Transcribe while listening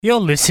You're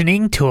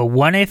listening to a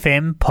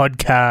 1FM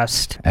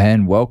podcast.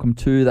 And welcome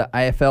to the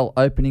AFL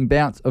opening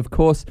bounce. Of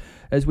course,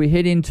 as we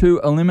head into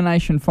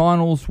Elimination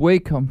Finals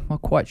week, I'm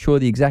not quite sure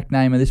the exact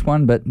name of this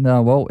one, but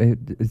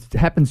it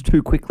happens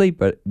too quickly,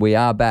 but we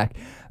are back.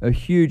 A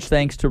huge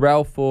thanks to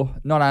Ralph for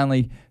not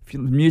only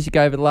music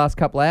over the last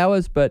couple of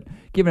hours, but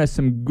giving us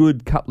some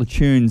good couple of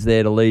tunes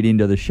there to lead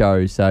into the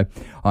show. So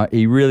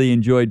he really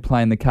enjoyed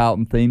playing the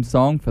Carlton theme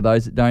song. For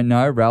those that don't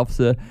know,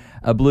 Ralph's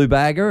a blue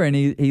bagger and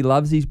he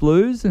loves his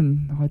Blues,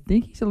 and I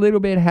think he's a little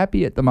bit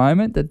happy at the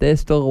moment that they're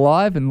still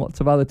alive and lots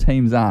of other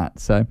teams aren't.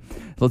 So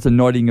lots of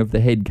nodding of the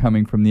head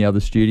coming from the other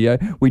studio.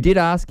 We did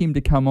ask him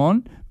to come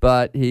on,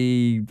 but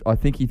I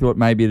think he thought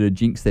maybe it'd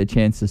jinx their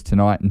chances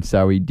tonight, and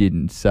so he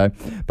didn't. So,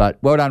 but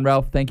well done,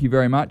 Ralph. Thank you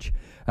very much.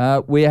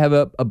 We have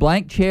a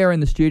blank chair in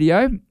the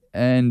studio,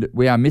 and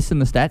we are missing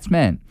the stats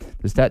man.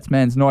 The stats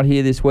man's not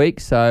here this week,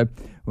 so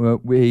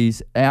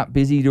he's out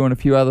busy doing a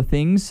few other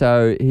things,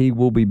 so he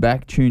will be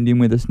back tuned in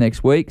with us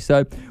next week.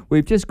 So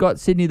we've just got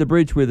Sydney the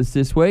Bridge with us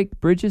this week.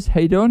 Bridges,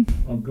 how you doing?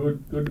 I'm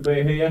good to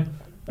be here.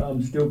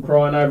 I'm still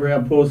crying over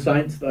our poor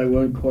Saints. They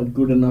weren't quite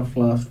good enough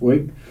last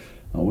week.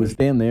 I was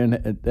down there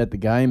at the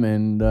game,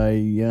 and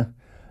they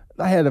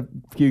had a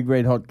few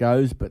red hot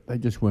goes, but they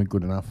just weren't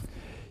good enough.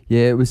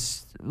 Yeah, it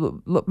was.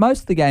 Look, most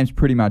of the games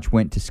pretty much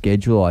went to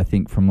schedule, I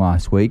think, from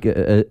last week,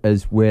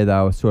 as where they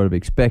were sort of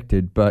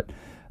expected. But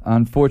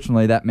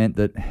unfortunately, that meant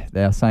that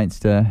our Saints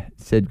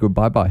said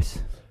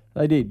goodbye-byes.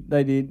 They did.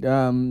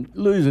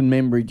 Losing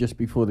Membry just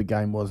before the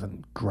game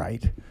wasn't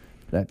great.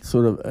 That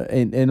sort of,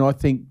 and I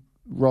think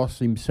Ross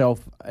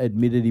himself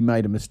admitted he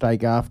made a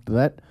mistake after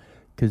that,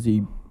 because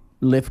he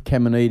left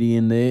Caminiti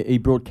in there. He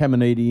brought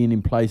Caminiti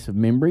in place of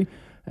Membry,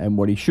 and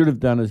what he should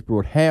have done is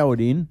brought Howard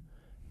in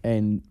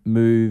and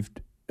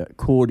moved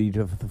Cordy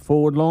to the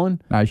forward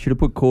line. No, he should have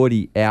put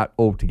Cordy out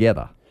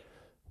altogether.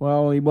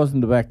 Well, he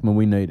wasn't the backman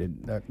we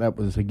needed. That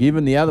was a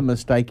given. The other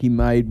mistake he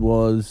made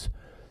was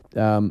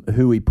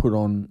who he put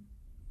on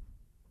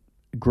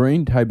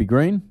Green, Toby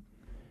Green.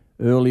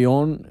 Early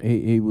on,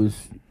 he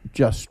was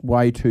just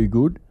way too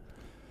good,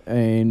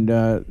 and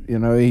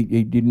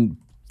he didn't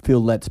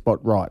fill that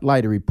spot right.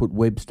 Later, he put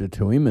Webster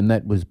to him, and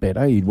that was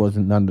better. He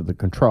wasn't under the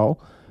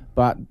control.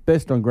 But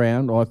best on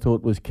ground, I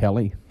thought, was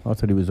Kelly. I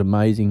thought he was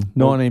amazing.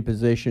 19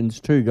 possessions,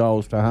 2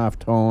 goals to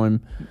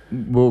half-time.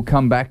 We'll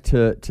come back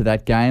to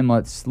that game.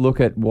 Let's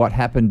look at what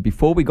happened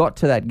before we got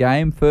to that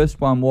game.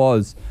 First one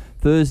was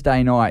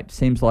Thursday night.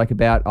 Seems like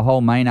about a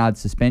whole Maynard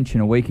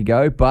suspension a week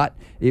ago, but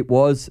it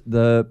was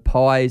the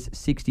Pies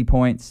 60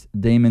 points,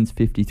 Demons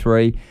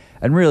 53.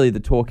 And really the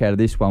talk out of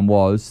this one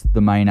was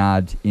the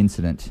Maynard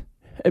incident.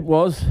 It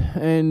was,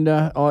 and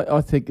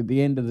I think at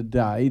the end of the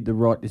day, the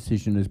right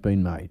decision has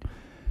been made.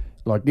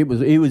 Like, he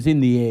was in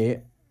the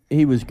air.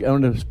 He was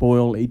going to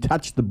spoil. He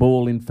touched the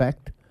ball, in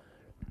fact,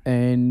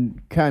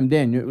 and came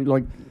down.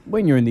 Like,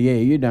 when you're in the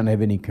air, you don't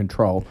have any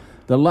control.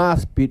 The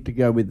last bit to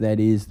go with that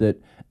is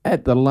that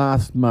at the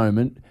last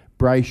moment,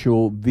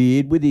 Brayshaw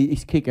veered, with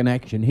his kick and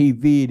action, he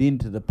veered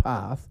into the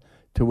path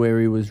to where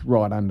he was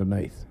right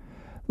underneath.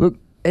 Look,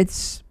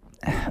 there's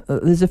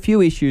a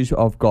few issues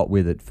I've got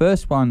with it.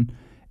 First one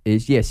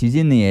is, yes, he's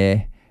in the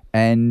air,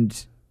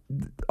 and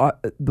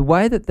the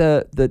way that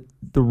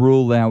the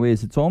rule now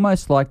is, it's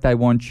almost like they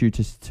want you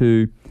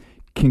to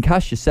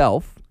concuss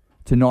yourself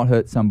to not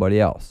hurt somebody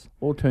else.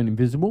 Or turn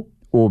invisible.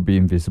 Or be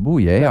invisible,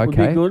 yeah, that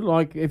okay. Would be good.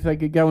 Like, if they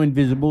could go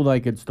invisible,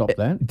 they could stop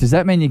that. Does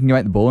that mean you can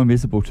make the ball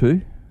invisible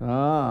too?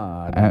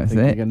 I don't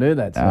think you can do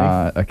that,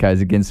 Steve. Okay,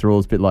 it's against the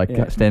rules, a bit like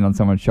stand on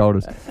someone's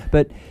shoulders.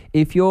 But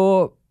if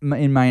you're,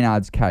 in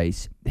Maynard's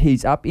case,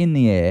 he's up in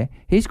the air,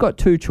 he's got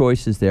 2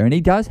 choices there, and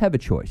he does have a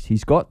choice.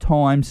 He's got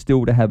time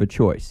still to have a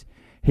choice.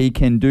 He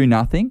can do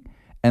nothing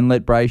and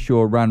let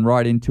Brayshaw run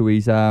right into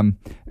his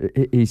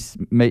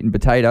meat and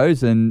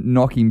potatoes and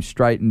knock him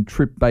straight and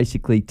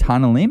basically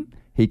tunnel him.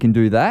 He can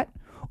do that.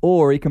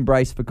 Or he can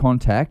brace for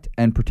contact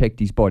and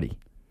protect his body.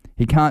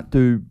 He can't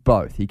do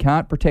both. He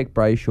can't protect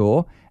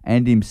Brayshaw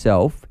and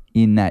himself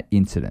in that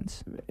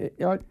incident.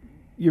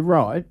 You're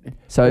right.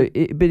 So,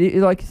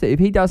 like you said, if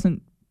he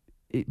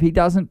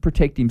doesn't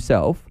protect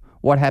himself,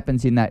 what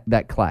happens in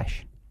that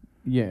clash?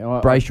 Yeah,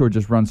 Brayshaw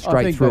just runs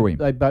straight through him.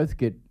 They both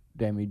get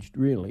damaged,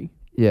 really.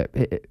 Yeah.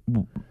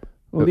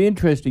 Well, the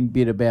interesting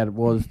bit about it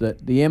was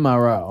that the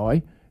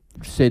MRI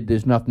said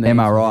there's nothing.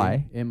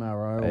 MRI? MRI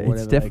or whatever.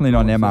 It's definitely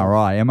not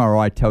MRI.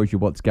 MRI tells you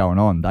what's going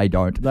on. They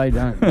don't. They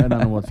don't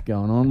know what's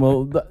going on.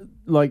 Well,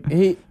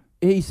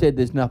 he said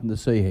there's nothing to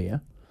see here,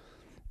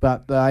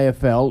 but the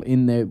AFL,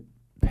 in their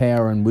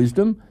power and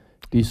wisdom,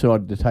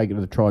 decided to take it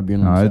to the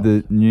tribunal. No,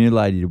 themselves. The new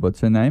lady,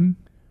 what's her name?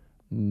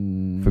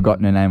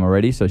 Forgotten her name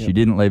already, so she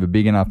didn't leave a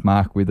big enough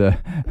mark with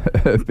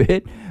her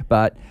bit.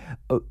 But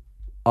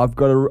I've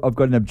got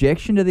an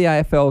objection to the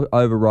AFL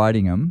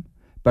overriding them,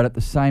 but at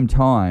the same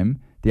time,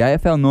 the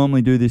AFL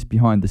normally do this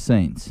behind the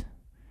scenes.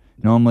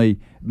 Normally,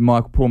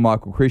 poor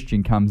Michael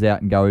Christian comes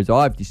out and goes,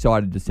 I've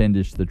decided to send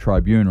this to the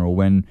tribunal,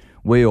 when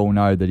we all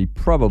know that he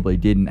probably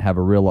didn't have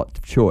a real lot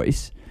of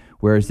choice.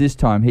 Whereas this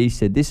time he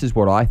said, this is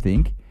what I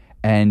think,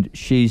 and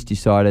she's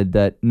decided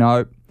that,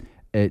 no,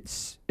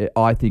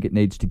 I think it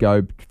needs to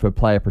go for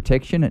player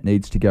protection. It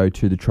needs to go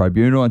to the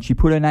tribunal, and she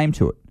put her name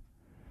to it.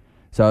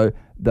 So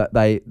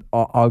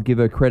I'll give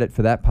her credit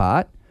for that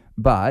part.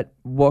 But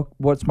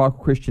what's Michael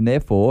Christian there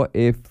for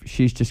if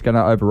she's just going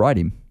to override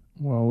him?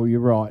 Well, you're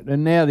right.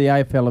 And now the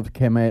AFL have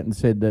come out and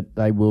said that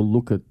they will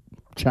look at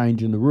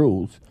changing the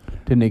rules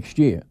to next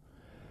year,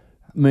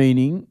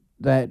 meaning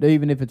that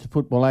even if it's a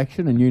football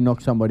action and you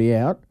knock somebody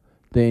out,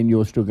 then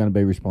you're still going to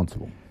be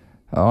responsible.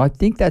 Oh, I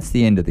think that's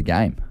the end of the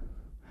game.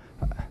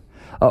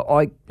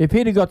 If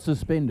he'd have got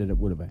suspended, it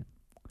would have been,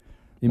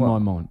 in my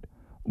mind.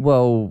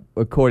 Well,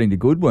 according to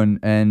Goodwin,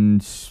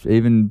 and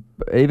even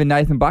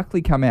Nathan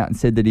Buckley come out and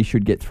said that he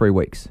should get 3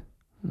 weeks.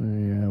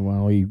 Yeah,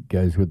 well, he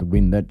goes with the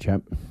wind, that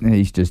chap.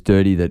 He's just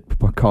dirty that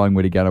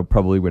Collingwood are going to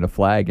probably win a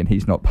flag and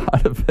he's not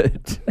part of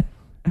it.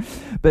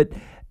 But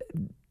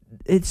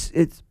it's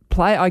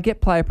play. I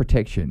get player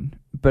protection,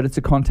 but it's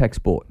a contact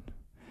sport.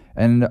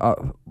 And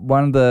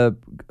one of the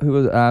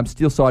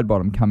Steel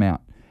Sidebottom come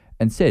out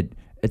and said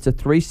it's a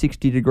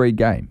 360-degree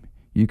game.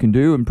 You can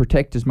do and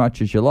protect as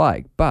much as you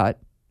like, but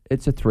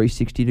it's a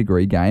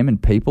 360-degree game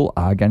and people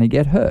are going to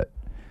get hurt.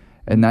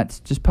 And that's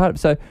just part of it.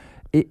 So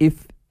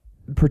if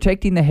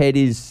protecting the head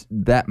is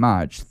that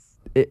much,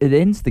 it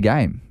ends the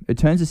game. It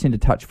turns us into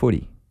touch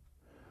footy.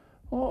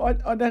 Well,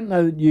 I don't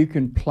know that you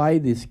can play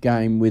this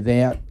game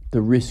without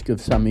the risk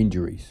of some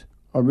injuries.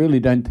 I really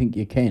don't think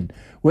you can.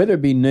 Whether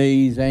it be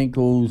knees,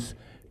 ankles,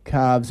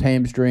 calves,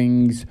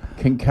 hamstrings,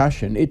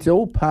 concussion, it's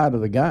all part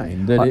of the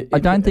game. I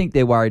don't think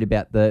they're worried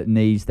about the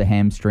knees, the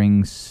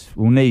hamstrings.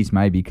 Well, knees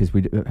maybe, because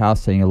we are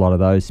seeing a lot of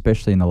those,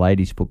 especially in the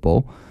ladies'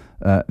 football.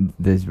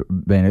 There's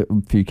been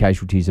a few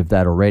casualties of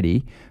that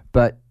already.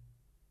 But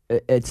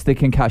it's the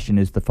concussion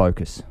is the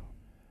focus.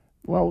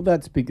 Well,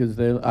 that's because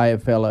the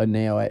AFL are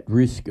now at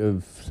risk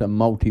of some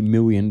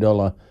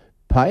multi-million-dollar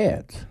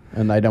payouts,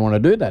 and they don't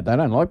want to do that. They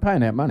don't like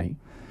paying out money.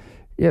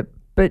 Yeah,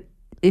 but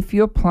if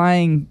you're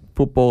playing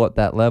football at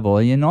that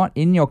level, you're not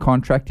in your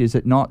contract. Is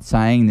it not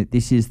saying that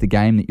this is the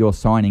game that you're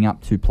signing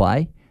up to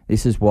play?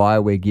 This is why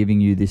we're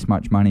giving you this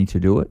much money to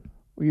do it?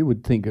 Well, you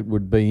would think it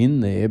would be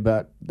in there,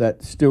 but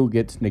that still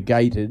gets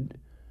negated,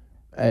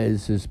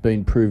 as has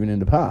been proven in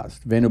the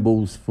past.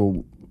 Venables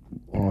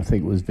I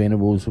think it was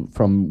Venables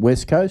from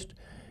West Coast.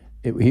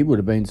 He would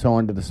have been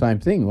signed to the same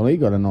thing. Well, he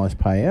got a nice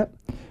payout,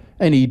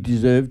 and he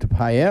deserved to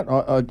pay out.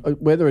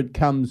 Whether it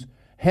comes,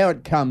 how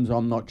it comes,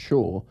 I'm not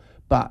sure.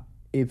 But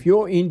if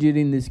you're injured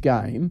in this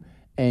game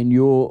and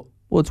you're...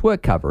 Well, it's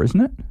work cover, isn't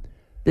it?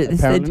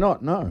 Apparently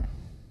not, no.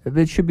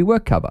 It should be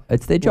work cover.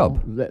 It's their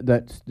job.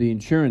 That's the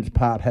insurance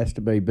part has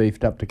to be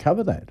beefed up to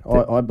cover that,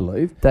 I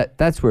believe.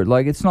 That's where,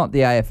 it's not the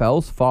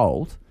AFL's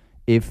fault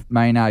if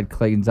Maynard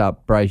cleans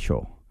up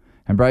Brayshaw.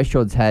 And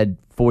Brayshaw's had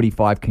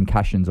 45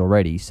 concussions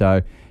already,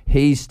 so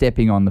he's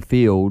stepping on the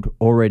field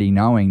already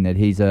knowing that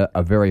he's a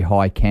very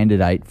high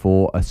candidate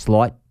for a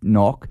slight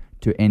knock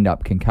to end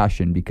up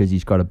concussion because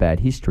he's got a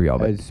bad history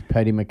of it. As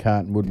Paddy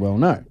McCartan would well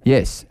know.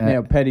 Yes.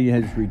 Now, Paddy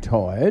has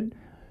retired,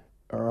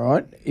 all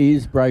right.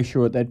 Is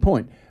Brayshaw at that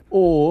point?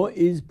 Or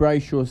is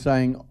Brayshaw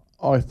saying,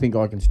 I think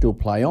I can still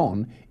play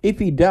on? If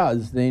he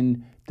does,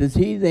 then does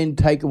he then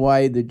take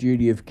away the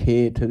duty of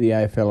care to the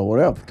AFL or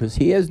whatever? Because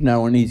he has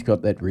known he's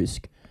got that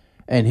risk.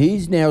 And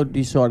he's now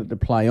decided to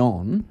play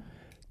on.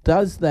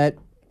 Does that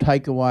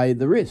take away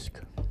the risk?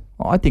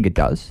 I think it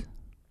does.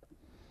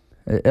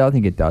 I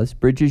think it does.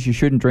 Bridges, you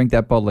shouldn't drink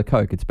that bottle of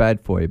Coke. It's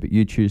bad for you, but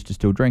you choose to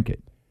still drink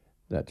it.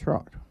 That's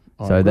right.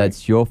 I agree.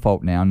 That's your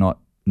fault now,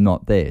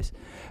 not theirs.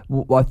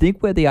 Well, I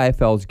think where the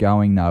AFL's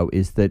going, though,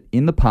 is that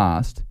in the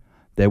past,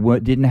 they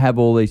didn't have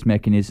all these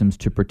mechanisms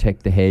to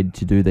protect the head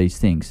to do these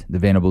things. The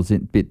Venables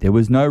bit. There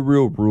was no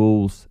real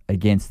rules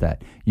against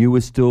that. You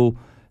were still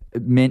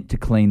meant to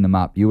clean them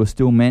up. You were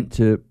still meant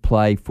to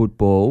play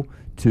football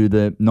to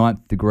the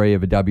 9th degree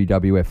of a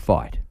WWF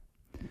fight.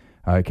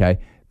 Okay,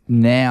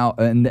 now,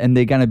 and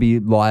they're going to be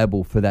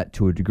liable for that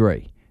to a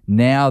degree.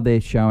 Now they're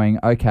showing,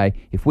 okay,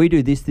 if we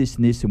do this, this,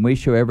 and this, and we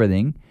show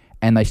everything,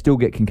 and they still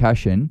get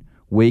concussion,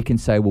 we can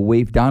say, well,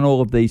 we've done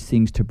all of these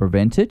things to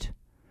prevent it.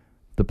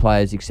 The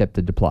players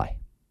accepted to play.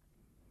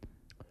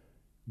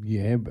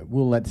 Yeah, but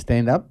will that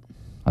stand up?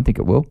 I think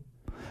it will.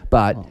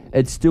 But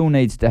it still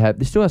needs to have,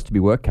 there still has to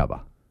be work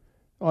cover.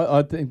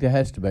 I think there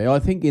has to be. I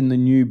think in the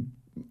new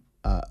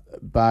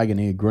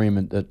bargaining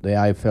agreement that the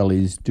AFL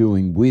is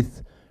doing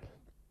with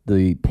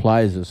the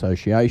Players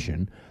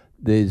Association,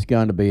 there's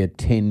going to be a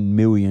 $10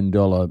 million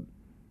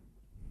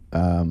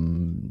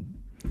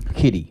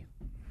kitty.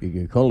 You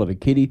can call it a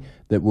kitty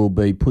that will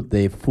be put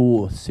there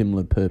for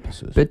similar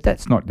purposes. But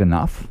that's not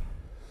enough.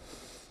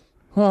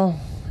 Well,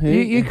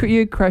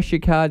 you crash your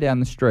car down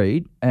the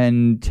street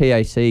and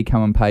TAC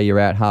come and pay you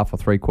out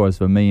 $500,000 or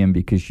 $750,000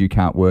 because you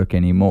can't work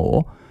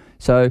anymore.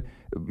 So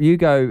you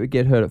go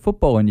get hurt at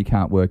football and you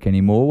can't work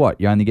anymore.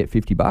 What? You only get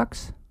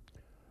 $50?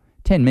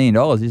 $10 million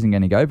isn't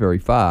going to go very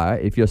far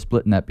if you're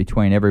splitting that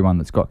between everyone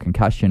that's got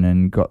concussion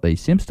and got these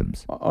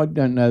symptoms. I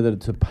don't know that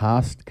it's a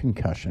past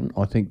concussion.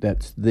 I think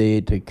that's there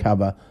to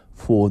cover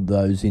for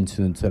those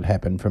incidents that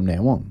happen from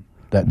now on.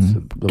 That's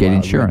the get way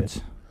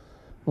insurance.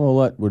 Well,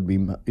 that would be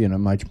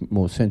much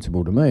more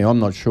sensible to me. I'm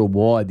not sure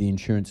why the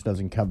insurance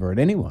doesn't cover it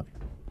anyway.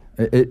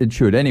 It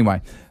should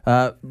anyway.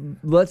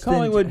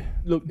 Collingwood,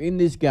 look, in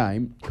this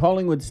game,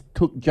 Collingwood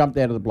jumped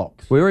out of the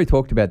blocks. We already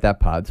talked about that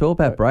part. It's all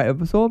about It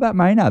was all about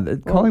Maynard. The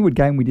Collingwood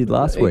game we did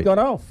last week. He got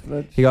off.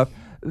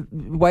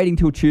 Waiting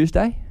till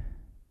Tuesday?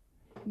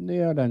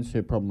 Yeah, I don't see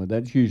a problem with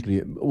that. It's usually,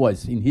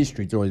 in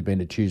history, it's always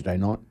been a Tuesday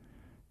night.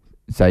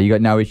 So you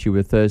got no issue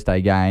with a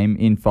Thursday game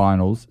in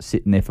finals,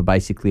 sitting there for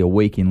basically a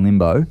week in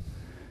limbo?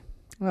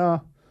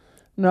 No,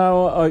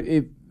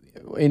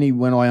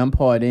 when I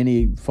umpired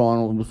any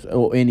finals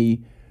or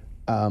any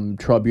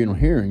tribunal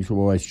hearings were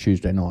always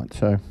Tuesday night.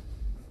 So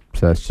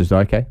that's just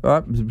okay. All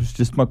right. It was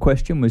just my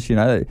question was,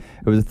 it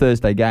was a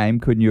Thursday game.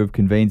 Couldn't you have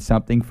convened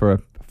something for a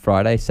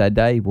Friday,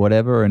 Saturday,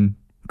 whatever, and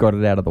got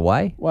it out of the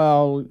way?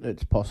 Well,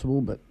 it's possible,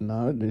 but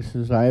no, this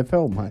is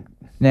AFL, mate.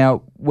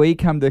 Now, we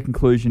come to the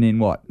conclusion in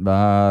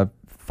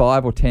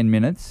 5 or 10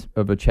 minutes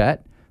of a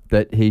chat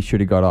that he should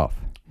have got off.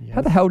 Yes.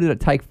 How the hell did it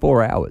take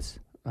 4 hours?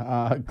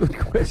 Good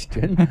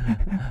question.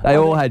 They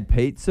all had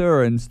pizza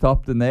and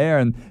stopped in there,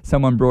 and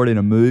someone brought in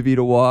a movie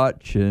to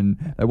watch,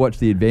 and they watched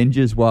the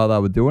Avengers while they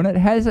were doing it.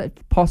 How does it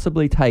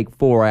possibly take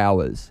 4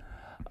 hours?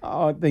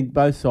 I think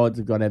both sides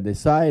have got to have their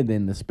say.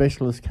 Then the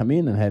specialists come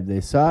in and have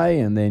their say,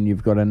 and then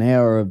you've got an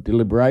hour of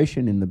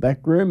deliberation in the back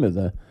room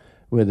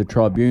where the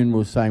tribunal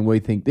was saying, we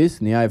think this,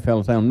 and the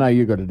AFL saying, no,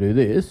 you've got to do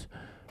this.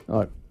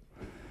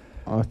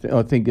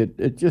 I think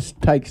it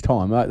just takes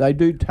time. They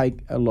do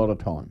take a lot of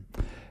time.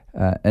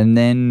 And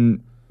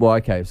then,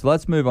 so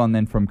let's move on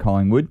then from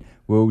Collingwood.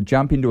 We'll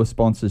jump into a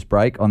sponsors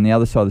break. On the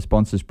other side of the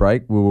sponsors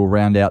break, we will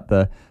round out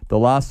the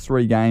last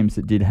 3 games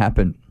that did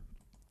happen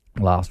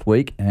last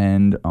week,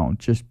 and I'll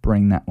just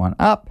bring that one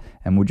up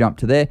and we'll jump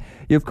to there.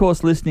 You're of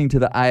course listening to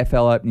the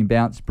AFL Opening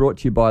Bounce, brought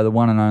to you by the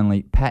one and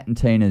only Pat and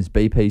Tina's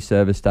BP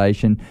service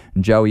station.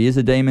 And Joey is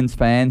a Demons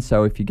fan,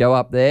 so if you go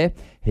up there,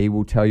 he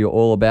will tell you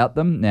all about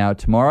them. Now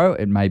tomorrow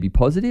it may be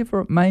positive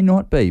or it may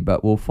not be,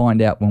 but we'll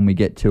find out when we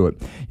get to it.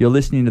 You're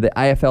listening to the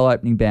AFL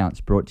Opening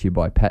Bounce, brought to you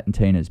by Pat and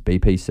Tina's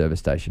BP service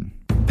station.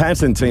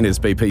 Pat and Tina's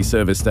BP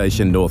service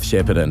station North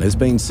Shepparton has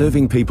been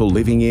serving people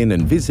living in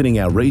and visiting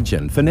our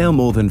region for now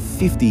more than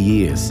 50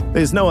 years.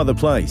 There's no other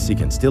place you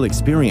can still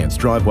experience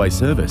driveway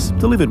service,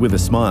 delivered with a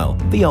smile,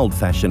 the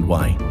old-fashioned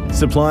way.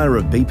 Supplier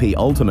of BP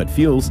Ultimate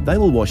Fuels, they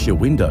will wash your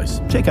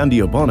windows, check under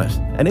your bonnet,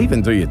 and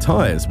even do your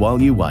tyres while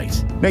you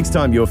wait. Next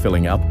time you're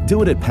filling up,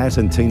 do it at Pat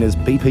and Tina's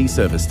BP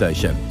service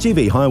station,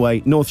 GV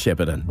Highway, North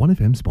Shepparton.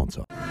 1FM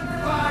sponsor.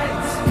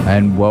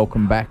 And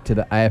welcome back to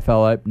the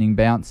AFL Opening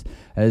Bounce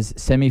as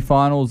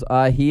semi-finals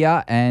are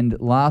here, and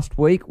last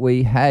week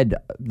we had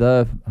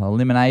the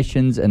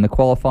eliminations and the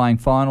qualifying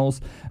finals,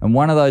 and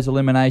one of those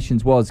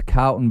eliminations was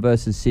Carlton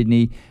versus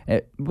Sydney.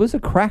 It was a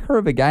cracker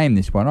of a game,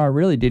 this one. I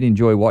really did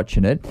enjoy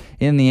watching it.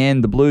 In the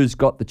end, the Blues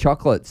got the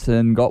chocolates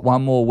and got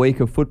one more week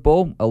of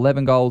football.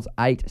 11 goals,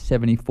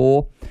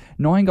 8-74.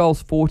 9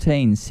 goals,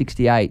 14,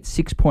 68.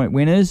 6-point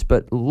winners,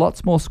 but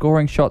lots more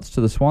scoring shots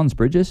to the Swans,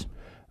 Bridges.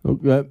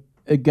 Look,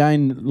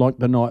 again, like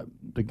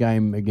the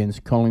game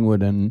against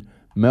Collingwood and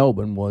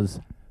Melbourne, was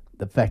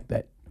the fact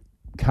that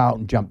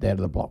Carlton jumped out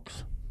of the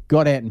blocks,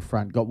 got out in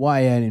front, got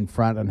way out in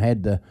front and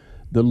had the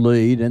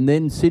lead, and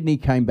then Sydney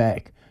came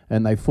back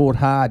and they fought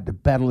hard to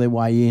battle their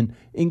way in.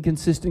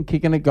 Inconsistent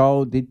kicking a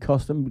goal did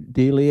cost them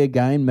dearly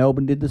again.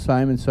 Melbourne did the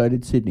same and so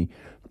did Sydney.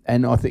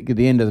 And I think at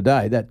the end of the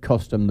day, that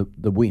cost them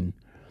the win.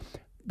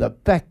 The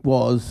fact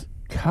was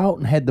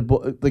Carlton had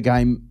the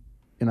game,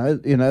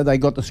 they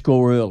got the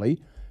score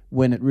early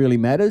when it really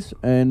matters,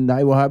 and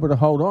they were able to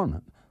hold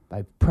on.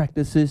 They've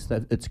practiced this.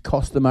 It's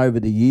cost them over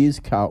the years,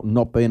 Carlton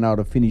not being able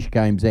to finish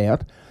games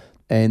out,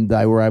 and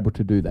they were able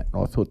to do that.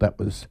 I thought that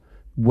was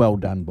well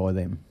done by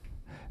them.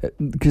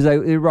 Because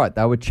you're right,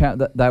 they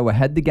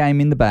had the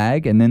game in the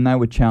bag, and then they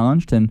were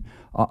challenged, and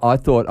I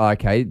thought,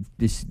 okay,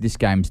 this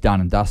game's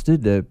done and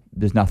dusted.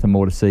 There's nothing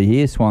more to see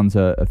here. Swans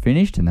are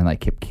finished, and then they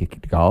kept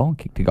kicked a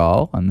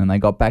goal, and then they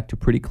got back to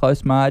pretty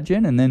close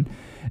margin, and then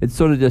it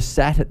sort of just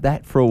sat at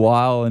that for a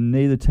while, and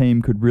neither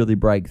team could really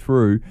break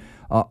through.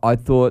 I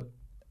thought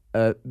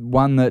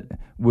one that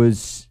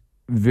was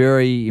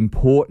very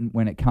important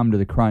when it came to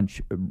the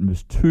crunch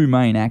was 2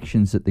 main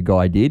actions that the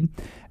guy did,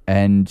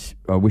 and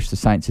I wish the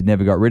Saints had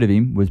never got rid of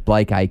him, was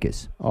Blake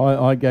Acres.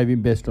 I gave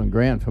him best on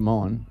ground for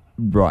mine.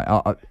 Right,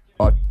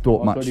 I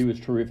thought he was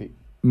terrific.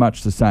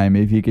 Much the same.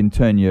 If you can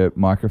turn your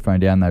microphone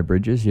down, though,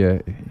 Bridges,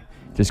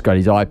 just got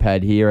his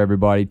iPad here,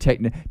 everybody.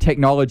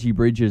 Technology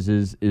Bridges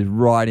is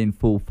right in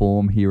full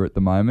form here at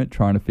the moment,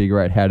 trying to figure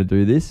out how to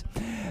do this.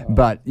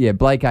 But, yeah,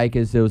 Blake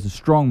Acres, there was a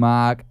strong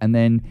mark, and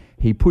then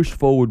he pushed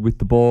forward with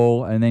the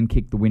ball and then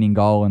kicked the winning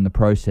goal in the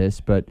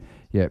process. But,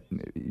 yeah,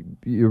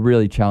 you're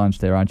really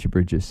challenged there, aren't you,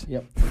 Bridges?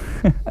 Yep.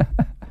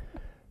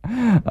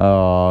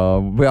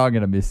 Oh, we are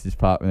going to miss this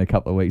part in a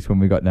couple of weeks when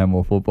we got no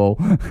more football.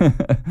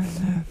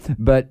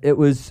 But it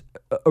was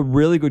a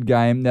really good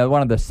game. Now,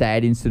 one of the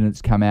sad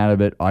incidents come out of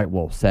it,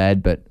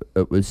 sad, but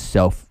it was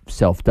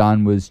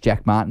self-done, was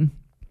Jack Martin.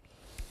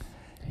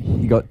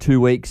 He got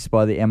 2 weeks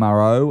by the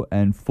MRO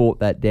and fought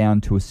that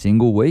down to a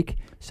single week.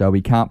 So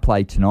he can't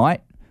play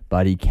tonight,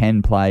 but he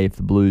can play if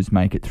the Blues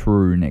make it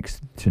through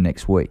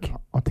next week.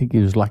 I think he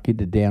was lucky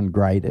to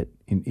downgrade it,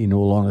 in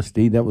all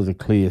honesty. That was a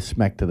clear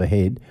smack to the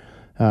head.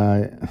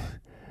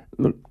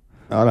 Look,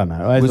 I don't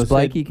know. As Was I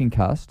Blakey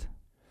concussed?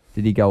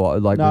 Did he go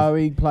like? No,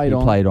 he played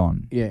on. He played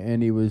on. Yeah,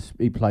 and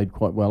he played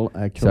quite well,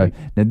 actually. So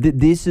now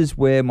this is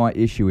where my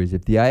issue is.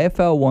 If the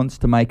AFL wants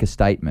to make a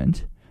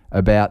statement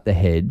about the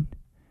head,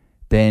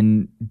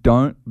 then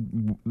don't.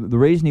 The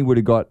reason he would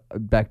have got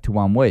back to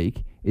 1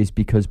 week is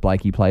because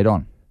Blakey played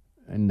on.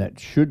 And that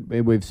should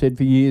be, we've said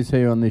for years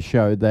here on this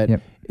show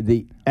that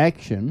the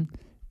action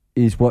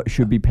is what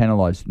should be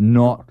penalised,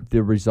 not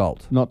the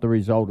result. Not the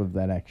result of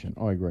that action.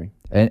 I agree.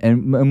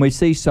 And we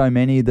see so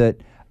many that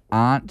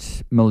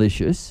aren't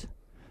malicious,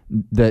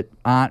 that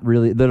aren't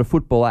really, that are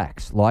football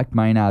acts, like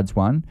Maynard's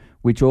one,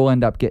 which all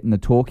end up getting the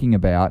talking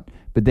about.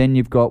 But then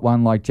you've got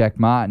one like Jack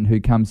Martin who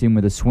comes in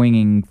with a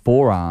swinging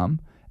forearm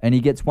and he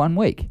gets 1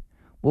 week.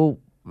 Well,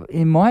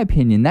 in my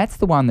opinion, that's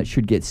the one that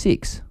should get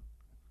 6.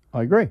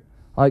 I agree.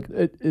 Like,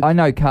 I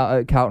know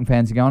Carlton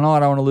fans are going, I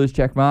don't want to lose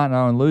Jack Martin,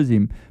 I don't want to lose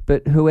him.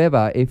 But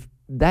whoever, if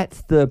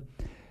that's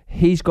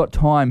he's got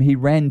time. He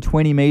ran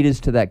 20 metres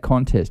to that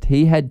contest.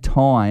 He had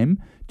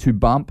time to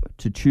bump,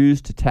 to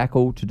choose to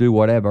tackle, to do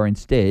whatever.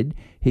 Instead,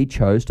 he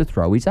chose to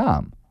throw his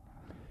arm.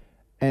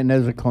 And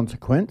as a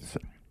consequence,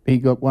 he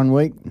got 1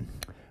 week.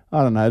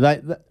 I don't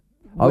know.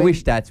 I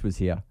wish Stats was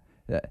here.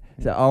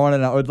 So I want to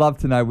know. I'd love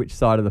to know which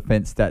side of the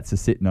fence Stats are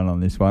sitting on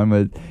this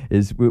one.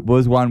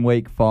 Was 1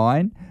 week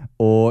fine,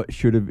 or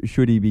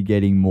should he be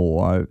getting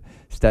more?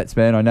 Stats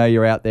man, I know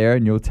you're out there,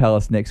 and you'll tell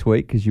us next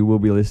week because you will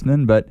be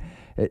listening. But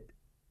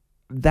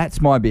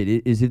that's my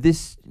bit. Is if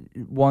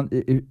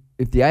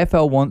the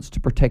AFL wants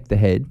to protect the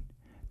head,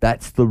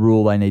 that's the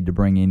rule they need to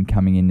bring in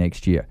coming in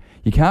next year.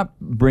 You can't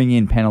bring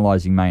in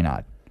penalising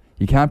Maynard.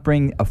 You can't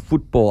bring a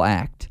football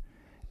act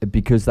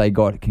because they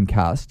got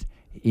concussed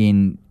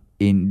in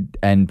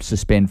and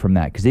suspend from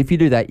that. Because if you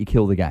do that, you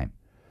kill the game.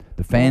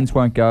 The fans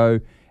won't go.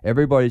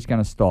 Everybody's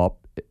going to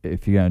stop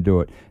if you're going to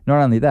do it.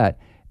 Not only that,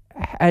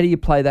 how do you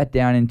play that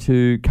down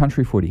into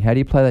country footy? How do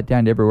you play that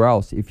down to everywhere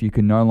else if you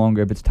can no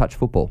longer, if it's touch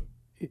football?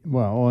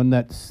 Well, and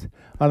that's,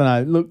 I don't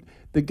know. Look,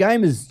 the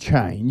game has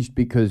changed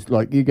because,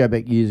 like, you go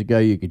back years ago,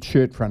 you could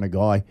shirt front a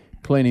guy,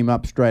 clean him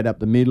up straight up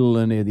the middle,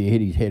 and either you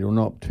hit his head or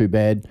not, too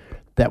bad.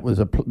 That was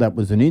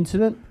an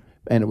incident.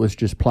 And it was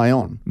just play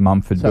on.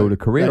 Mumford built a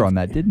career on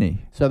that, didn't he?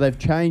 So they've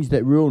changed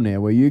that rule now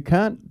where you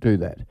can't do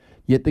that.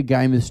 Yet the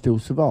game has still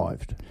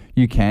survived.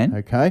 You can.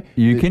 Okay.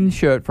 You can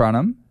shirt front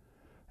them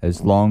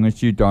as long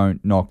as you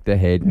don't knock the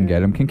head and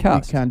get them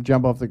concussed. You can't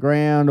jump off the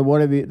ground or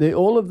whatever.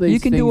 All of these things. You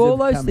can do all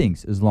those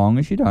things as long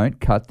as you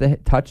don't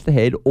touch the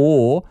head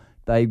or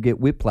they get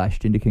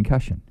whiplashed into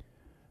concussion.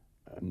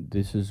 And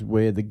this is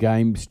where the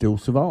game still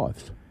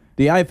survives.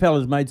 The AFL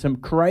has made some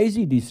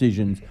crazy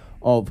decisions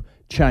of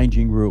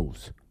changing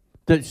rules.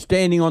 That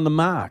standing on the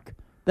mark.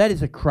 That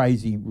is a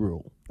crazy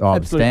rule. Oh,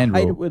 the stand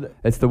rule.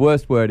 It's the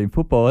worst word in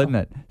football, isn't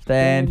it?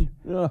 Stand.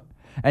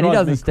 And he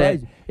doesn't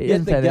stand.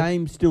 Yet the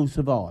game still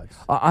survives.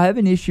 I have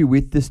an issue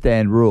with the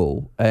stand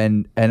rule,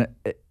 and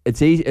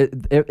it's easy.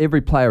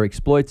 Every player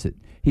exploits it.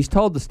 He's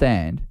told to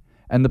stand,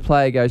 and the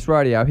player goes,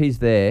 rightio, he's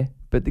there,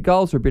 but the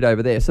goals are a bit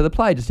over there. So the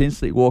player just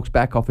instantly walks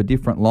back off a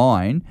different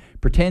line,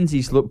 pretends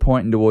he's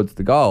pointing towards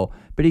the goal,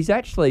 but he's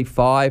actually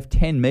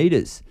 5-10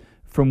 metres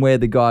from where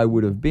the guy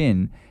would have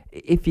been.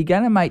 If you're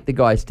going to make the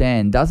guy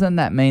stand, doesn't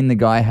that mean the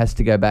guy has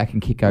to go back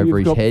and kick over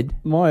his head?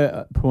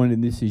 My point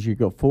in this is you've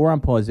got 4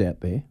 umpires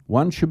out there.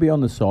 One should be on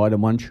the side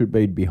and one should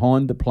be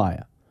behind the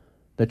player.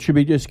 That should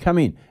be just come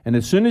in. And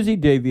as soon as he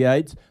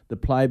deviates, the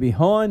player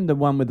behind the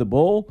one with the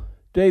ball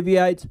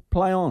deviates,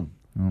 play on.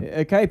 Oh.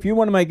 Okay, if you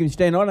want to make him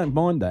stand, I don't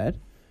mind that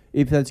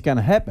if that's going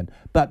to happen.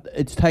 But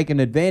it's taken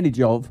advantage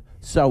of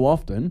so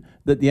often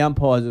that the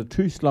umpires are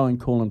too slow in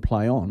calling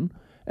play on.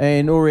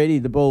 And already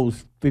the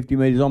ball's 50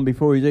 metres on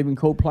before he's even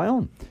called play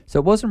on. So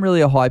it wasn't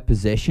really a high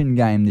possession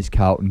game, this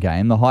Carlton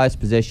game. The highest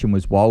possession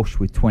was Walsh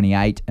with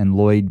 28 and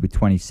Lloyd with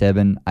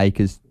 27,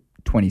 Akers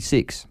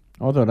 26.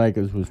 I thought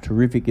Akers was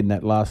terrific in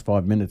that last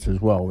 5 minutes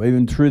as well.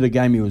 Even through the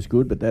game he was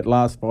good, but that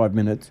last 5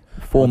 minutes...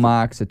 4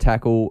 marks, a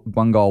tackle,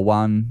 1 goal,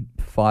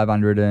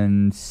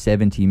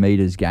 570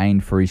 metres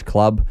gained for his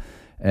club.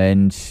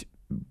 And,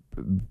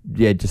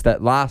 yeah, just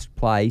that last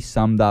play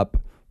summed up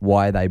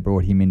why they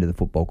brought him into the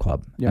football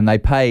club. Yep. And they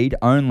paid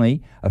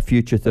only a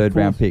future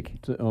third-round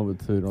pick. The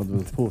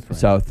fourth round.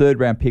 So a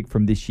third-round pick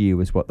from this year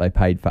was what they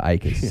paid for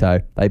Akers. Yeah. So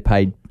they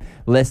paid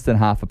less than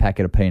half a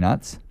packet of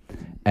peanuts,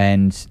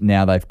 and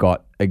now they've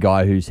got a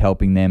guy who's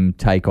helping them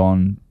take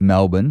on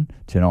Melbourne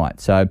tonight.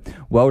 So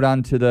well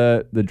done to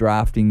the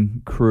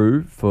drafting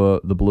crew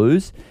for the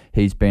Blues.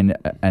 He's been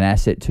an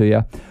asset to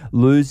you.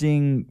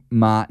 Losing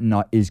Martin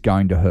is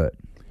going to hurt.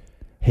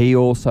 He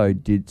also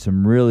did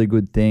some really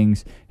good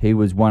things. He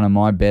was one of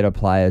my better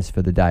players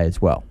for the day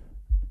as well.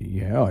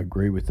 Yeah, I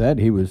agree with that.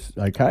 He was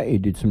okay. He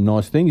did some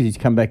nice things. He's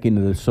come back into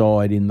the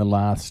side in the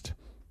last,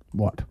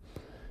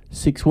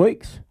 6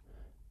 weeks?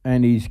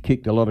 And he's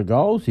kicked a lot of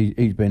goals.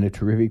 He's been a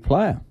terrific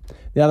player.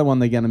 The other one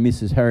they're going to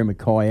miss is Harry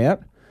Mackay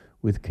out.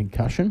 with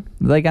concussion.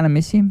 Are they going to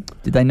miss him?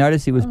 Did they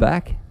notice he was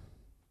back?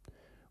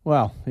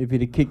 Well, if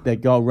he'd have kicked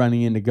that goal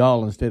running into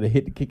goal instead of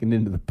kicking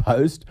into the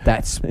post.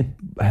 That's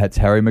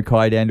Harry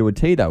Mackay down to a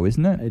T, though,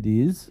 isn't it? It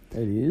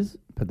is.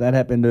 But that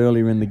happened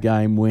earlier in the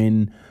game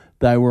when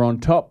they were on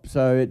top,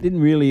 so it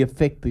didn't really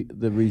affect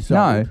the result.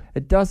 No,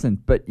 it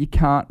doesn't, but you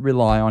can't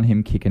rely on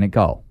him kicking a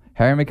goal.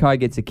 Harry Mackay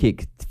gets a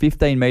kick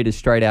 15 metres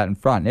straight out in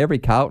front. Every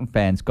Carlton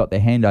fan's got their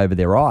hand over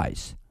their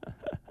eyes.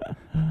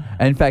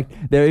 And in fact,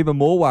 they're even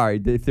more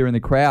worried that if they're in the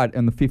crowd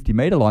on the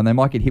 50-metre line, they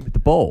might get hit with the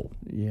ball.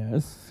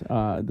 Yes.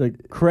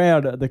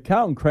 The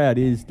Carlton crowd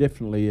is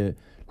definitely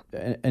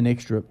an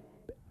extra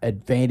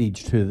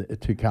advantage to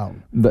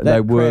Carlton.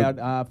 That crowd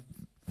are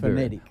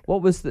frenetic.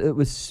 What was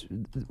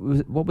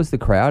the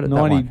crowd at that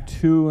one?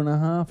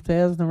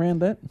 92,500 around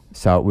that.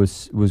 So it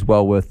was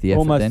well worth the effort.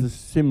 Almost then.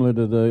 Similar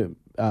to the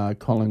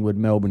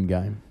Collingwood-Melbourne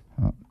game.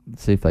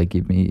 Let's see if they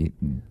give me...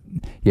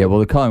 Yeah, well,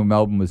 the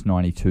Collingwood-Melbourne was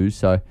 92,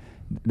 so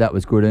that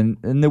was good.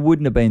 And there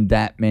wouldn't have been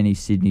that many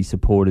Sydney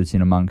supporters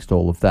in amongst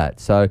all of that.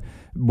 So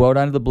well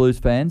done to the Blues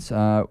fans.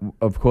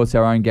 Of course,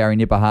 our own Gary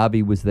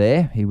Nipper-Harvey was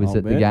there. He was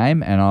at the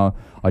game, and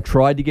I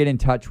tried to get in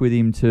touch with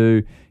him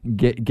to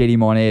get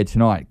him on air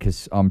tonight,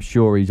 because I'm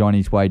sure he's on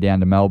his way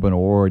down to Melbourne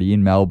or already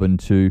in Melbourne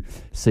to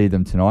see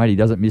them tonight. He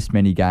doesn't miss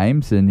many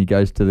games, and he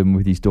goes to them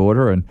with his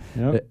daughter, and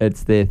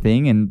it's their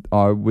thing. And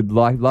I would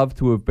love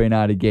to have been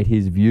able to get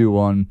his view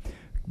on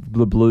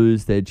the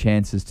Blues, their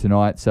chances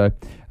tonight. So,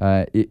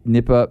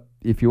 Nipper,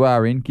 if you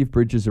are in, give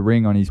Bridges a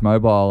ring on his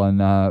mobile,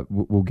 and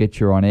we'll get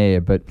you on air.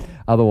 But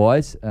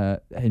otherwise,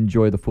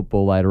 enjoy the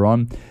football later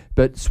on.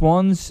 But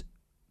Swans,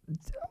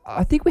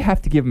 I think we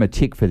have to give them a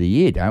tick for the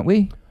year, don't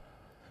we?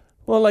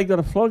 Well, they got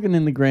a flogging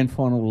in the grand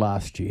final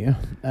last year,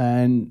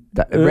 and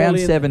round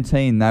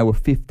 17 they were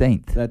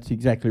 15th. That's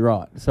exactly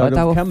right. So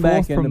they were come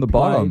fourth back from the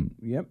bottom.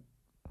 Yep,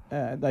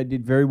 they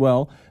did very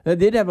well. They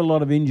did have a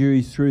lot of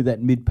injuries through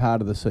that mid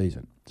part of the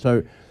season.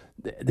 So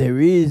there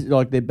is,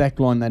 like, their back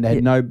line, they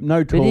had no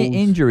tools. But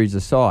injuries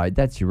aside,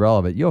 that's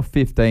irrelevant. You're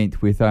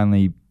 15th with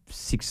only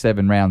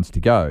 6-7 rounds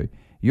to go.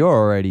 You're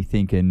already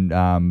thinking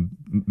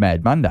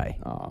Mad Monday.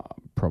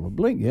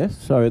 Probably,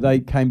 yes. So they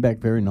came back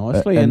very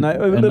nicely, and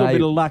a little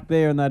bit of luck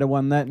there, and they'd have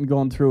won that and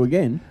gone through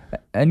again.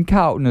 And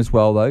Carlton as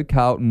well, though.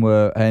 Carlton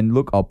were, and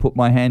look, I'll put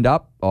my hand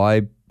up.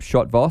 I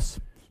shot Voss.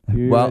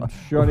 You had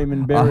shot him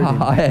and buried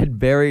him. I had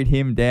buried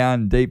him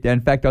down deep down.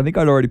 In fact, I think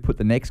I'd already put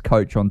the next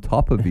coach on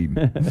top of him.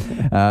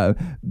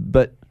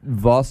 But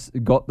Voss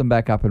got them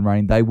back up and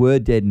running. They were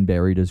dead and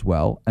buried as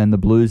well. And the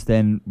Blues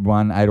then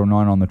won 8 or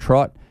 9 on the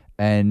trot,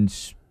 and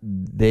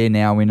they're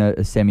now in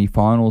a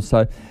semi-final.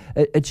 So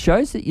it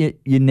shows that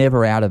you're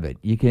never out of it.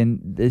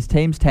 There's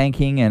teams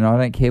tanking, and I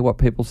don't care what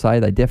people say,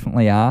 they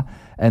definitely are.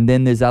 And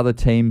then there's other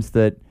teams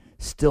that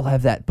still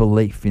have that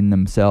belief in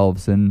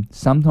themselves. And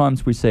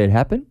sometimes we see it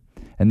happen.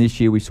 And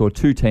this year we saw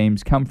 2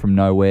 teams come from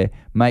nowhere,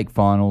 make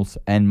finals,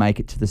 and make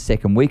it to the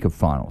second week of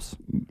finals.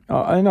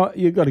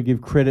 You've got to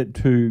give credit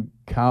to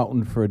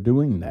Carlton for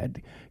doing that,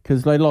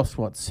 because they lost,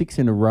 6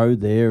 in a row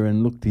there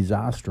and looked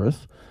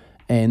disastrous.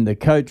 And the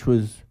coach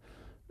was,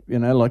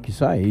 like you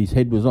say, his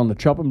head was on the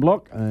chopping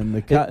block,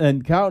 and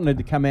Carlton had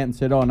to come out and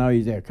said, "Oh no,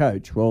 he's our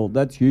coach." Well,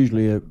 that's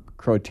usually a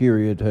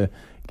criteria to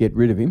get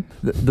rid of him.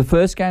 The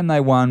first game they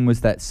won was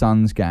that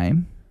Suns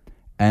game,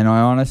 and I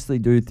honestly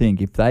do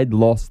think if they'd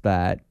lost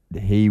that,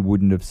 he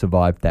wouldn't have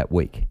survived that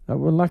week. They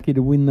were lucky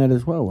to win that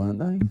as well, weren't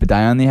they? But they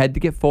only had to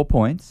get 4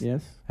 points.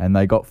 Yes. And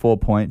they got 4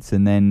 points,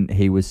 and then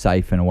he was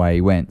safe and away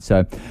he went.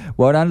 So,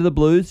 well done to the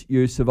Blues.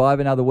 You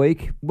survive another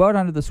week. Well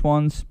done to the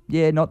Swans.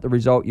 Yeah, not the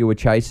result you were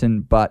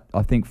chasing, but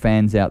I think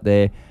fans out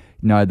there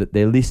know that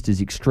their list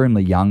is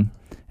extremely young,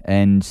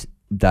 and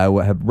they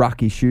will have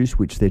ruck issues,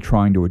 which they're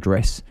trying to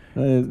address.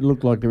 They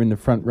look like they're in the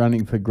front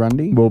running for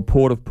Grundy. Well,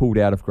 Port have pulled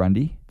out of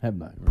Grundy. Have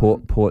they?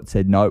 Right. Port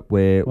said, nope,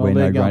 we're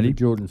no Grundy.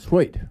 Jordan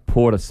Sweet.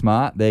 Port are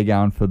smart. They're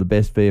going for the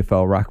best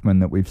VFL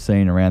ruckman that we've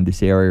seen around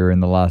this area in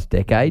the last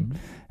decade.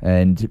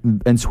 Mm-hmm.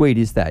 And Sweet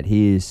is that.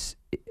 His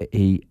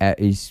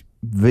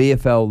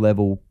VFL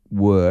level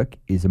work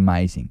is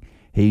amazing.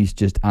 He's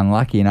just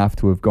unlucky enough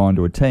to have gone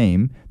to a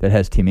team that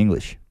has Tim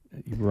English.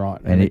 Right.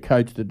 And a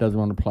coach that doesn't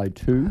want to play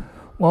 2.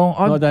 Well,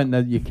 I don't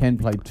know that you can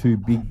play 2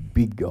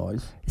 big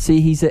guys. See,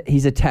 he's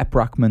a tap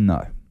ruckman,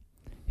 though.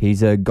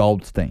 He's a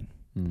Goldstein.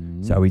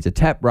 Mm. So he's a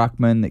tap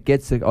ruckman that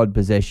gets the odd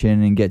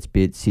possession and gets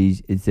bits.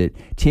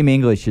 Tim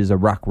English is a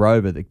ruck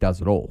rover that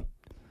does it all.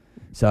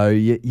 So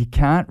you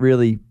can't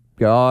really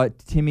go, "Oh,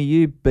 Timmy,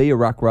 you be a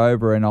ruck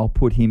rover and I'll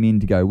put him in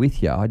to go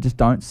with you." I just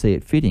don't see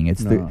it fitting.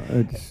 It's the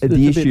issue. A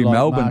bit like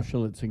Melbourne,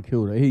 Marshall at St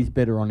Kilda. He's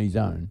better on his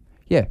own.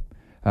 Yeah,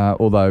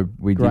 although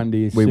we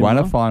won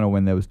a final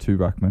when there was 2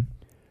 ruckmen.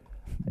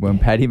 When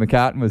Paddy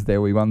McCartan was there,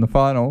 we won the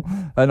final.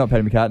 Not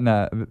Paddy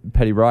McCartan,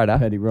 Paddy Ryder.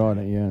 Paddy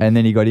Ryder, yeah. And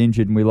then he got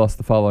injured and we lost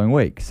the following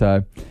week.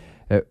 So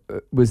it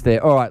was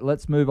there. All right,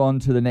 let's move on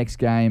to the next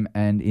game.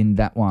 And in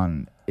that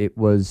one, it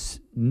was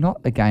not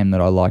a game that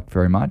I liked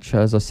very much.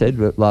 As I said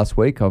last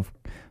week, I've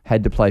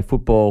had to play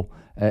football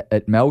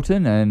at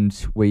Melton,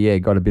 and we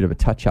got a bit of a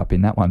touch-up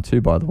in that one too,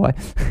 by the way.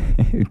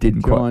 It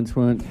didn't Giants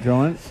weren't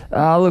Giants?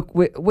 Look,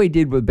 we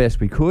did the best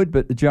we could,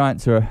 but the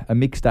Giants are a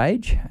mixed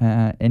age.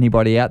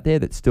 Anybody out there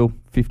that's still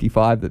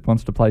 55 that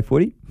wants to play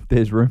footy,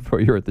 there's room for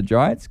you at the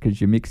Giants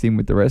because you mix in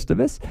with the rest of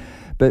us.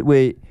 But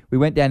we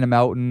went down to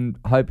Melton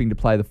hoping to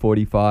play the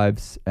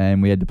 45s,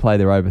 and we had to play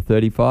their over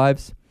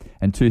 35s,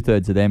 and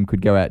 2/3 of them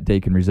could go out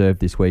Deakin Reserve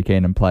this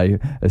weekend and play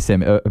a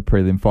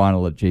prelim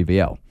final at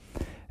GVL.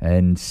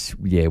 And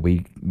yeah,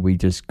 we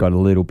just got a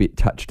little bit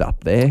touched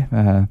up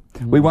there.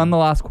 We won the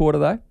last quarter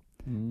though.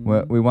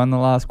 We won the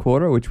last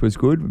quarter, which was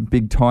good.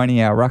 Big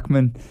Tiny, our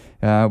ruckman,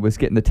 was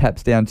getting the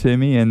taps down to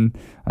me, and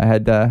I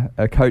had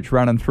a coach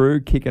running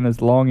through, kicking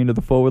us long into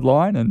the forward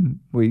line, and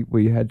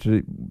we had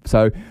to.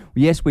 So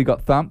yes, we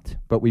got thumped,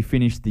 but we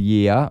finished the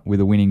year with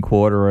a winning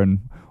quarter and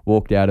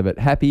walked out of it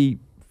happy,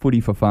 footy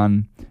for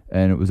fun,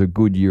 and it was a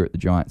good year at the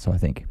Giants, I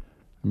think.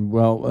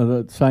 Well,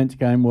 the Saints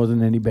game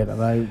wasn't any better.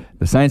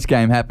 The Saints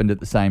game happened at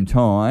the same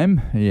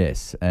time,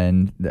 yes,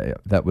 and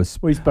that was...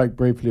 We spoke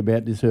briefly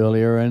about this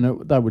earlier,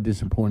 and they were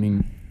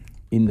disappointing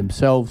in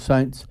themselves,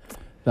 Saints.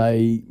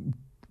 They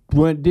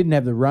didn't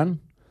have the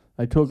run.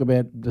 They talk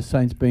about the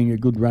Saints being a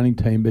good running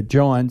team, but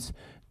Giants,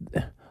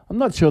 I'm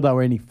not sure they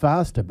were any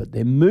faster, but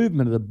their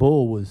movement of the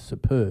ball was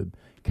superb.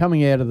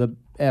 Coming out of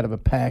a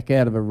pack,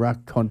 out of a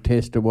ruck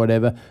contest or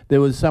whatever, there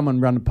was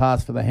someone running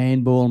past for the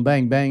handball and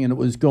bang, bang, and it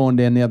was gone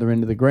down the other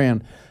end of the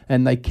ground,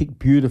 and they kicked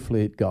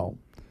beautifully at goal.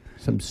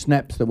 Some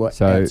snaps that were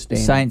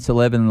outstanding. Saints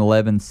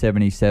 11-11,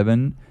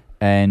 77,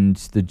 and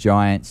the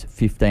Giants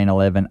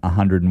 15-11,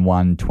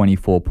 101,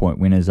 24-point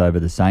winners over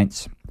the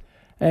Saints.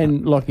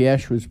 And Lockie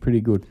Ash was pretty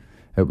good.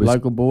 It was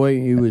local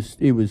boy. He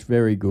was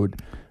very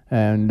good,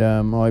 and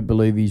I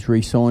believe he's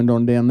re-signed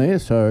on down there.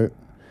 So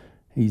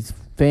his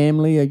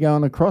family are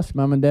going across.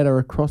 Mum and Dad are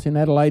across in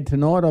Adelaide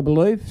tonight, I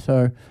believe.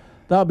 So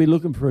they'll be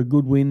looking for a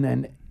good win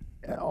and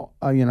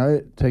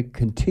to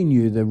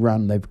continue the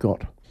run they've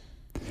got.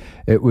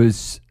 It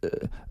was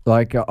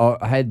I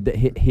had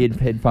the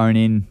headphone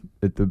in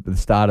at the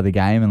start of the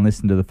game and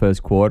listened to the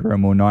first quarter,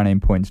 and we're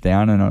 19 points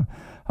down, and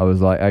I was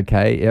like,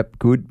 okay, yep,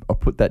 good. I'll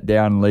put that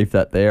down and leave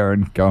that there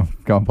and go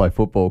and play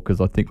football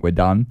because I think we're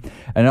done.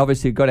 And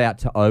obviously it got out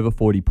to over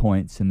 40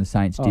 points, and the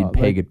Saints did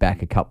peg it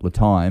back a couple of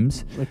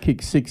times. They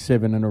kicked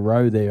 6-7 in a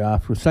row there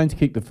after. Saints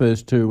kicked the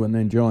first two, and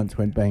then Giants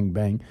went bang,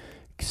 bang,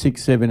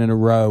 6-7 in a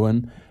row.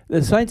 And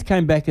the Saints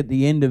came back at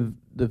the end of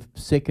the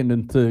second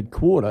and third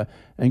quarter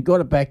and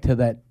got it back to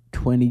that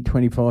 20,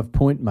 25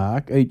 point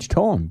mark each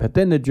time. But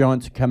then the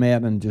Giants come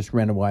out and just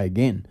ran away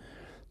again.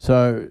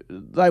 So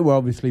they were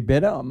obviously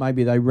better.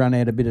 Maybe they run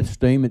out a bit of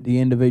steam at the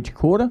end of each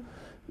quarter.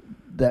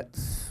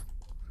 That's,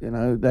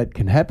 that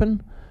can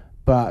happen.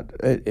 But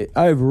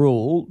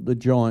overall, the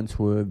Giants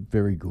were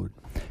very good.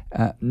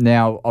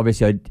 Now,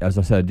 obviously, as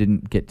I said, I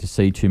didn't get to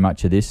see too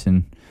much of this.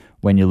 And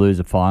when you lose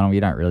a final,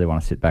 you don't really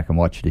want to sit back and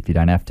watch it if you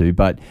don't have to.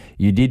 But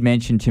you did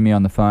mention to me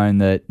on the phone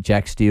that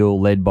Jack Steele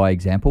led by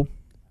example.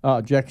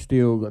 Jack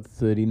Steele got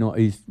 39.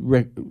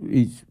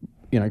 He's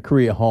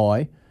career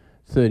high,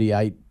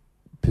 38.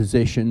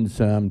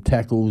 Possessions,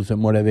 tackles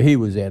and whatever. He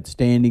was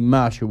outstanding.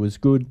 Marshall was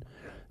good.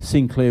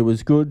 Sinclair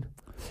was good.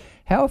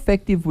 How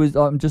effective was...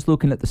 I'm just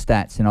looking at the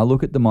stats, and I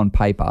look at them on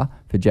paper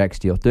for Jack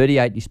Steele.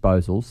 38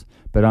 disposals,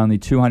 but only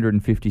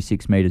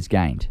 256 metres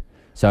gained.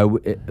 So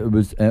it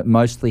was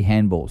mostly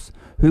handballs.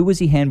 Who was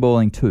he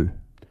handballing to?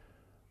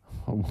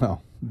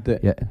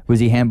 Was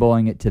he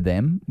handballing it to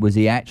them? Was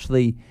he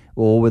actually...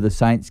 Or were the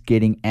Saints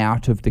getting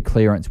out of the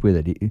clearance with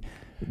it?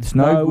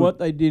 What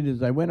they did is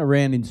they went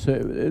around in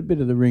a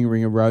bit of the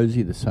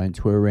ring-a-rosy. The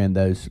Saints were around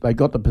those. They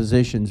got the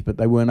possessions, but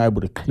they weren't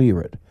able to clear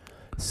it.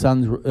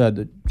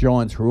 The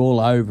Giants were all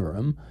over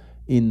them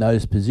in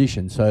those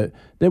positions. So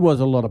there was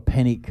a lot of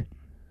panic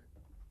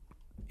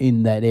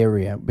in that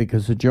area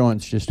because the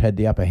Giants just had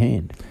the upper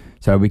hand.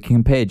 So we can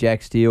compare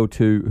Jack Steele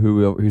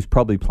to who's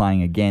probably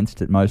playing against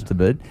at most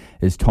of it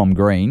is Tom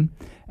Green.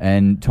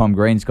 And Tom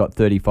Green's got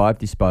 35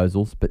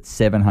 disposals, but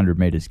 700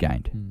 metres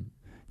gained.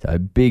 So a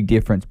big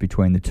difference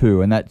between the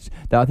two, and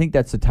I think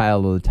that's the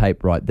tail of the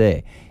tape right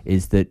there,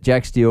 is that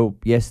Jack Steele,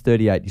 yes,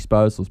 38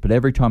 disposals, but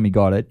every time he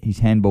got it, he's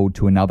handballed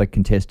to another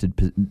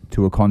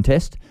to a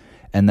contest,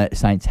 and the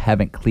Saints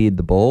haven't cleared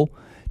the ball.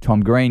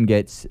 Tom Green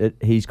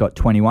he's got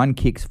 21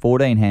 kicks,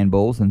 14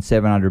 handballs, and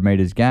 700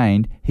 metres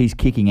gained. He's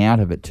kicking out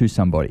of it to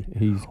somebody.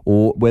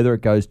 Or whether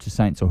it goes to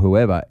Saints or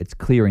whoever, it's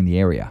clearing the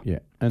area. Yeah,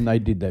 and they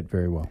did that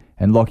very well.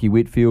 And Lockie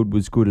Whitfield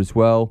was good as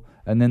well.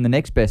 And then the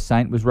next best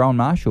Saint was Rowan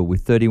Marshall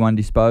with 31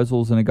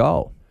 disposals and a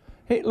goal.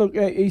 Hey, look,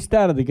 he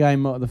started the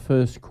game the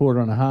first quarter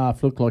and a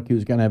half, looked like he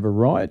was going to have a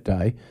riot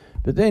day.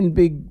 But then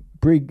Big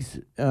Briggs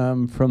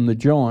from the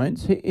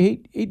Giants, he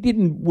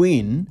didn't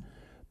win,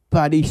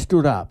 but he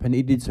stood up and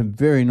he did some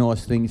very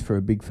nice things for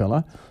a big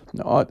fella.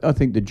 I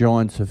think the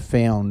Giants have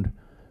found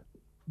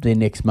their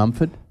next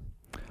Mumford.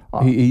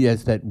 He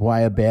has that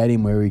way about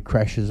him where he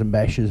crashes and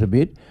bashes a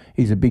bit.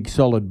 He's a big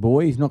solid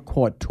boy. He's not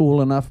quite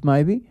tall enough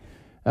maybe.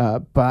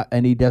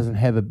 And he doesn't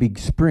have a big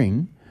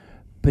spring,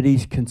 but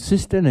he's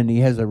consistent and he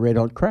has a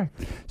red-hot crack.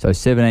 So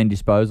 17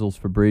 disposals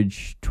for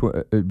Briggs,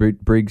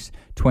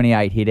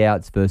 28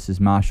 hit-outs versus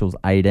Marshall's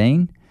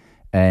 18,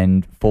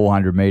 and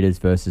 400 metres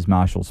versus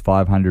Marshall's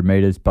 500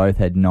 metres. Both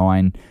had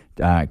 9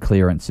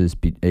 clearances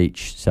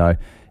each. So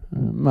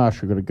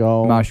Marshall got a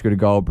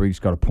goal. Briggs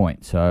got a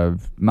point. So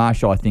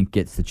Marshall, I think,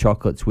 gets the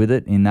chocolates with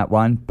it in that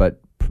one, but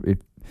if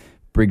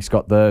Briggs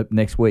got the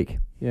next week.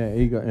 Yeah,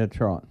 that's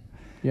right.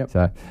 Yep.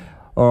 So,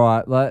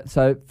 all right.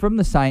 So from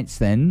the Saints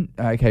then,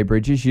 okay,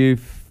 Bridges,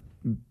 you've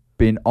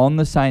been on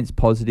the Saints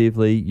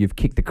positively. You've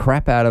kicked the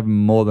crap out of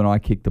them more than I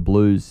kicked the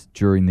Blues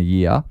during the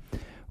year.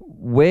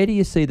 Where do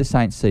you see the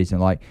Saints season?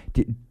 Like,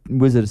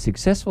 was it a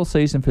successful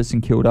season for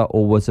St Kilda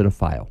or was it a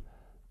fail?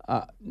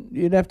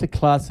 You'd have to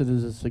class it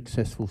as a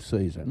successful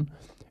season.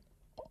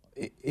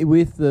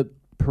 With the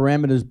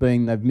parameters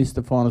being they've missed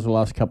the finals the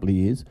last couple of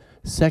years,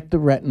 sacked the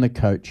rat and the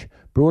coach,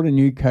 brought a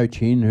new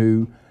coach in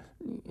who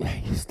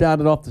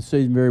started off the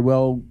season very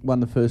well, won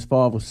the first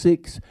 5 or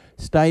 6,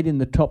 stayed in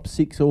the top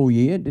 6 all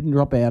year, didn't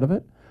drop out of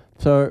it.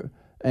 So,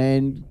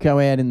 and go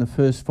out in the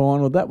first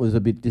final, that was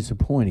a bit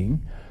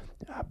disappointing.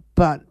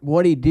 But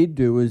what he did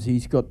do is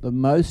he's got the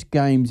most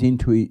games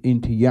into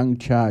young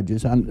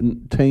charges,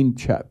 teen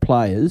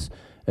players,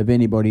 of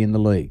anybody in the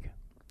league.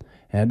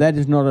 And that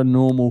is not a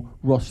normal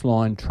Ross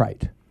Lyon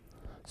trait.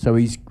 So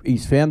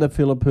he's found the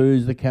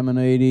Philippous, the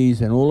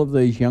Caminidis, and all of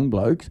these young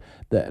blokes,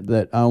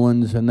 that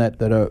Owens and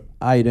that are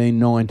 18,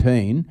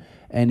 19,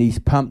 and he's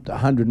pumped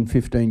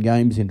 115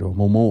 games into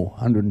them or more,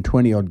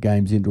 120 odd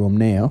games into them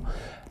now.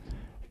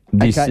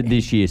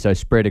 This year, so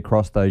spread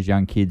across those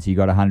young kids, he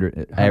got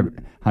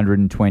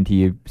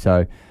 120.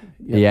 So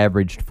he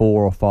averaged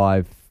 4 or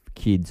 5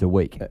 kids a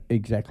week.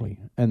 Exactly,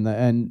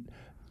 and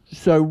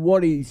so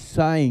what he's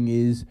saying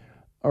is,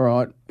 all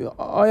right,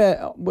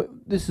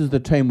 this is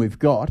the team we've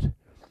got,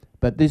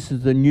 but this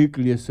is the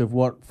nucleus of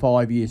what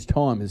 5 years'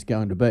 time is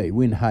going to be.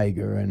 Win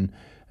Hager and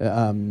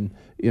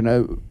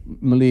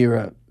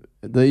Malira,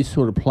 these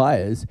sort of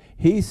players.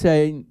 He's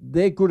saying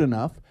they're good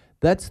enough.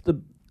 That's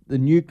the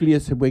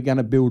nucleus that we're going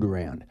to build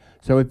around.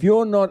 So if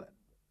you're not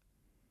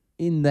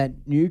in that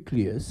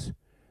nucleus,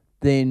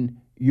 then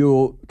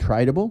you're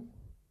tradable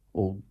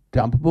or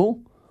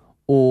dumpable,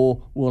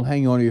 or we'll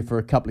hang on to you for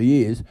a couple of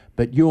years,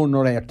 but you're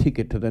not our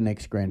ticket to the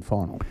next grand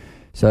final.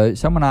 So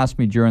someone asked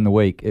me during the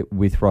week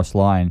with Ross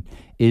Lyon,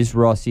 is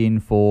Ross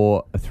in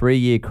for a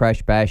 3-year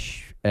crash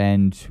bash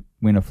and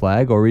win a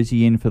flag, or is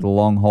he in for the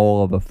long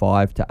haul of a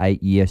 5 to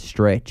 8 year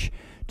stretch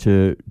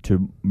to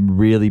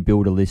really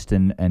build a list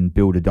and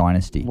build a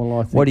dynasty?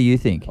 Well, what do you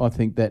think? I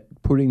think that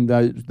putting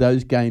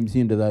those games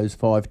into those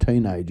 5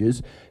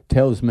 teenagers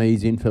tells me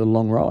he's in for the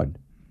long ride.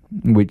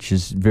 Which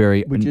is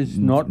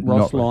not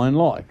Ross Lyon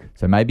like.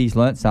 So maybe he's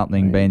learnt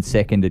something being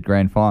second at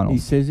grand finals. He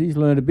says he's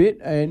learned a bit,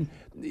 and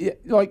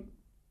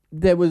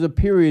there was a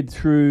period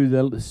through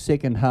the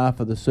second half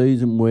of the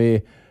season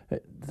where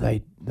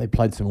they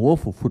played some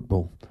awful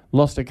football.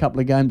 Lost a couple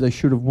of games they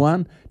should have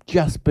won,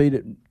 just beat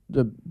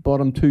the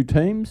bottom 2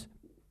 teams,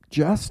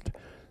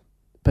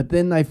 but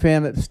then they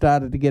found it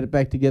started to get it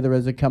back together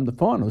as it come to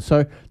finals.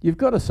 So you've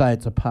got to say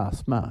it's a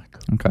pass mark.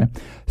 Okay.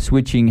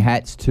 Switching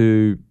hats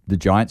to the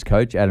Giants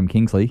coach, Adam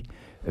Kingsley.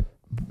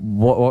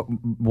 What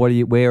are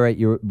you, where at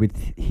you with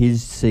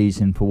his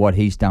season for what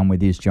he's done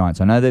with his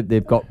Giants? I know that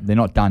they're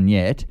not done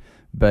yet,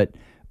 but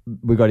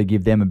we've got to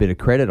give them a bit of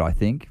credit, I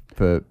think,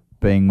 for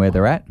being where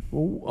they're at.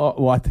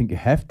 Well, I think you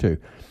have to.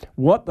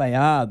 What they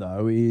are,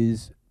 though,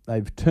 is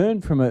they've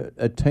turned from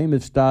a team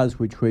of stars,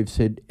 which we've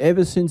said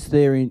ever since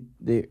they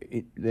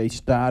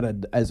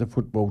started as a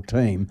football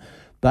team,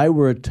 they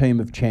were a team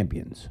of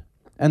champions.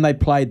 And they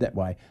played that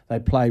way. They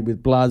played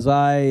with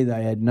blasé.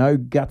 They had no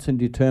guts and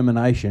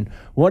determination.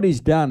 What he's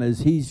done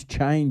is he's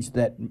changed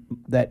that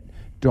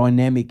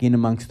dynamic in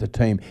amongst the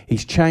team.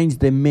 He's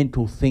changed their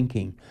mental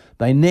thinking.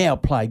 They now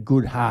play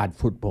good, hard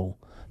football.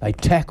 They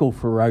tackle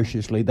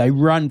ferociously. They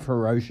run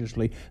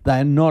ferociously. They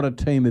are not a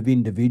team of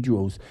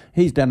individuals.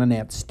 He's done an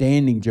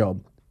outstanding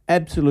job,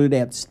 absolute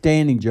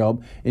outstanding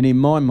job. And in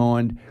my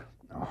mind,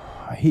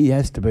 he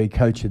has to be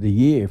Coach of the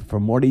Year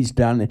from what he's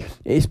done,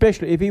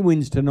 especially if he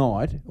wins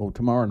tonight or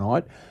tomorrow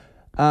night.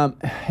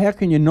 How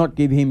can you not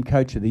give him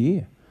Coach of the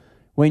Year?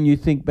 When you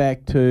think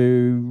back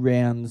to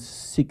rounds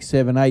 6,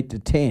 7, 8 to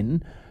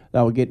 10,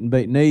 they were getting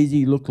beaten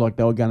easy, looked like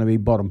they were going to be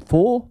bottom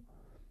 4.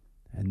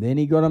 And then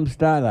he got them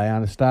started.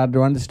 They started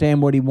to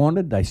understand what he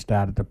wanted. They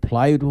started to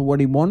play to what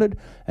he wanted.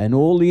 And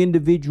all the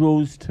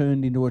individuals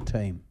turned into a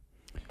team.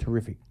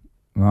 Terrific.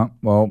 Right.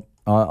 Well,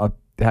 I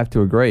have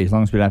to agree, as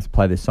long as we don't have to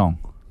play this song.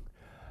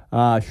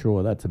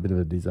 Sure, that's a bit of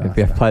a disaster. If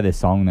we have to play this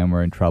song, then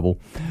we're in trouble.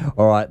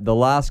 All right, the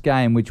last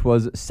game, which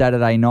was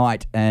Saturday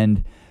night,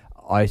 and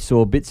I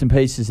saw bits and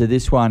pieces of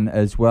this one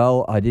as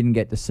well. I didn't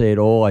get to see it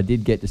all. I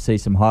did get to see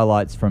some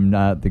highlights from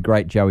the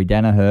great Joey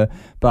Danaher,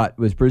 but it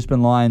was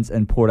Brisbane Lions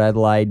and Port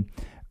Adelaide,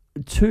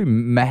 2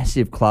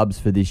 massive clubs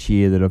for this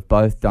year that have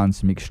both done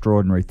some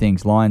extraordinary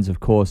things. Lions, of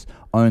course,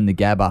 own the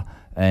Gabba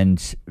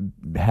and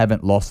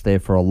haven't lost there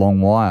for a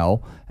long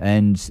while,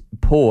 and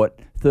Port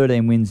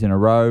 13 wins in a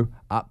row,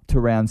 up to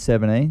round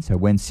 17. So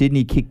when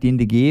Sydney kicked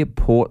into gear,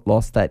 Port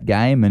lost that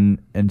game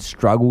and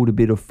struggled a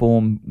bit of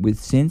form with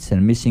since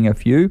and missing a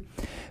few.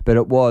 But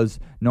it was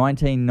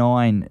 19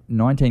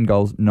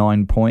 goals,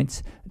 9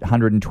 points,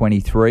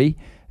 123,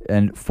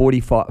 and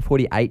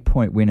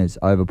 48-point winners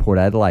over Port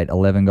Adelaide,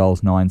 11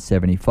 goals,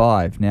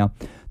 975. Now,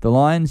 the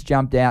Lions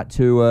jumped out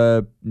to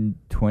a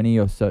 20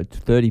 or so,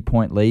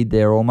 30-point lead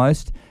there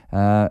almost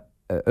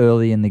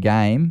early in the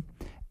game.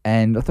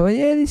 And I thought,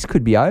 yeah, this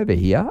could be over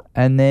here.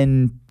 And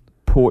then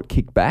Port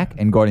kicked back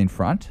and got in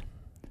front.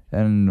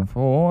 And I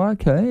thought,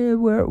 okay,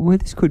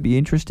 this could be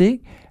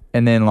interesting.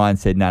 And then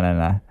Lions said,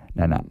 no,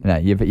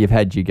 you've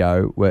had your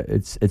go.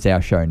 It's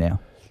our show now.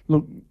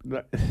 Look,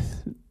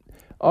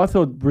 I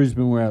thought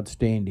Brisbane were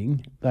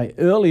outstanding.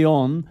 Early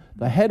on,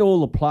 they had all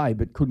the play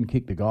but couldn't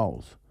kick the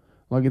goals.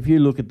 Like if you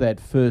look at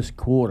that first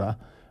quarter,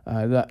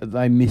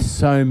 they missed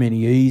so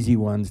many easy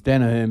ones.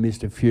 Danaher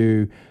missed a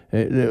few.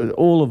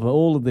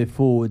 All of their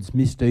forwards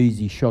missed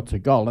easy shots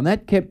at goal, and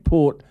that kept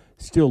Port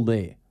still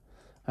there.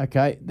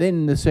 Okay, then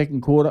in the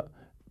second quarter,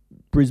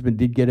 Brisbane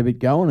did get a bit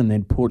going, and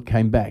then Port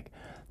came back.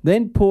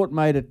 Then Port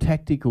made a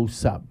tactical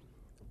sub.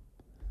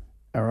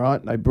 All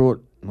right, I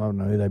don't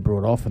know who they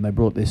brought off, and they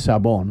brought their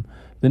sub on.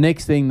 The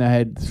next thing, they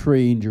had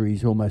 3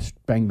 injuries, almost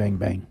bang, bang,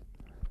 bang.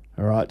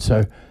 All right,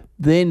 so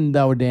then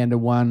they were down to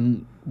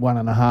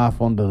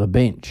 1.5 onto the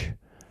bench.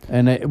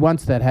 And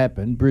once that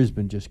happened,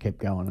 Brisbane just kept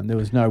going, and there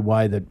was no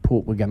way that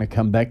Port were going to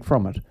come back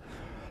from it.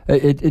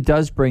 It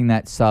does bring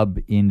that sub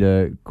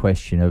into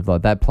question of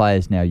like that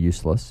player's now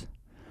useless.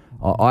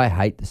 I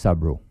hate the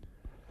sub rule.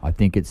 I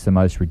think it's the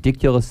most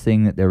ridiculous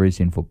thing that there is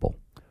in football.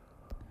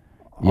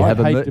 I'd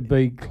hate to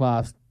be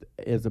classed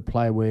as a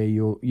player where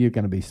you're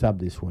going to be subbed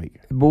this week.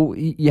 Well,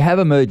 you have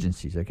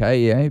emergencies, okay?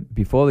 Yeah,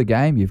 before the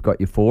game, you've got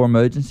your 4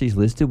 emergencies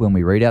listed. When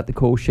we read out the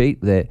call sheet,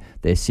 they're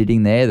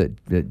sitting there.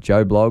 That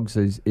Joe Bloggs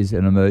is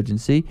an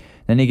emergency.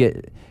 Then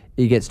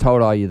he gets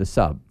told, "Oh, you're the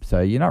sub,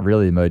 so you're not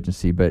really an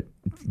emergency." But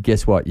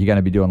guess what? You're going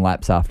to be doing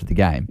laps after the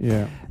game.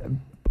 Yeah.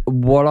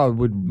 What I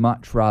would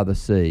much rather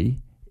see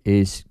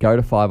is go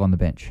to 5 on the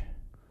bench,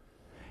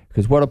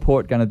 because what are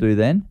Port going to do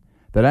then?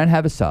 They don't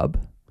have a sub.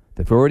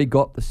 They've already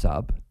got the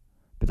sub,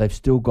 but they've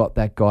still got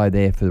that guy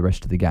there for the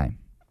rest of the game.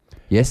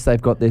 Yes,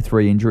 they've got their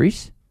 3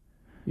 injuries,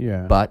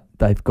 but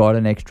they've got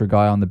an extra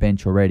guy on the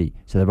bench already.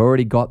 So they've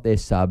already got their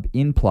sub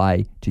in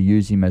play to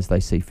use him as they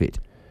see fit.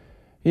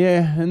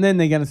 Yeah, and then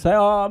they're going to say,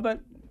 oh, but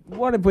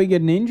what if we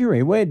get an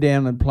injury? We're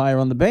down a player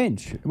on the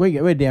bench.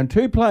 We're down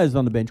 2 players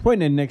on the bench. We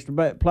need an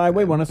extra player.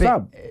 We want a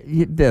sub.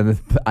 The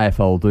AFL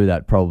will do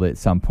that probably at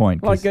some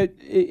point. Like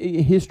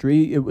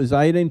history, it was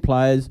 18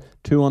 players,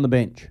 2 on the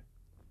bench.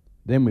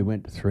 Then we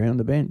went to 3 on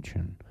the bench,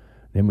 and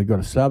then we got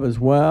a sub as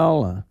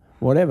well.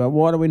 Whatever.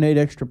 Why do we need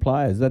extra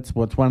players? That's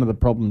what's one of the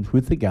problems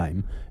with the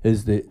game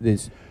is that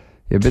there's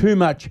too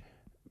much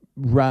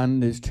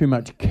run. There's too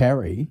much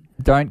carry.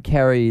 Don't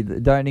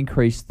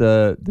increase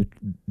the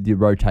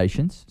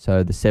rotations.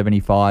 So the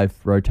 75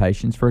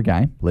 rotations for a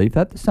game. Leave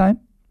that the same.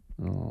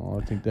 Oh,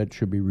 I think that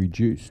should be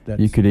reduced.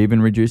 You could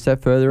even reduce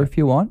that further if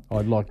you want.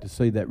 I'd like to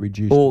see that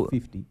reduced to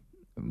 50.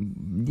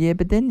 Yeah,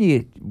 but then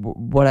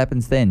what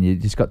happens then? You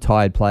just got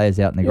tired players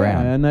out in the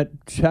ground. And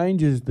that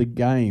changes the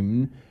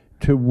game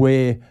to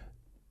where...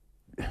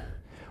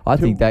 I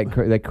think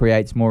that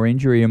creates more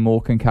injury and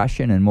more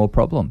concussion and more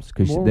problems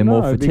because they're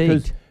more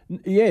fatigued.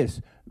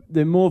 Yes,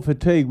 they're more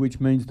fatigued, which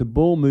means the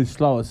ball moves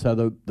slower, so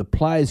the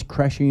players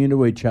crashing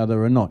into each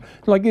other are not.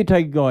 Like you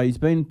take a guy, he's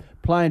been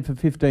playing for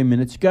 15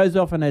 minutes, goes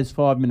off and has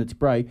 5 minutes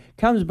break,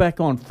 comes back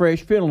on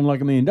fresh, feeling like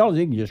 $1 million,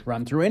 he can just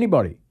run through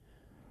anybody.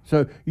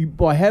 So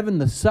by having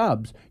the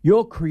subs,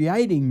 you're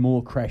creating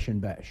more crash and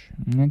bash.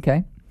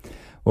 Okay.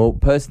 Well,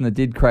 person that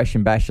did crash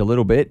and bash a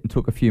little bit and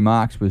took a few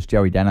marks was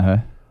Joey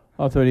Danaher.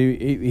 I thought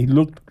he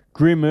looked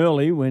grim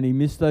early when he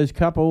missed those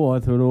couple. I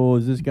thought,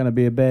 is this going to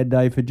be a bad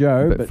day for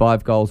Joe? But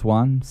 5 goals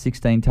won,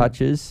 16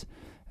 touches,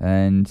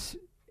 and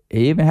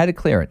he even had a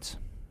clearance.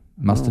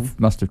 Must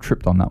have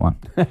tripped on that one.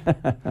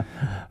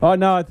 Oh,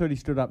 no, I thought he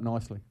stood up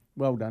nicely.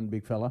 Well done,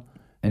 big fella.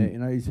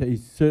 And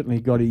he's certainly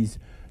got his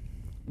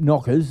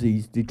knockers,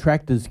 his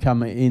detractors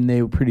come in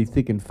there pretty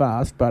thick and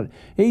fast, but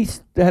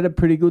he's had a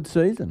pretty good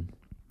season.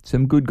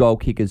 Some good goal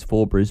kickers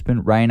for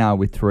Brisbane. Raynar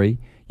with 3.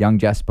 Young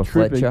Jasper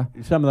Fletcher.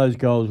 Some of those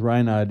goals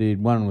Raynar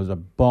did. One was a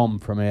bomb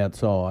from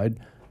outside.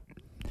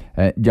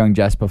 Young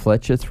Jasper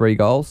Fletcher, 3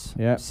 goals.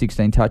 Yeah.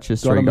 16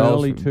 touches, got 3 goals.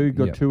 Early too.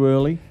 Got 2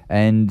 early.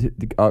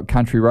 And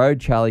Country Road,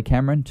 Charlie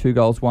Cameron, 2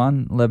 goals,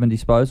 11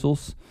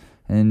 disposals.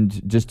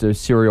 And just a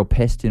serial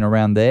pest in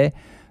around there.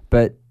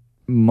 But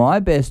my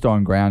best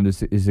on ground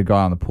is a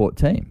guy on the Port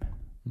team.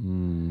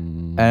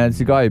 And it's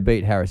the guy who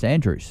beat Harris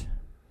Andrews.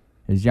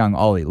 Is young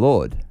Ollie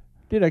Lord.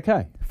 Did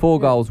okay. 4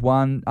 goals,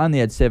 1, only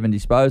had 7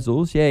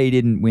 disposals. Yeah, he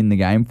didn't win the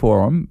game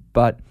for him,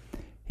 but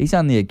he's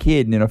only a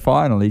kid, and in a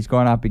final, he's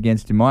gone up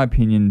against, in my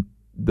opinion,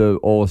 the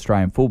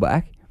All-Australian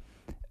fullback.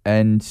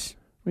 And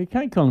you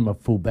can't call him a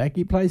fullback.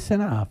 He plays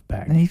centre half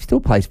back. And he still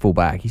plays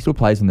fullback. He still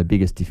plays on the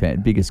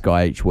biggest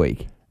guy each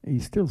week.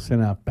 He's still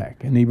centre half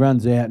back, and he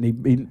runs out.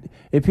 And he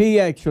if he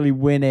actually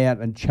went out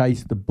and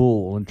chased the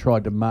ball and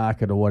tried to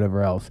mark it or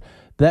whatever else,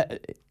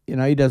 that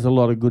he does a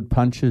lot of good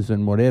punches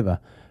and whatever.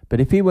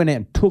 But if he went out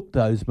and took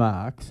those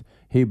marks,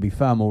 he'd be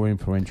far more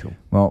influential.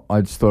 Well,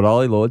 I just thought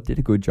Ollie Lord did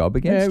a good job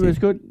against him. Yeah, it was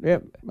good.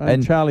 Yep.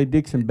 And Charlie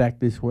Dixon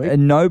back this week.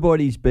 And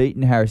nobody's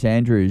beaten Harris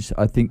Andrews,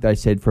 I think they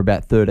said, for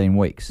about 13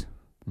 weeks.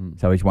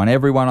 So he's won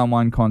every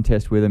one-on-one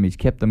contest with them. He's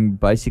kept them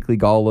basically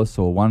goalless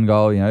or one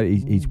goal.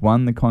 He's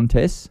won the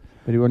contests.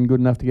 But he wasn't good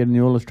enough to get in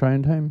the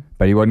All-Australian team?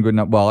 But he wasn't good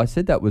enough. Well, I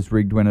said that was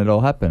rigged when it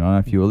all happened. I don't know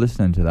if you were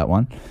listening to that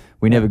one.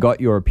 We never got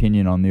your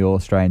opinion on the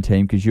All-Australian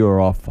team because you were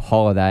off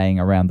holidaying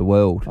around the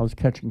world. I was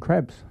catching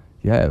crabs.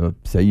 Yeah,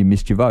 so you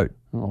missed your vote.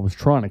 I was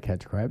trying to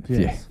catch crabs,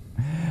 yes.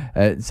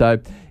 Yeah. So,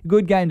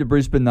 good game to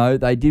Brisbane, though.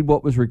 They did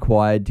what was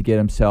required to get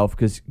themselves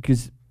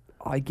because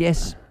I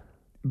guess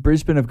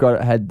Brisbane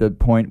had the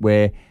point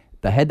where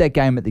they had that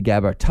game at the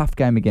Gabba, a tough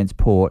game against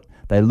Port.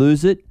 They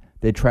lose it.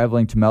 They're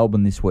travelling to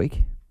Melbourne this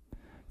week.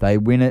 They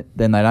win it,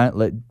 then they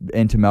don't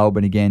enter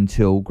Melbourne again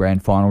till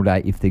grand final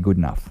day if they're good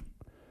enough.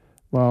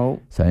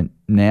 Well, so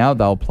now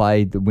they'll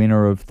play the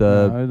winner of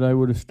the... No, they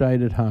would have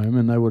stayed at home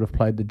and they would have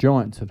played the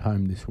Giants at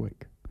home this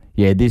week.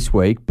 Yeah, this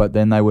week, but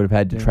then they would have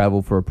had to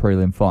travel for a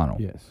prelim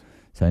final. Yes.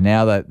 So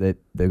now that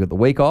they've got the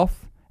week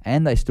off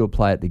and they still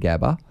play at the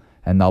Gabba,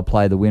 and they'll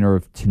play the winner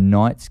of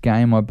tonight's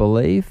game, I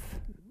believe.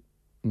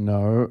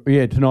 No.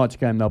 Yeah, tonight's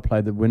game they'll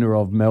play the winner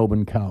of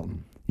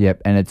Melbourne-Carlton.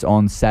 Yep, and it's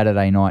on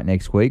Saturday night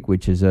next week,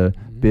 which is a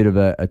bit of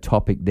a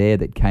topic there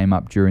that came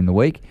up during the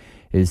week,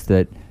 is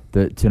that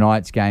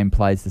tonight's game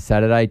plays the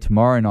Saturday,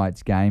 tomorrow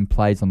night's game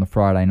plays on the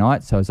Friday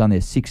night, so it's only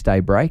a 6-day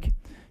break,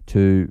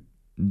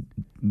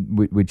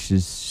 which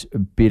is a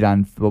bit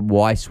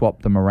why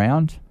swap them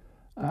around?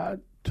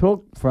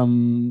 Talk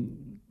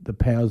from the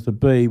powers that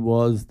be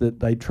was that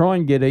they try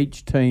and get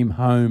each team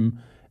home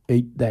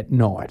that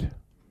night.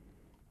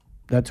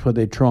 That's what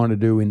they're trying to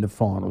do in the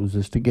finals,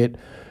 is to get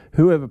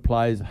whoever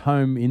plays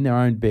home in their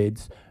own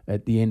beds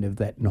at the end of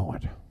that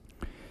night.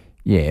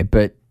 Yeah,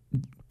 but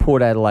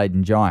Port Adelaide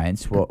and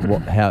Giants,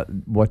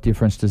 what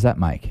difference does that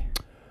make?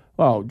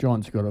 Well,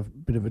 Giants got a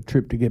bit of a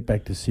trip to get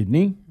back to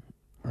Sydney,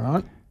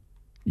 right?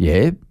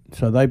 Yeah.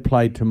 So they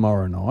play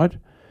tomorrow night,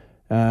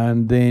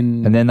 and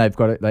then they've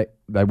got it.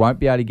 They won't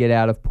be able to get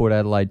out of Port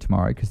Adelaide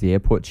tomorrow because the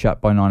airport's shut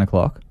by 9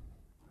 o'clock,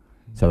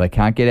 so they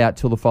can't get out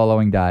till the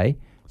following day.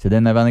 So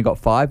then they've only got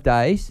 5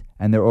 days,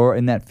 and they're all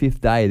in that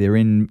 5th day. They're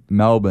in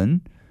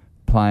Melbourne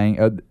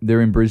playing.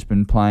 They're in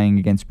Brisbane playing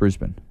against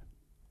Brisbane,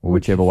 or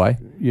whichever way.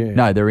 Yeah.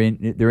 No, they're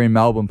in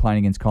Melbourne playing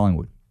against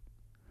Collingwood.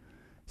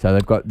 So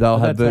they'll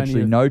have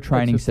virtually no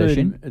training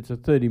session. It's a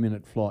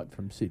 30-minute flight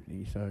from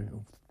Sydney, so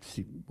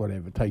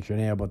whatever, it takes you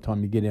an hour by the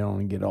time you get on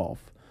and get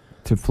off.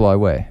 To fly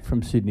where?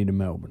 From Sydney to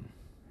Melbourne.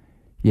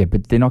 Yeah,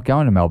 but they're not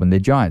going to Melbourne. They're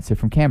Giants. They're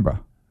from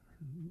Canberra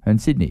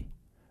and Sydney.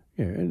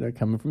 Yeah, they're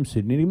coming from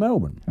Sydney to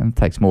Melbourne. And it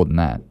takes more than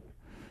that.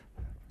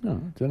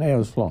 No, it's an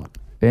hour's flight.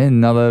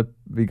 And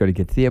you got to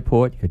get to the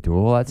airport. You got to do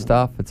all that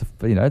stuff. It's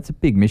a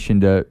big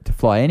mission to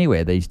fly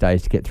anywhere these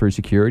days to get through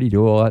security,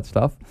 do all that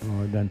stuff.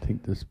 Oh, I don't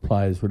think the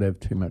players would have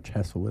too much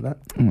hassle with that.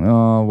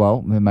 Oh,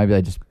 well, maybe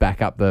they just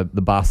back up the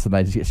bus and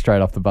they just get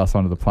straight off the bus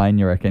onto the plane,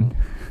 you reckon?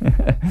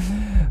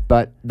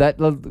 But that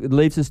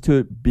leaves us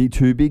to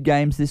two big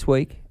games this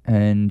week.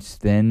 And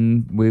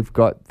then we've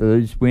got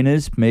those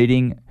winners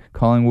meeting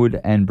Collingwood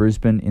and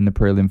Brisbane in the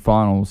prelim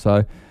final.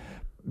 So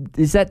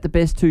is that the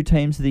best 2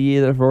 teams of the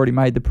year that have already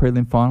made the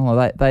prelim final?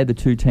 Are they the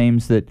 2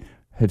 teams that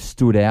have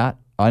stood out?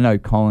 I know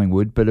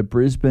Collingwood, but are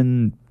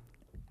Brisbane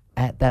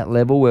at that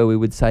level where we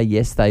would say,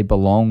 yes, they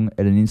belong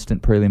at an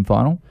instant prelim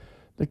final?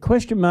 The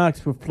question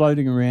marks were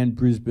floating around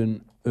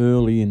Brisbane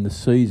early in the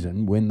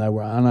season when they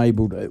were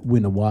unable to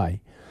win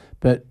away.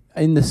 But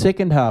in the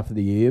second half of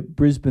the year,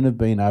 Brisbane have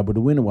been able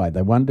to win away.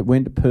 They went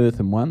to Perth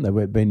and won.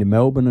 They've been to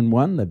Melbourne and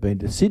won. They've been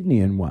to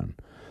Sydney and won.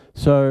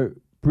 So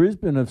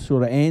Brisbane have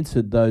sort of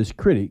answered those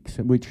critics,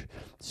 which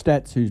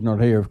Stats, who's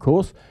not here, of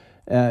course,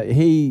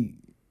 he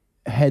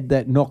had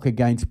that knock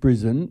against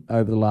Brisbane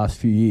over the last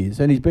few years,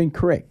 and he's been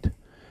correct.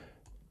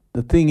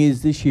 The thing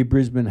is, this year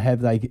Brisbane,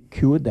 have they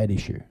cured that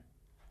issue?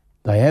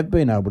 They have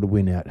been able to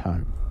win at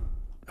home,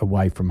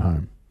 away from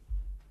home.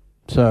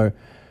 So,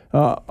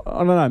 I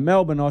don't know,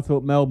 Melbourne, I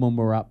thought Melbourne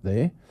were up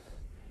there.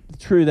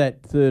 Through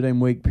that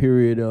 13-week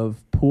period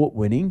of Port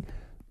winning,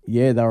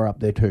 yeah, they were up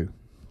there too.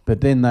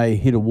 But then they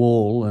hit a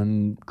wall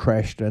and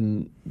crashed,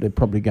 and they're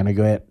probably going to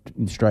go out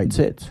in straight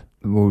sets.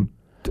 Well,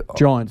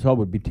 Giants, I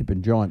would be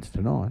tipping Giants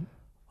tonight.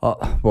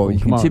 Well, you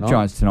can tip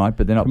Giants tonight,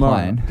 but they're not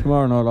playing.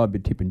 Tomorrow night I'd be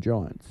tipping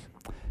Giants.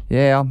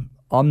 Yeah,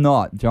 I'm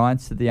not.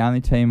 Giants are the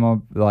only team,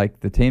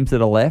 the teams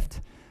that are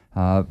left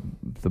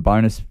The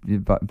bonus,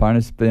 you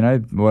know,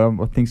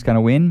 what think's going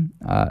to win?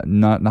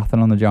 No,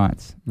 nothing on the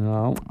Giants.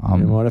 No,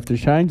 you might have to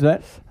change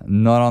that.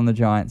 Not on the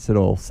Giants at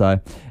all. So,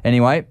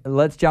 anyway,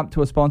 let's jump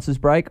to a sponsors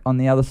break. On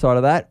the other side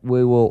of that,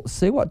 we will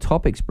see what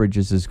topics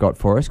Bridges has got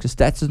for us, because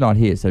Stats is not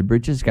here, so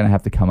Bridges is going to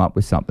have to come up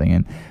with something,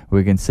 and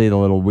we can see the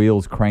little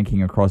wheels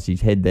cranking across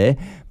his head there,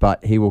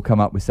 but he will come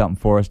up with something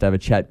for us to have a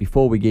chat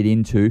before we get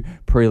into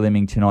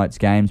prelimming tonight's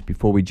games,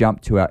 before we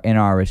jump to our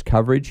NRS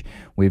coverage.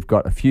 We've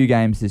got a few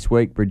games this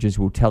week. Bridges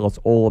will tell us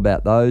all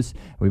about those.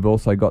 We've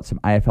also got some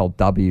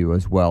AFLW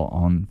as well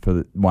on for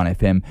the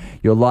 1FM.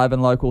 You're live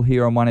and local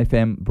here on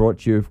 1FM, brought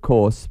to you, of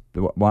course,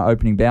 the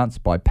opening bounce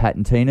by Pat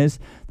and Tina's,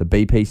 the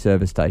BP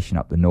service station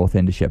up the north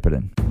end of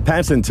Shepparton.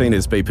 Pat and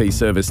Tina's BP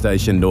service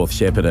station North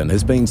Shepparton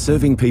has been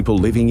serving people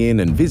living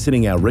in and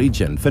visiting our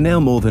region for now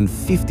more than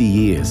 50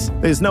 years.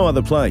 There's no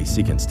other place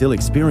you can still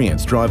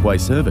experience driveway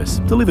service,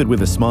 delivered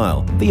with a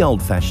smile, the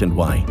old-fashioned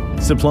way.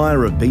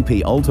 Supplier of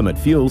BP Ultimate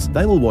Fuels,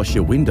 they will wash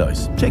your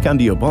windows, check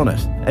under your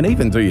bonnet, and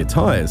even do your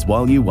tyres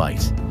while you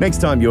wait. Next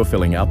time you're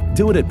filling up,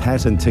 do it at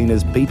Pat and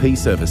Tina's BP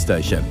service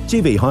station,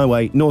 GV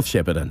Highway, North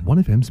Shepparton.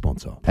 1FM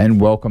sponsor. And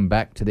welcome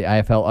back to the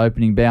AFL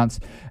opening bounce.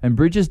 And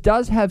Bridges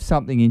does have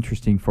something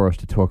interesting for us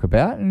to talk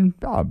about. And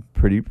I'm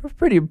pretty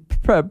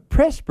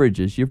impressed,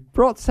 Bridges. You've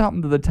brought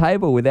something to the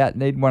table without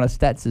needing one of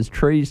Stats'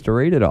 trees to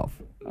read it off.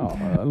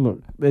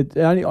 Look, I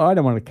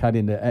don't want to cut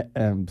into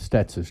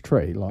Stats'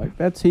 tree. Like,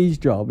 that's his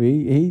job.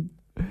 He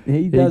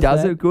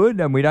does it good,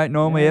 and we don't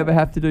normally ever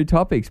have to do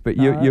topics, but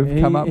you've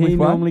come up with one. He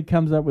normally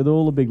comes up with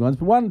all the big ones.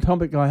 But one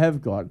topic I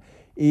have got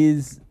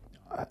is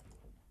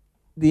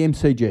the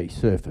MCG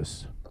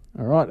surface.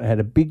 All right, I had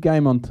a big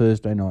game on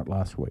Thursday night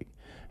last week.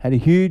 Had a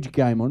huge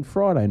game on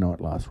Friday night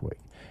last week.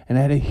 And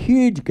I had a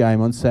huge game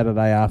on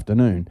Saturday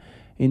afternoon.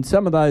 In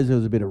some of those, there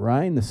was a bit of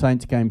rain. The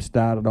Saints game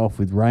started off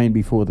with rain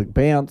before the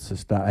bounce.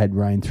 Had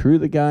rain through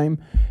the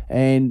game.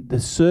 And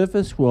the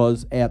surface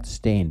was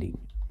outstanding.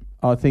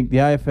 I think the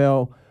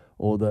AFL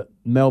or the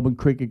Melbourne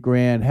Cricket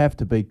Ground have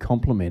to be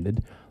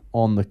complimented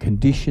on the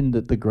condition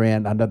that the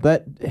ground, under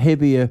that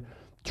heavier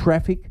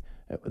traffic,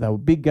 they were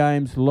big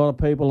games, a lot of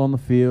people on the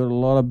field, a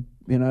lot of,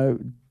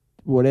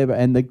 whatever,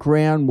 and the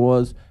ground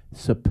was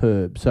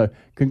superb. So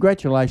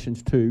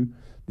congratulations to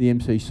the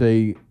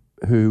MCC,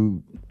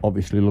 who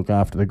obviously look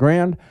after the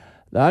ground.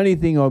 The only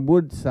thing I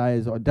would say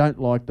is I don't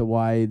like the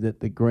way that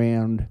the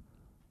ground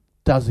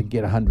doesn't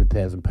get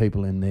 100,000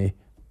 people in there.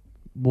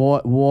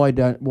 Why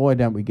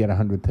don't we get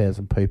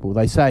 100,000 people?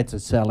 They say it's a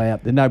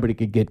sellout, that nobody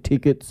could get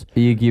tickets.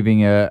 Are you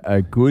giving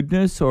a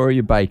goodness, or are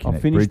you baking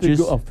it, Bridges?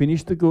 I'll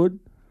finish the good.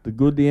 The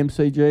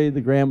MCG,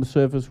 the ground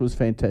surface was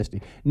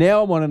fantastic. Now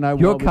I want to know...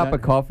 Your cup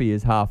of coffee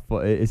is half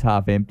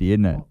empty,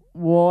 isn't it?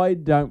 Why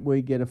don't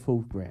we get a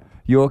full ground?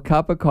 Your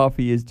cup of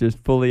coffee is just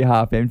fully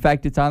half empty. In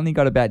fact, it's only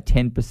got about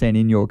 10%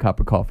 in your cup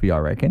of coffee, I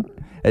reckon.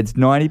 It's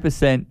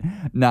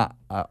 90%. Nah,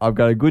 I've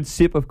got a good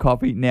sip of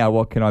coffee. Now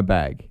what can I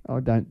bag? I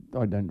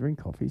don't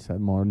drink coffee, so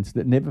mine's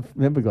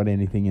never got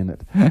anything in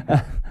it.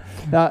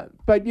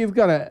 But you've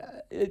got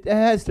it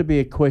has to be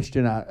a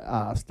question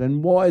asked,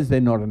 and why is there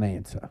not an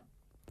answer?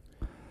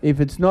 If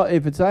it's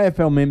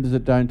AFL members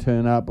that don't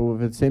turn up, or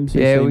if it's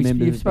MCC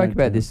members, you've spoke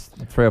about this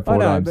 3 or 4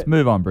 times.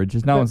 Move on,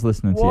 Bridges. No one's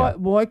listening to you.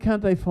 Why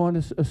can't they find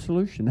a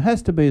solution? There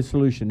has to be a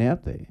solution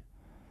out there.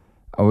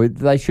 Oh,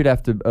 they should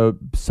have to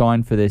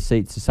sign for their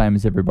seats the same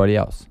as everybody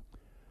else.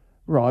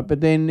 Right, but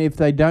then if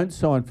they don't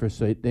sign for a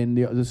seat, then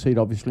the seat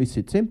obviously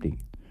sits empty.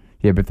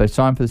 Yeah, but if they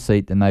sign for the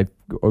seat, then they've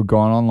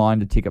gone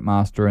online to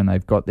Ticketmaster and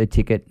they've got their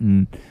ticket,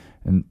 and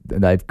then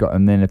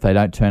if they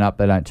don't turn up,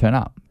 they don't turn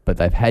up. But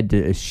they've had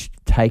to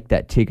take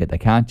that ticket. They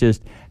can't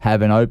just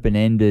have an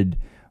open-ended,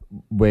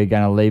 we're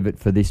going to leave it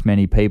for this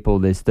many people.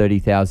 There's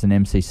 30,000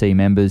 MCC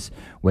members.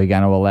 We're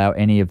going to allow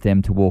any of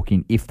them to walk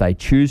in if they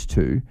choose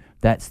to.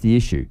 That's the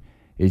issue.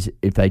 Is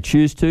if they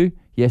choose to,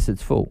 yes,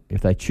 it's full.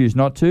 If they choose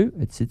not to,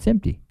 it sits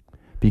empty.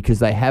 Because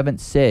they haven't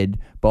said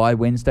by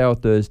Wednesday or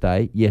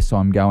Thursday, yes,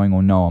 I'm going,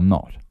 or no, I'm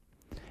not.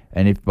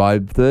 And if by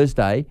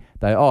Thursday,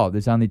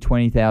 there's only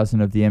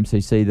 20,000 of the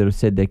MCC that have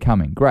said they're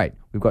coming. Great.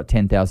 We've got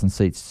 10,000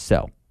 seats to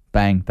sell.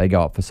 Bang, they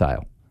go up for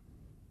sale.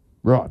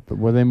 Right, but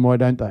then why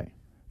don't they?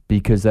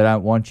 Because they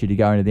don't want you to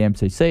go into the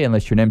MCC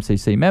unless you're an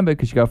MCC member,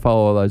 because you got to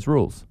follow all those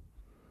rules.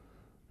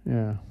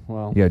 Yeah,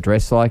 well... You got to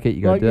dress like it,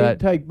 you got to do that.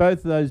 Take both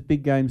of those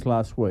big games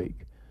last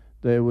week.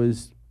 There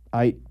was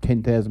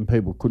 10,000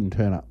 people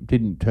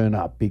didn't turn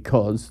up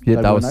because...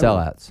 Yet they were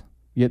sellouts.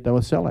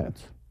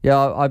 Yeah,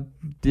 I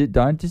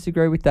don't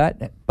disagree with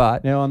that,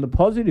 but... Now, on the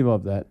positive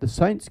of that, the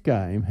Saints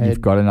game had... You've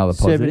got another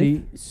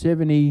positive.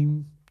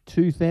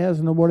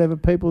 72,000 or whatever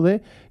people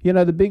there. You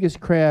know, the biggest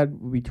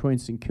crowd between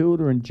St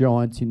Kilda and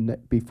Giants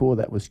before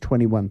that was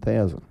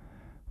 21,000.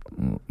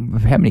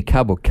 How many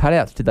cardboard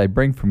cutouts did they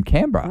bring from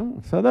Canberra?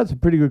 Oh, so that's a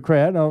pretty good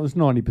crowd. I was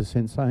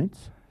 90%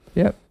 Saints.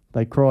 Yep.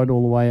 They cried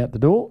all the way out the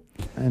door,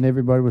 and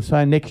everybody was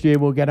saying, next year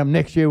we'll get them,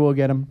 next year we'll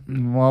get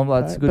them. Well,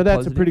 that's good. But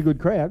that's a pretty good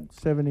crowd,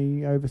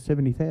 over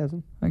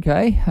 70,000.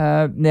 Okay.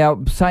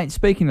 Now, Saints.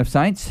 Speaking of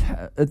Saints,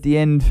 at the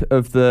end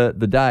of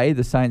the day,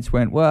 the Saints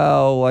went,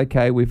 well,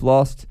 okay, we've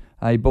lost,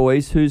 hey,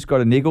 boys, who's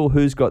got a niggle?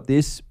 Who's got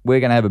this? We're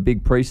going to have a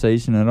big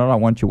pre-season, and I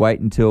don't want you wait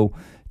until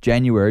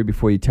January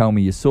before you tell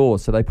me you're sore.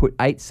 So they put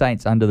 8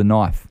 Saints under the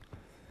knife.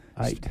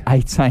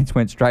 8 Saints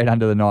went straight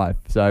under the knife.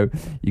 So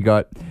you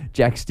got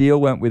Jack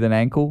Steele went with an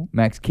ankle.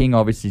 Max King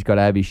obviously has got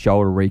to have his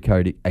shoulder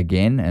recode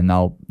again, and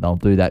they'll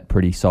do that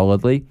pretty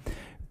solidly.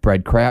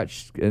 Brad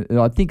Crouch,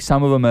 I think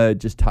some of them are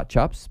just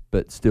touch-ups,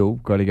 but still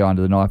got to go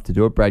under the knife to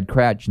do it. Brad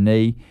Crouch,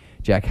 knee.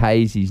 Jack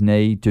Hayes, his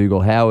knee.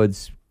 Dougal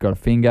Howard's got a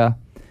finger.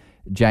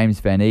 James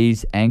Van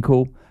Ees,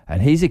 ankle.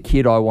 And he's a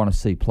kid I want to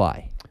see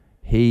play.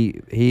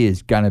 He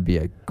is going to be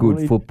a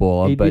good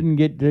footballer. He didn't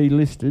get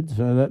delisted,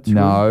 so that's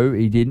no,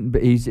 he didn't.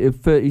 But his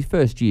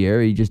first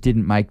year, he just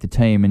didn't make the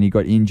team, and he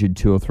got injured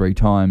 2 or 3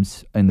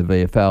 times in the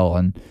VFL,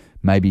 and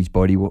maybe his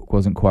body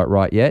wasn't quite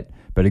right yet.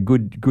 But a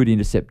good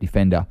intercept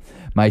defender.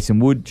 Mason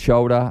Wood,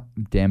 shoulder.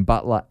 Dan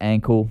Butler,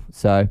 ankle.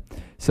 So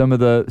some of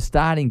the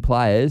starting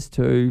players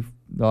too.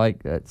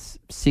 Like that's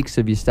 6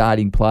 of your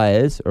starting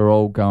players are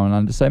all going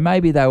under. So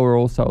maybe they were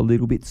also a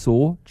little bit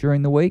sore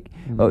during the week,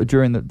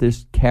 during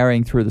this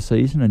carrying through the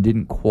season, and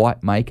didn't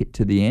quite make it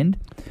to the end.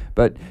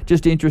 But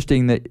just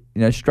interesting that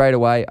straight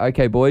away,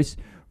 okay, boys.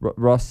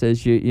 Ross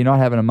says you're not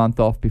having a month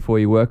off before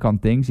you work on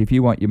things. If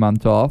you want your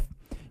month off,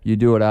 you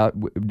do it out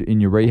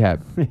in your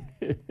rehab.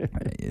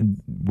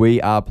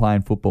 We are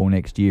playing football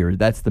next year.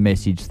 That's the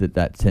message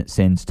that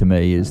sends to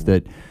me, is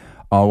that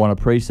I want a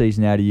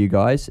pre-season out of you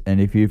guys,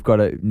 and if you've got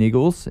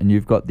niggles and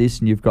you've got this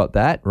and you've got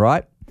that,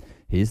 right,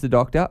 here's the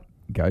doctor,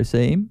 go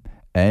see him,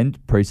 and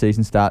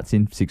pre-season starts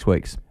in 6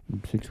 weeks.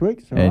 6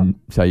 weeks, and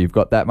so you've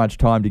got that much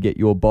time to get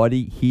your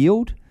body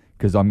healed,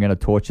 because I'm going to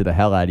torture the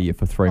hell out of you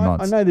for 3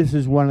 months. I know this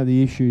is one of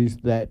the issues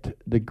that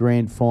the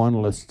grand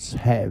finalists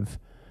have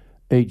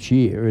each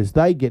year, is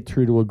they get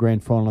through to a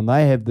grand final and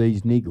they have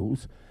these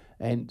niggles,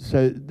 and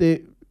so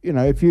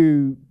if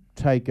you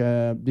take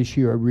this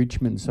year a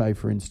Richmond, say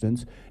for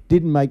instance,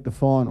 didn't make the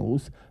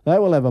finals, they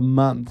will have a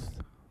month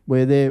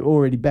where they're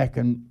already back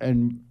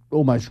and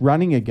almost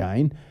running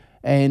again,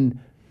 and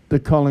the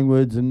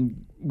Collingwoods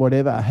and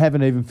whatever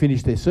haven't even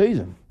finished their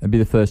season. It'd be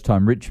the first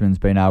time Richmond's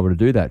been able to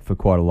do that for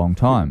quite a long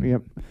time.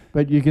 Yep.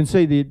 But you can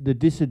see the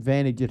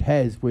disadvantage it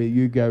has where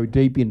you go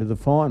deep into the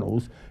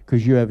finals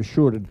because you have a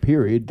shortened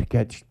period to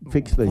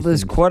fix these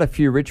There's things. quite a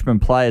few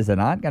Richmond players that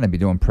aren't going to be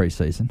doing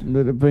pre-season.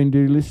 That have been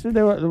delisted.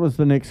 That was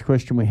the next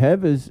question we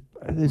have, is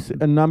there's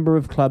a number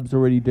of clubs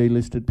already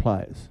delisted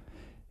players.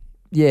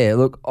 Yeah,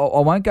 look, I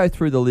won't go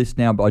through the list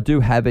now, but I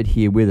do have it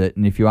here with it,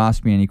 and if you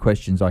ask me any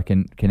questions, I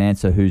can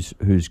answer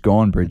who's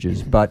gone,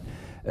 Bridges. But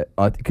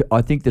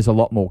I think there's a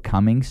lot more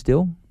coming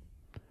still.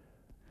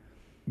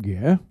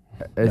 Yeah.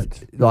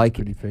 That's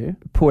pretty fair.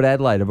 Port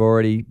Adelaide have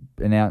already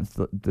announced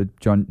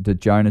that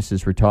Jonas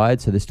is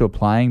retired, so they're still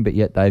playing, but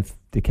yet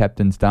the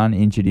captain's done,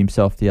 injured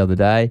himself the other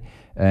day,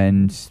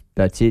 and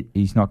that's it.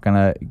 He's not going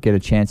to get a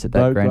chance at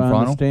that grand final.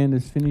 I understand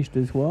is finished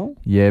as well.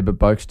 Yeah, but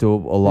Boak's still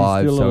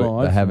alive,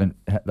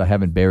 they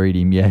haven't buried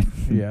him yet.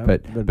 Yeah,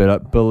 but I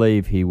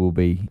believe he will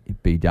be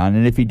done,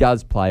 and if he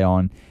does play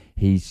on,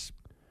 he's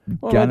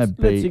gonna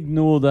be. Let's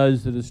ignore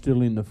those that are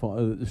still in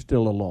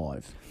still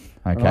alive.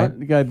 Okay,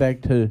 right? Go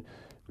back to.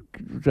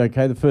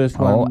 Okay, the first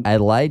one.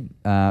 Adelaide.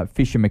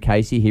 Fisher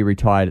McCasey, he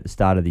retired at the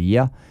start of the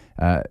year.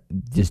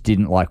 Just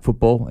didn't like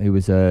football. He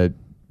was a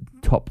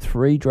top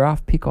 3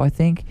 draft pick, I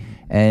think,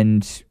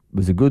 and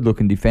was a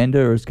good-looking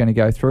defender. Was going to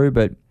go through,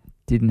 but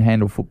didn't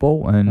handle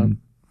football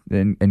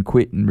and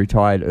quit and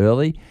retired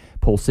early.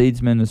 Paul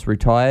Seedsman has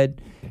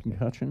retired.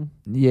 Concussion.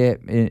 Yeah,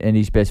 and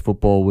his best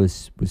football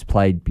was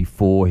played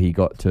before he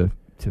got to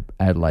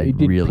Adelaide. He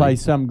did really play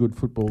some good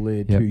football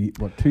there.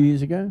 Yep. 2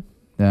 years ago.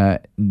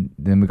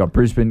 Then we got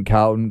Brisbane,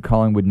 Carlton,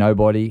 Collingwood,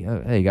 nobody.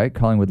 There you go.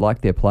 Collingwood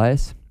like their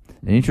players.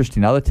 An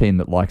interesting other team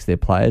that likes their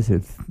players.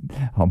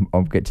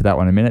 I'll get to that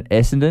one in a minute.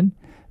 Essendon,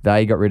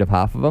 they got rid of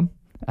half of them.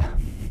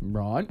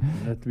 Right.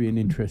 That'd be an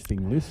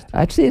interesting list.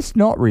 Actually, it's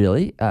not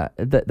really.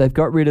 They've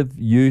got rid of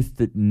youth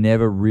that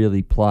never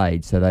really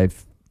played. So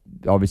they've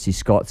obviously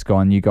Scott's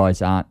gone. You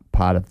guys aren't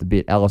part of the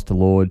bit. Alistair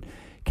Lord,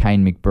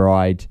 Kane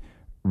McBride,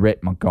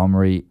 Rhett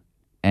Montgomery,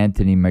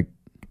 Anthony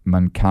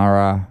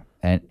Mankara,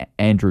 and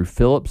Andrew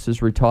Phillips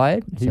has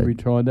retired. He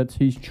retired. That's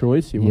his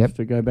choice. He wants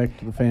to go back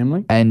to the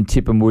family. And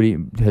Tipper Moody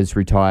has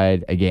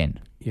retired again.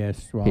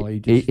 Yes, well,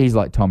 he's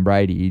like Tom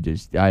Brady. He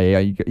just,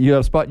 you got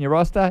a spot in your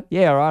roster?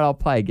 Yeah, all right, I'll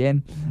play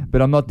again.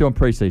 But I'm not doing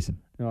preseason.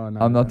 Oh, no,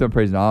 I'm not doing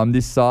preseason. I'm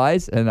this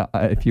size, and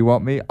if you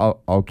want me,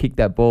 I'll kick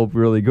that ball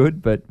really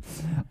good, but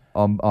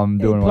I'm doing what I'm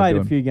doing. He played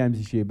a few games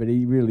this year, but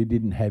he really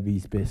didn't have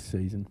his best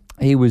season.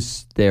 He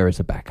was there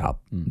as a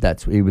backup.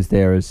 He was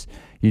there as,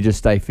 you just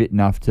stay fit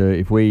enough to,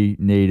 if we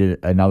needed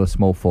another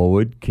small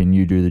forward, can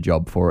you do the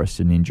job for us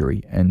in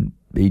injury? And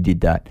he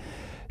did that.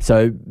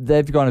 So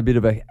they've gone a bit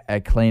of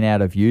a clean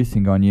out of youth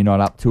and gone, you're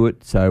not up to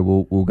it, so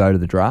we'll go to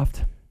the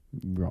draft.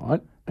 Right.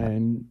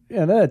 And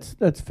yeah,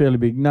 that's fairly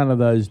big. None of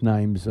those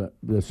names are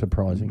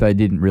surprising. They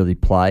didn't really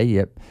play,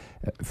 yep.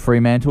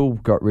 Fremantle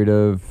got rid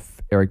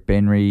of Eric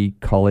Benry,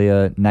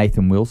 Collier,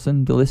 Nathan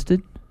Wilson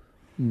delisted.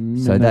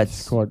 So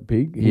that's quite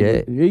big.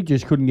 Yeah. He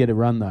just couldn't get a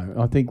run, though.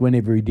 I think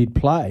whenever he did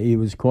play, he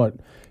was quite...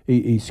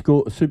 He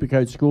scored,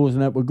 Supercoach scores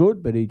and that were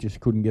good, but he just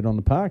couldn't get on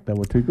the park. They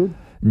were too good.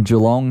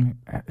 Geelong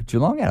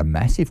had a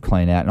massive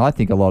clean out, and I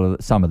think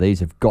some of these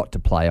have got to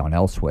play on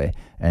elsewhere.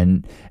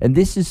 And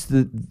this is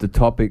the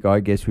topic I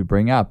guess we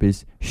bring up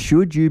is,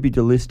 should you be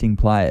delisting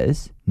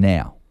players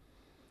now?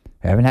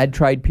 We haven't had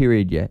trade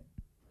period yet.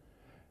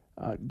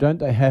 Don't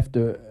they have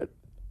to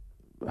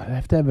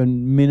have a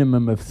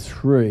minimum of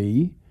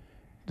 3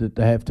 that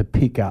they have to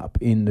pick up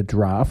in the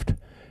draft,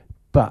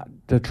 but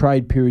the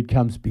trade period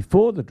comes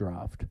before the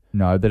draft?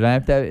 No, they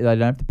don't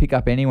have to pick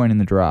up anyone in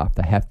the draft.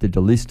 They have to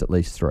delist at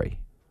least 3.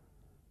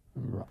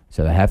 Right.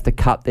 So they have to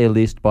cut their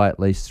list by at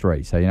least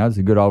 3. So, it's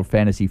a good old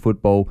fantasy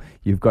football.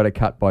 You've got to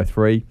cut by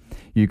 3.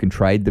 You can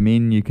trade them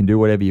in. You can do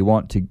whatever you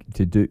want to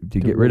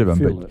get rid of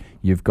them. But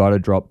you've got to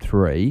drop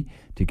 3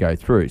 to go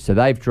through. So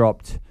they've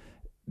dropped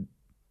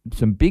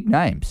some big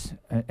names.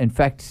 In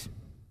fact,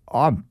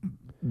 to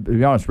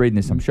be honest, reading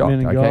this, I'm shocked.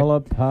 Menengola,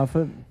 okay?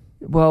 Parfitt.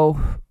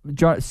 Well,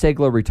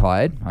 Segler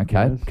retired.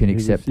 Okay, Yes, can he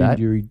accept was that.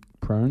 Injury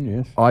prone,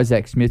 yes.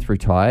 Isaac Smith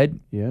retired.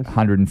 Yes.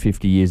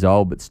 150 years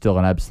old, but still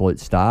an absolute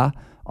star.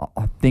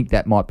 I think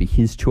that might be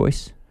his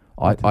choice.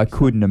 I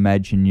couldn't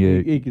imagine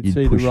He could you'd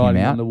see push the him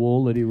writing out. on the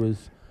wall that he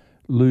was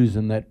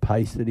losing that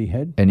pace that he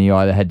had. And he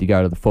either had to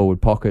go to the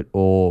forward pocket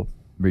or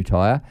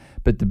retire.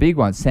 But the big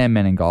one, Sam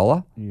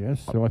Menengola.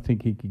 Yes, so I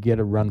think he could get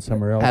a run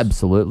somewhere else.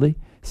 Absolutely.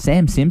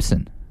 Sam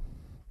Simpson.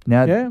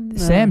 Now,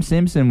 Sam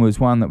Simpson was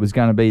one that was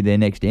going to be their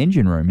next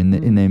engine room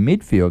in their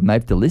midfield, and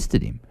they've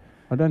delisted him.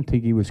 I don't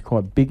think he was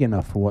quite big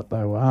enough for what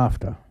they were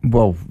after.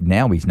 Well,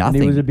 now he's nothing.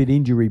 And he was a bit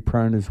injury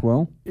prone as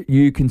well.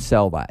 You can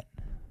sell that.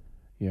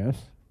 Yes.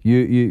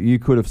 You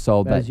could have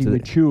sold that. As he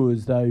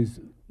matures, those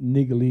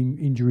niggling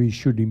injuries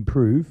should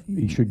improve.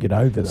 He should get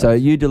over that. So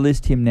you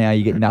delist him now,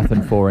 you get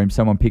nothing for him.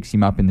 Someone picks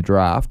him up in the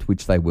draft,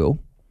 which they will.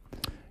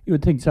 You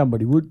would think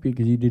somebody would,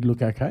 because he did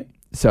look okay.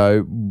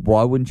 So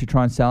why wouldn't you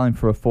try and sell him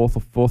for a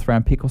fourth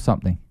round pick or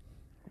something?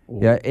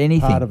 Or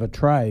anything. Part of a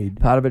trade.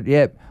 Part of it,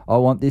 yep. I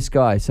want this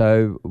guy.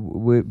 So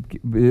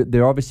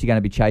they're obviously going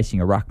to be chasing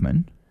a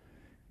ruckman.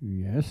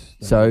 Yes.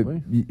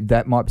 So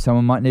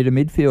someone might need a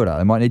midfielder.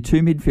 They might need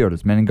 2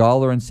 midfielders,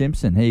 Menengola and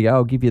Simpson. Here you go.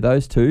 I'll give you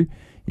those 2,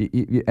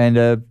 and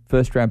a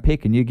first round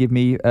pick, and you give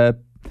me a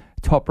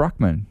top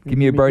ruckman. Give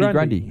me a Brody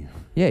Grundy.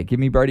 Yeah, give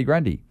me Brody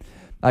Grundy.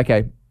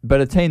 Okay, but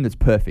a team that's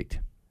perfect,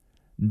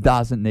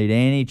 doesn't need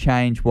any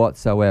change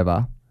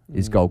whatsoever,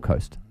 is Gold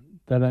Coast.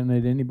 They don't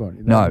need anybody.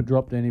 They haven't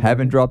dropped anybody.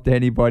 Haven't dropped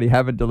anybody.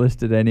 Haven't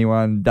delisted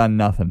anyone. Done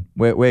nothing.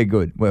 We're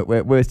good.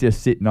 We're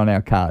just sitting on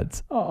our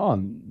cards.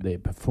 On their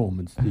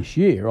performance this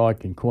year, I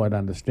can quite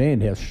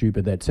understand how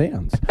stupid that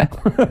sounds.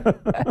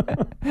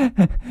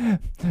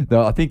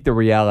 No, I think the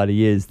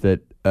reality is that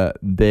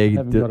they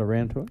haven't got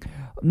around to it.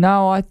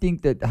 No, I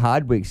think that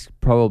Hardwick's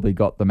probably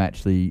got them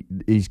actually.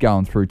 He's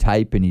going through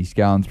tape and he's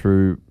going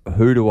through,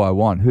 who do I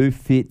want? Who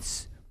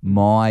fits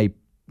my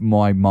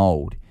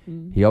mould?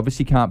 He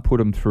obviously can't put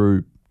them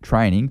through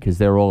training because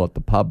they're all at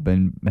the pub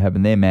and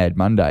having their mad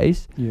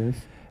Mondays. Yes.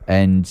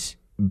 And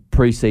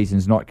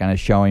pre-season's not going to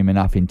show him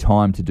enough in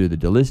time to do the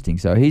delisting.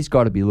 So he's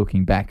got to be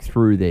looking back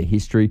through their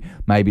history,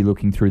 maybe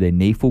looking through their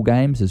NEFL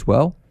games as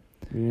well.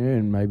 Yeah,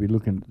 and maybe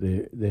looking at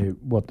their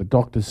what the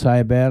doctors say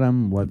about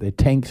them, what their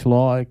tank's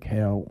like,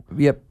 how...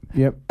 Yep.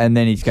 And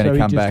then he's going to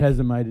come back. So he just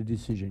hasn't made a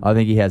decision. I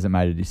think he hasn't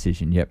made a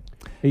decision, yep.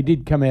 He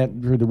did come out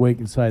through the week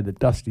and say that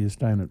Dusty is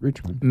staying at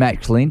Richmond.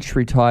 Max Lynch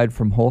retired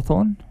from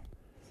Hawthorn.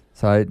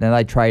 So now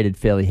they traded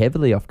fairly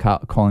heavily off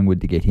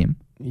Collingwood to get him.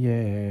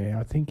 Yeah,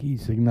 I think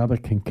he's another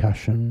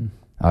concussion.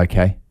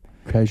 Okay.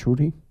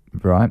 Casualty.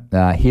 Right.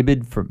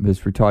 Hibbard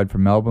was retired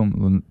from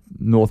Melbourne,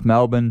 North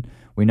Melbourne.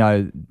 We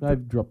know...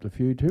 They've dropped a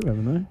few too,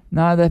 haven't they?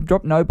 No, they've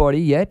dropped nobody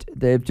yet.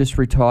 They've just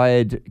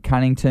retired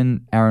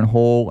Cunnington, Aaron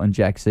Hall and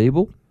Jack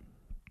Siebel.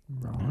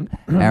 Right.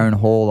 Aaron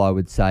Hall, I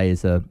would say,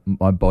 is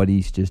my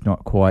body's just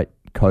not quite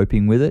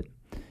coping with it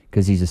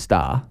because he's a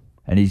star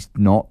and he's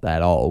not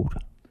that old.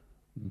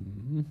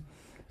 Mm-hmm.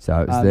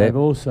 So they've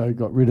also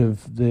got rid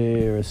of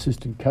their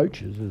assistant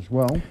coaches as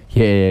well.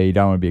 Yeah, you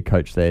don't want to be a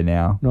coach there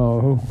now.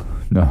 No.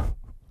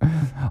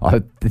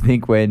 I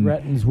think when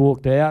Ratton's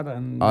walked out,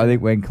 and I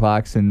think when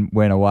Clarkson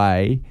went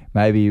away,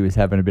 maybe he was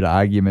having a bit of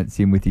arguments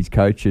in with his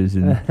coaches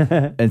and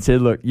and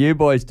said, "Look, you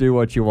boys do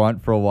what you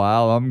want for a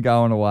while. I'm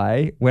going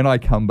away. When I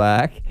come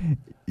back,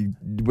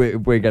 we're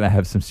going to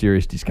have some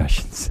serious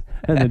discussions."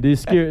 And the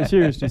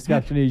serious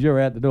discussion is you're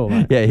out the door,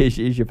 mate. Yeah,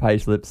 here's your pay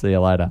slip. See you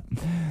later.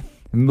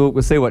 And look,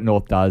 we'll see what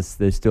North does.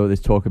 There's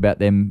talk about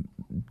them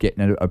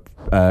getting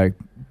a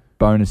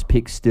bonus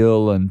pick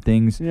still and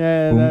things.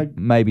 Yeah, we'll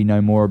maybe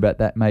know more about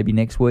that maybe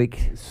next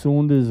week.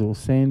 Sanders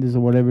or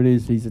whatever it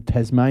is, he's a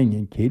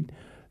Tasmanian kid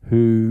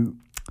who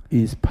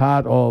is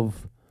part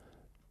of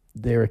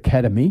their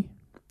academy,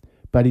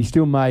 but he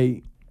still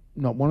may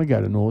not want to go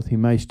to North. He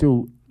may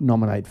still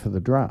nominate for the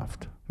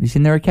draft. He's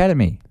in their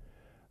academy.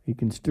 He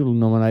can still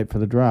nominate for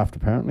the draft,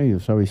 apparently,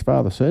 so his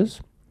father says.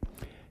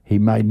 He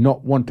may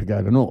not want to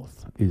go to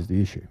North, is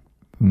the issue.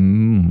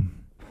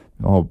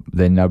 Oh,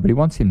 then nobody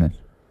wants him then.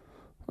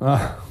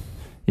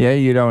 Yeah,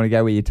 you don't want to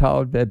go where you're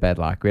told. They're bad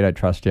luck. We don't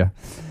trust you.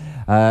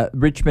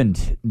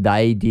 Richmond,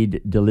 they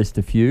did delist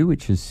a few,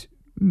 which is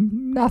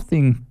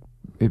nothing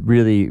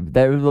really.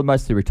 They were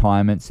mostly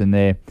retirements and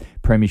they're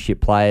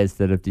premiership players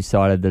that have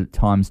decided that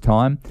time's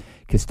time.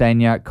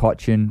 Castagna,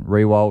 Cochin,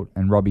 Rewalt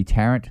and Robbie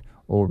Tarrant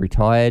all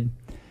retired.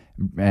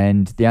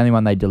 And the only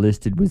one they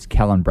delisted was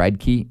Callan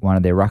Bradkey, one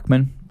of their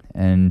ruckmen.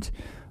 And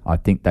I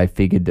think they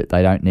figured that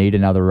they don't need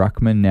another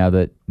ruckman now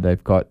that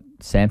they've got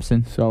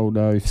Sampson.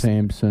 Soldo,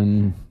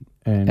 Sampson,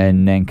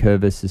 and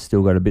Nankervis has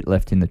still got a bit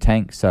left in the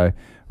tank, so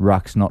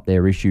ruck's not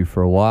their issue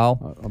for a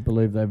while. I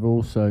believe they've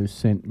also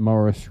sent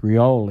Morris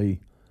Rioli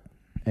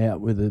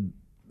out with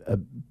a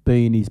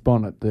bee in his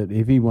bonnet that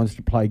if he wants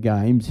to play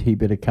games, he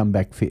better come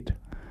back fit.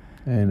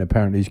 And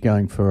apparently he's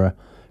going for a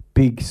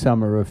big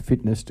summer of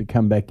fitness to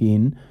come back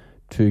in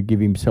to give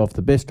himself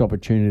the best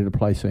opportunity to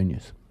play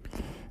seniors.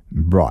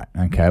 Right,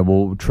 okay.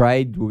 Well,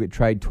 we'll get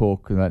trade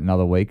talk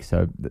another week,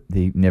 so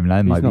you never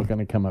know. He's not going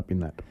to come up in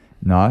that.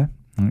 No?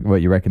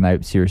 What, you reckon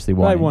they seriously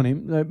want him? They want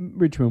him.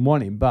 Richmond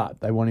want him, but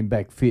they want him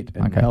back fit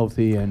and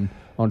healthy and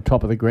on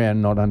top of the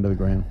ground, not under the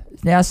ground.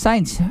 Now,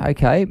 Saints,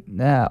 okay.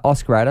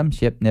 Oscar Adams,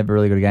 yep, never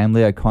really got a game.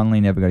 Leo Connolly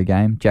never got a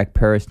game. Jack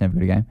Perris never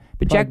got a game.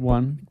 But Jack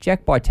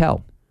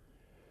Bytel.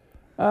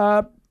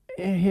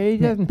 He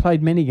hasn't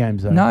played many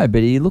games, though. No,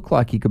 but he looked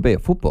like he could be a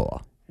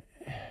footballer.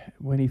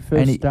 When he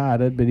first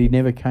started, but he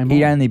never came on.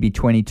 He'd only be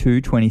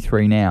 22,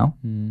 23 now,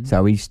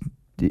 so he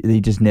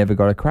just never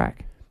got a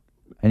crack.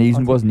 And he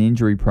wasn't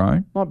injury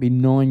prone. Might be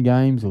 9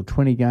 games or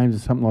 20 games or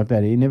something like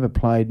that. He never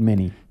played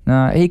many.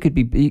 No, he could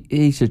be.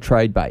 He's a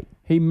trade bait.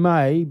 He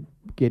may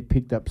get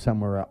picked up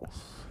somewhere else.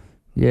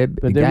 Yeah,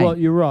 but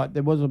you're right.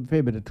 There was a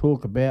fair bit of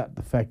talk about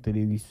the fact that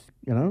he's,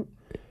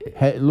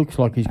 it looks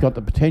like he's got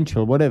the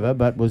potential, whatever,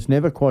 but was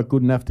never quite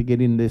good enough to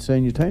get in their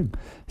senior team.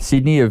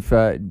 Sydney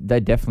they're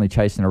definitely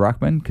chasing a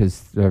ruckman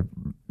because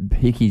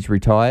Hickey's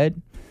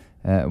retired.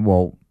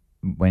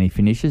 When he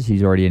finishes,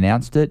 he's already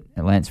announced it.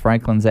 Lance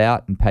Franklin's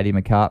out and Paddy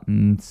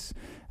McCartan's,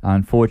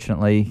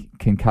 unfortunately,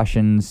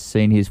 concussions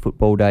seen his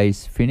football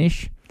days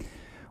finish.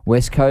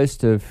 West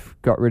Coast have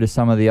got rid of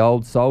some of the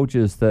old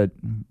soldiers that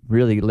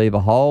really leave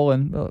a hole.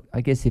 And I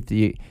guess if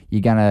you're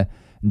going to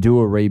do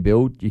a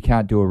rebuild, you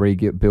can't do a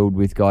rebuild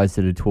with guys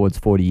that are towards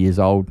 40 years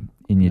old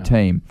in your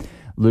team.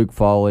 Luke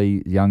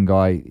Foley, young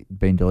guy,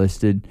 been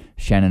delisted.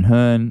 Shannon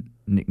Hearn,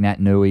 Nick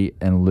Naitanui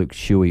and Luke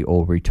Shuey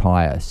all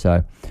retire.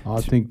 So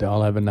I think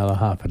they'll have another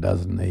half a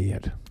dozen there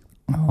yet.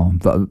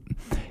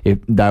 If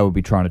they will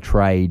be trying to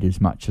trade as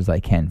much as they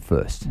can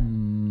first. A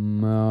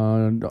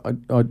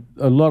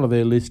lot of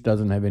their list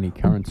doesn't have any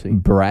currency.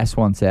 Barras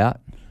wants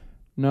out.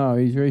 No,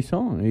 he's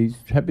re-signed. He's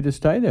happy to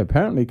stay there,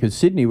 apparently, because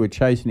Sydney were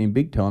chasing him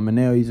big time, and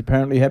now he's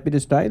apparently happy to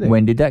stay there.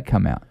 When did that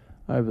come out?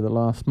 Over the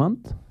last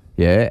month.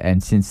 Yeah,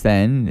 and since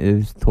then,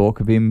 there's talk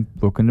of him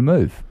looking to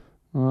move.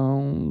 I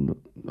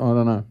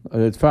don't know.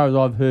 As far as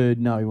I've heard,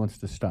 no, he wants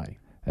to stay.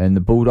 And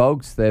the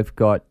Bulldogs, they've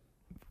got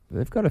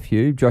a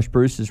few. Josh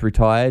Bruce is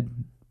retired.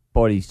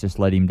 Body's just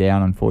let him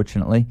down,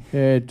 unfortunately.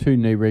 Yeah, 2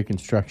 knee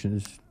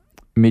reconstructions.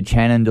 Mitch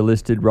Hannon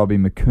delisted, Robbie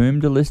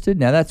McComb delisted.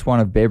 Now, that's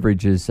one of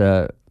Beveridge's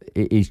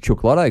his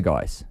Chook Lotto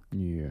guys.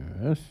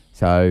 Yes.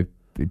 So,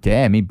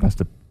 damn, he must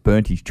have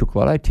burnt his Chook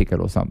Lotto ticket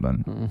or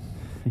something.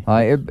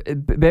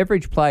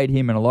 Beveridge played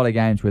him in a lot of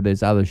games where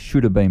there's others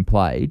should have been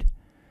played,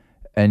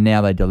 and now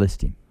they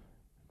delist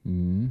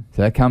him.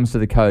 So that comes to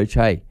the coach,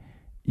 hey,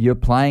 you're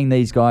playing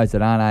these guys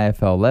that aren't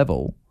AFL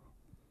level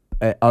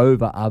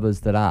over others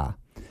that are.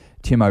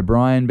 Tim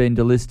O'Brien been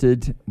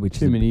delisted.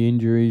 Too many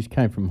injuries,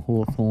 came from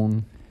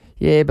Hawthorn.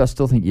 Yeah, but I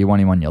still think you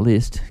want him on your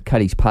list.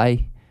 Cut his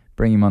pay,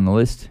 bring him on the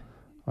list.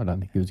 I don't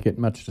think he was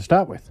getting much to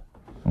start with.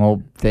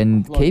 Well,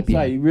 then keep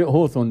him.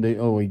 Hawthorn,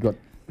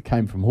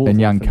 came from Hawthorn. And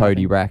young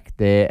Cody Rack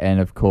there. And,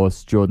 of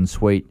course, Jordan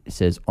Sweet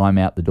says, I'm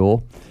out the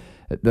door.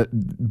 The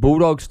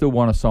Bulldogs still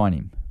want to sign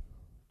him.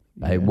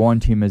 They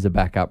want him as a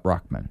backup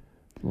ruckman.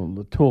 Well,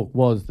 the talk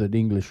was that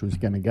English was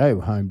going to go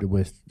home to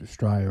West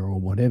Australia or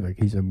whatever.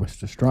 He's a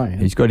West Australian.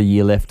 He's got a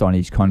year left on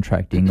his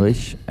contract,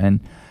 English. And,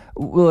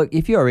 look,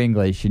 if you're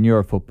English and you're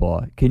a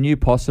footballer, can you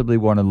possibly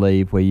want to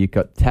leave where you've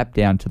got tapped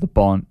down to the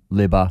Bont,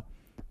 Libba,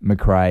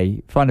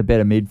 McRae, find a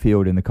better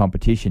midfield in the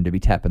competition to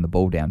be tapping the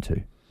ball down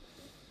to?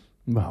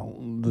 Well,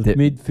 the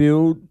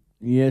midfield,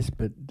 yes,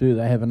 but do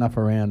they have enough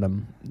around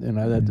them?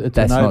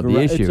 That's not the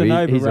issue.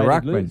 He's a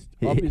ruckman. List,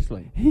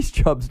 obviously. His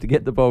job's to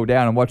get the ball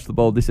down and watch the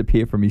ball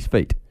disappear from his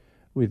feet.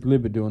 With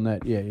Libba doing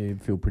that, you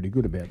feel pretty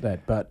good about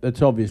that. But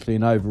it's obviously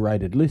an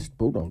overrated list,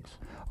 Bulldogs.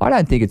 I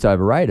don't think it's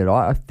overrated.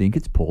 I think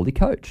it's poorly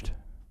coached.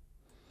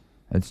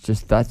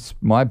 That's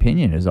my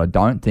opinion, is I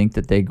don't think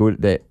that they're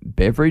good. That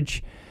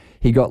Beveridge,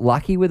 he got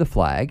lucky with a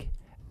flag,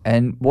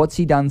 and what's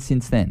he done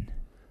since then?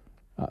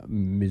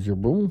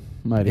 Miserable.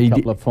 Made a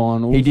couple of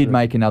finals. He did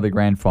make another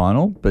grand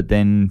final, but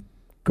then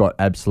got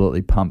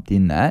absolutely pumped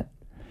in that.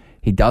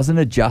 He doesn't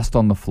adjust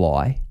on the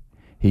fly.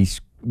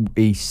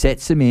 He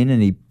sets him in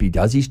and he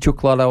does his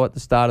Chook Lotto at the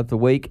start of the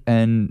week,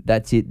 and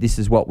that's it. This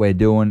is what we're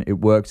doing. It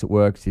works.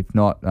 If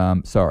not,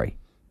 sorry.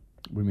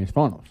 We miss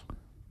finals.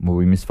 Well,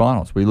 we miss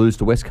finals. We lose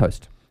to West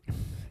Coast.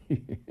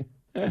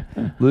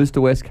 Lose to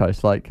West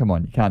Coast. Like, come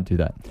on, you can't do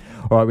that.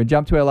 All right, we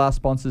jump to our last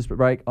sponsors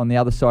break. On the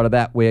other side of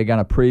that, we're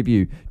going to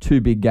preview 2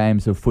 big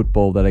games of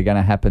football that are going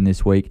to happen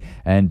this week,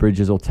 and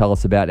Bridges will tell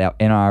us about our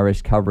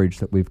NRS coverage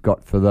that we've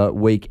got for the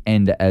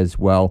weekend as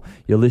well.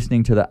 You're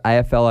listening to the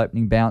AFL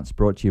Opening Bounce,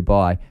 brought to you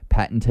by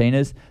Pat and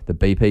Tina's, the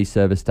BP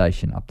service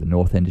station up the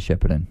north end of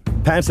Shepparton.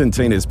 Pat and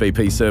Tina's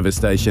BP service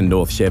station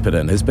North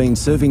Shepparton has been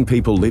serving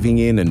people living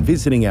in and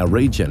visiting our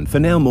region for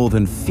now more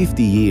than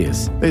 50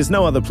 years. There's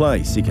no other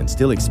place you can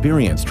still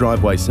experience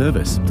driveway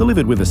service,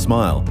 delivered with a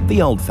smile,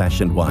 the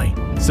old-fashioned way.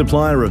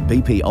 Supplier of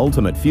BP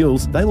Ultimate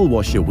Fuels, they will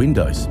wash your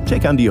windows,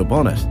 check under your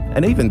bonnet,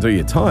 and even do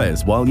your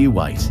tyres while you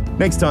wait.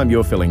 Next time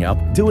you're filling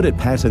up, do it at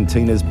Pat and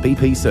Tina's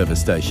BP service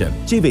station,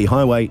 GV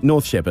Highway,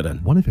 North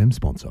Shepparton. 1FM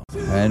sponsor.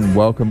 And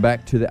welcome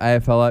back to the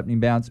AFL Opening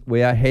Bounce.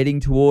 We are heading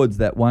towards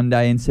that one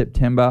day in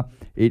September.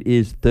 It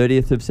is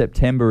 30th of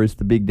September is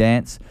the big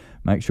dance.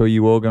 Make sure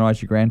you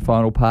organise your grand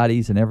final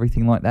parties and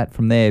everything like that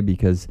from there,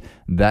 because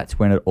that's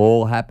when it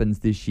all happens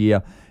this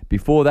year.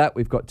 Before that,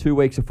 we've got 2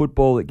 weeks of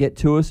football that get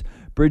to us.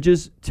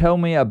 Bridges, tell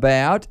me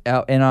about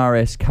our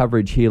NRS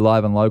coverage here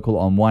live and local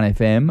on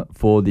 1FM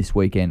for this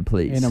weekend,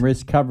 please.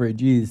 NRS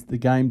coverage is the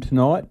game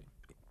tonight,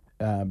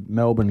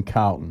 Melbourne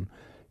Carlton.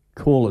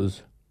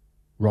 Callers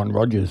Ron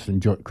Rogers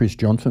and Chris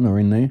Johnson are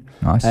in there.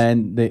 Nice.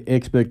 And the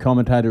expert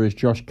commentator is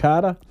Josh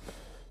Carter.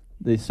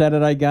 The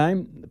Saturday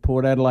game, the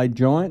Port Adelaide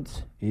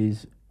Giants,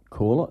 is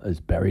caller is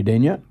Barry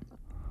Denyer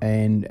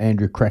and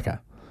Andrew Cracker.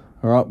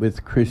 All right,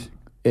 with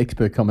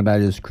expert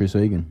commentators Chris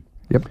Egan.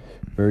 Yep.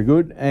 Very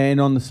good.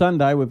 And on the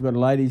Sunday, we've got a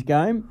ladies'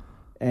 game,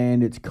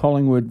 and it's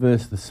Collingwood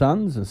versus the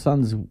Suns. The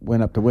Suns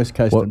went up to West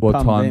Coast and what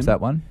pumped time's them.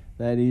 that one?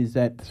 That is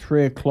at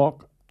 3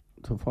 o'clock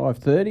to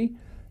 5:30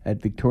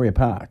 at Victoria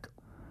Park.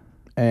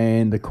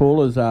 And the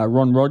callers are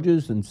Ron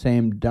Rogers and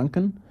Sam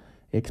Duncan.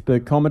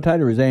 Expert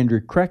commentator is Andrew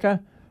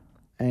Cracker.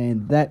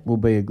 And that will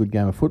be a good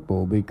game of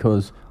football,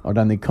 because I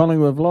don't think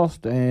Collingwood have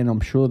lost, and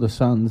I'm sure the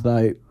Suns,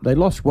 they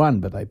lost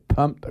one, but they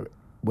pumped the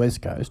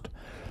West Coast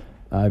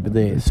over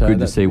there. It's good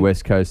to see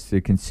West Coast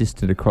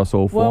consistent across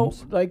all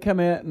forms. Well, they come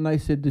out and they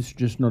said this is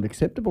just not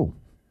acceptable,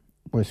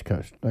 West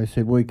Coast. They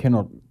said we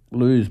cannot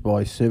lose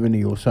by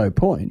 70 or so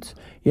points,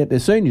 yet their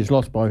seniors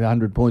lost by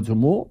 100 points or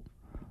more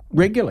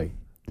regularly,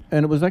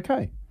 and it was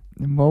okay.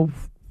 Well,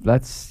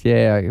 that's,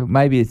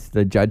 maybe it's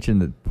the judging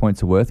that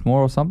points are worth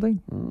more or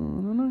something. I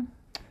don't know.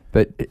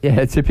 But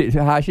yeah, it's a bit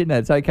harsh, isn't it?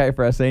 It's okay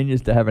for our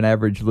seniors to have an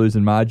average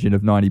losing margin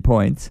of 90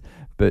 points,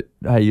 but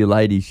hey, you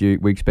ladies,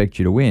 we expect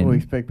you to win. We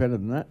expect better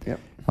than that, yep.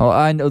 Oh,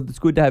 I know it's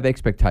good to have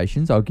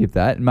expectations, I'll give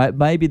that.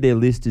 Maybe their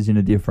list is in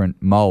a different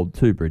mould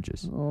too,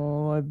 Bridges.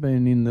 Oh, I've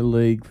been in the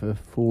league for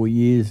 4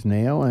 years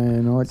now,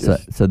 and I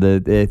just... So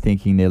they're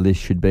thinking their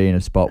list should be in a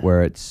spot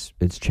where it's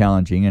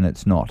challenging, and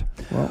it's not.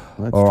 Well,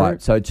 that's all true.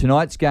 right, so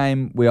tonight's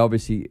game we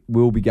obviously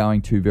will be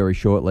going to very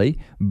shortly,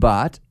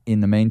 but in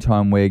the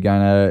meantime we're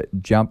going to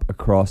jump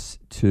across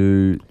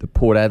to the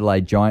Port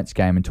Adelaide Giants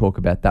game and talk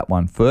about that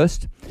one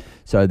first.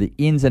 So the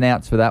ins and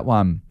outs for that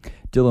one.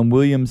 Dylan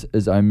Williams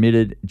is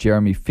omitted.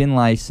 Jeremy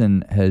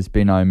Finlayson has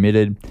been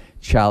omitted.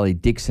 Charlie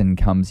Dixon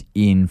comes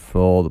in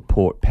for the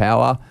Port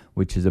Power,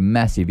 which is a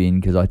massive in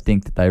because I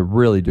think that they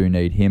really do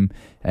need him.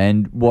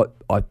 And what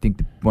I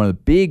think one of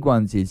the big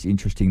ones is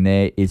interesting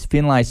there is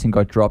Finlayson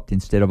got dropped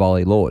instead of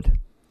Ollie Lord.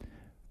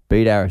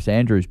 Beat Aris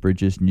Andrews,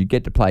 Bridges, and you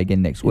get to play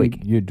again next week.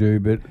 You do,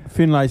 but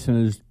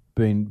Finlayson has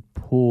been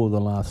poor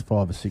the last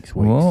 5 or 6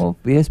 weeks. Well,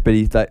 yes, but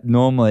he's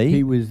normally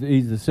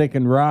he's the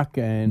second ruck,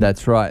 and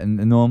that's right. And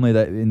normally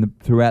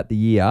throughout the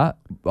year,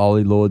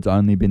 Ollie Lord's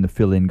only been the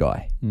fill-in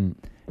guy, and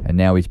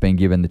now he's been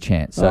given the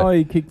chance. So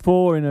he kicked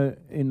 4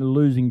 in a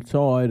losing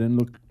side and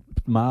looked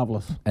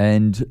marvellous.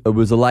 And it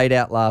was a laid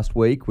out last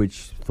week,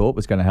 which thought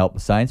was going to help the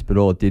Saints, but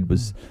all it did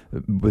was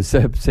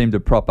seem to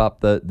prop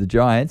up the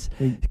Giants.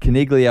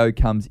 Caniglio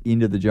comes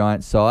into the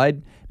Giants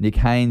side. Nick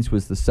Haynes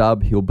was the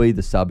sub. He'll be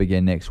the sub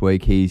again next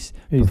week. He's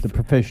the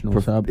professional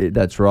sub.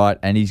 That's right.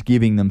 And he's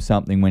giving them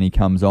something when he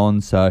comes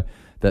on, so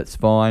that's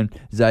fine.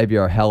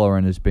 Xavier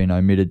O'Halloran has been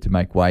omitted to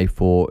make way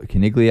for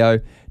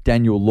Caniglio.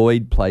 Daniel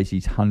Lloyd plays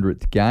his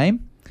 100th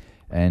game.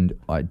 And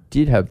I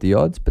did have the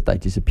odds, but they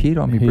disappeared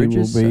on me,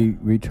 Bridges. He will be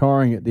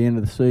retiring at the end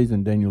of the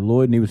season, Daniel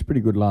Lloyd, and he was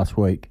pretty good last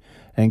week.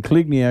 And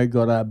Caliglio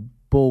got a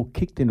ball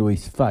kicked into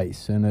his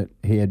face, and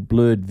he had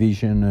blurred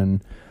vision,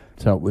 and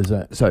so it was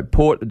So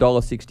Port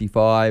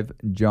 $1.65,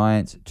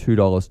 Giants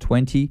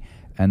 $2.20,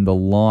 and the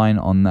line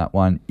on that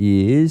one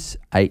is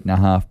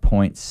 8.5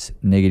 points,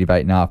 negative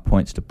 8.5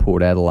 points to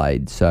Port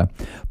Adelaide. So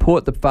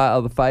Port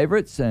are the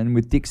favourites, and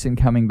with Dixon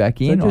coming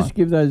back in, so just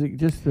give those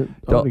just the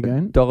odd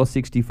again.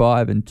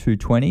 $1.65 and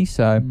 $2.20.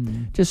 So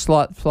just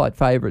slight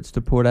favourites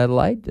to Port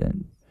Adelaide,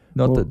 and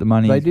that the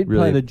money. They did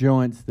really play the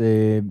Giants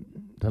there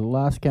the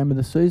last game of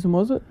the season,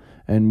 was it?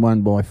 And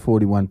won by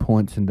 41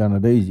 points and done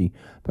it easy.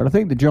 But I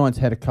think the Giants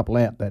had a couple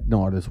out that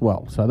night as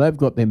well, so they've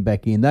got them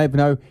back in. They've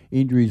no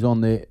injuries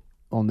on their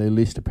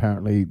list,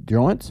 apparently,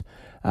 Giants,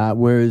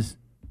 whereas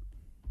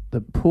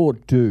the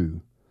Port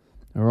do.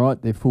 All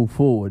right, they're full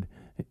forward.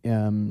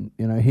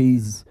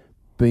 He's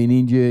been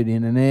injured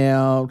in and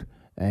out,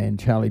 and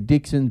Charlie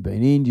Dixon's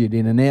been injured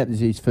in and out. This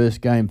is his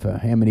first game for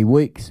how many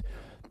weeks?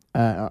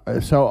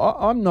 So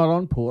I'm not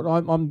on Port.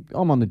 I'm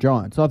on the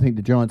Giants. I think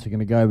the Giants are going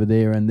to go over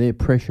there, and their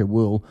pressure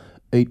will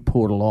eat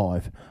Port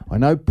alive. I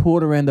know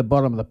Port around the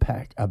bottom of the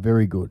pack are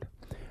very good,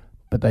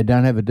 but they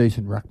don't have a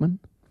decent ruckman.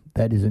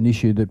 That is an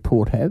issue that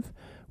Port have,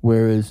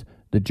 whereas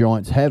the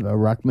Giants have a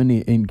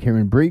ruckman in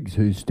Kieran Briggs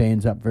who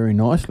stands up very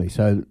nicely.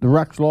 So the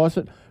rucks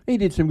Lycett, he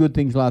did some good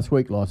things last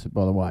week, Lycett,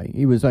 by the way.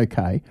 He was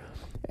okay.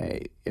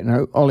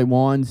 Ollie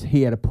Wines,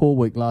 he had a poor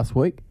week last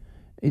week.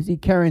 Is he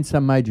carrying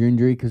some major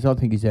injury? Because I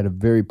think he's had a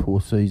very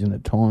poor season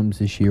at times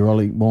this year,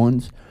 Ollie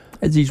Wines.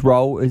 Is his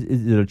role, is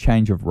it a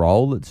change of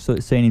role that's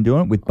seen him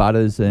doing it with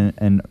Butters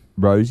and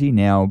Rosie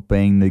now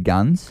being the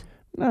guns?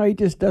 No, he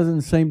just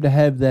doesn't seem to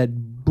have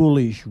that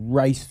bullish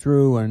race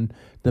through and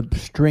the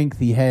strength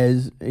he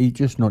has. He's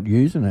just not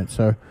using it,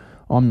 so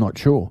I'm not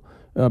sure.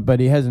 But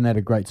he hasn't had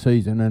a great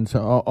season, and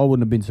so I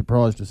wouldn't have been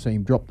surprised to see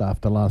him dropped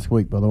after last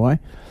week, by the way.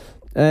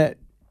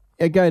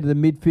 I go to the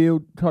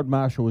midfield. Todd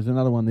Marshall was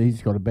another one that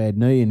he's got a bad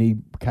knee, and he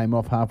came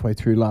off halfway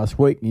through last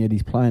week, and yet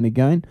he's playing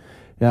again.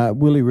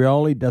 Willie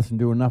Rioli doesn't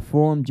do enough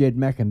for him. Jed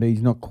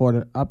McIntyre's not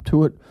quite up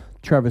to it.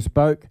 Travis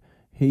Boak,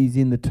 he's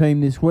in the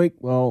team this week.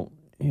 Well,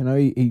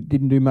 he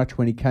didn't do much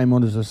when he came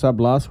on as a sub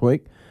last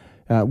week.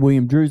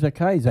 William Drew's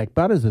okay. Zach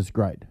Butters is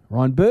great.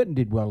 Ryan Burton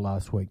did well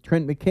last week.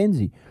 Trent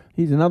McKenzie,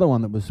 he's another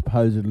one that was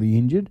supposedly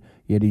injured,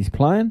 yet he's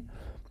playing.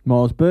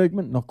 Miles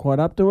Bergman, not quite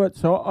up to it.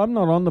 So I'm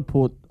not on the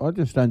Port. I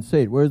just don't see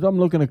it. Whereas I'm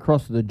looking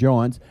across at the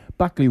Giants.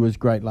 Buckley was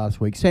great last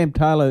week. Sam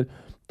Taylor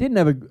didn't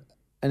have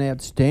an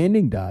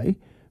outstanding day,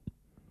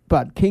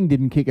 but King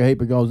didn't kick a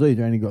heap of goals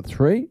either. Only got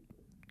 3.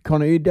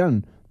 Connor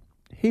Dunn,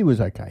 he was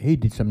okay. He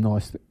did some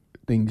nice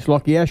things.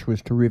 Lockie Ash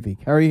was terrific.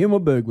 Harry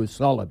Himmelberg was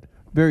solid,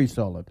 very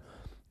solid.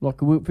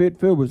 Lockie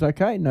Whitfield was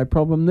okay, no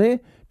problem there.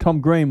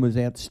 Tom Green was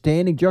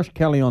outstanding. Josh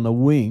Kelly on the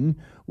wing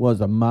was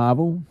a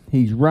marvel.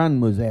 His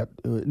run was out.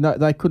 No,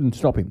 they couldn't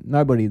stop him.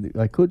 Nobody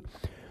they could.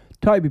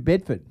 Toby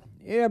Bedford,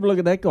 have a look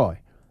at that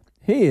guy.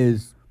 He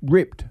is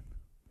ripped.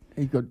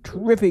 He's got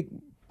terrific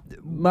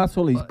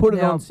muscle. He's put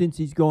it on since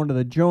he's gone to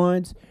the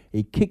Giants.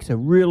 He kicks a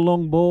real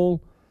long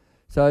ball.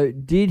 So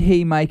did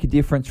he make a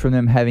difference from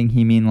them having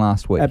him in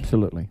last week?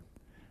 Absolutely.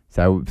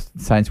 So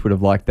Saints would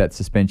have liked that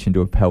suspension to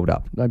have held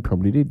up. They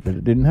probably did, but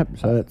it didn't happen.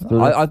 So that's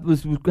I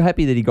was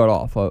happy that he got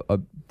off. I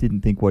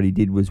didn't think what he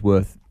did was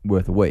worth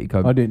a week.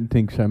 I didn't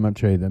think so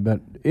much either, but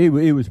he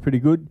was pretty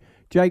good.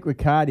 Jake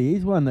Riccardi,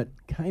 he's one that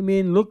came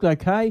in, looked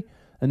okay,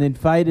 and then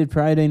faded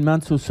for 18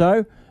 months or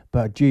so.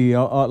 But, gee,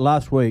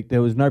 last week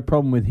there was no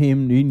problem with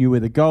him. He knew where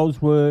the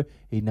goals were.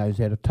 He knows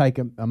how to take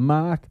a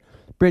mark.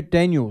 Brett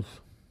Daniels,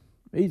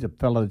 he's a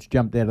fella that's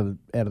jumped out of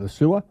the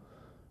sewer.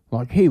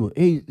 Like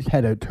he's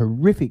had a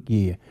terrific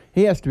year.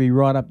 He has to be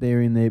right up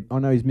there in their. I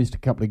know he's missed a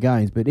couple of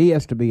games, but he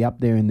has to be up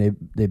there in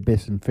their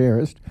best and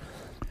fairest.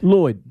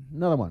 Lloyd,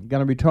 another one,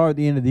 going to retire at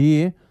the end of the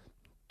year.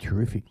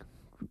 Terrific.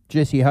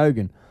 Jesse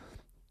Hogan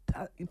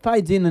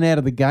fades in and out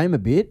of the game a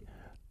bit,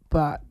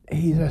 but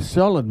he's a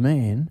solid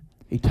man.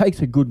 He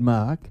takes a good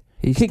mark.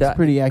 He kicks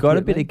pretty accurately. Got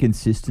a bit of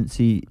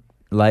consistency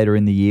later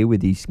in the year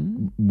with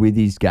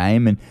his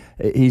game, and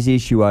his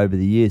issue over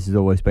the years has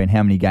always been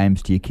how many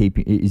games do you keep?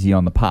 Is he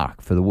on the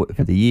park for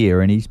the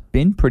year? And he's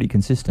been pretty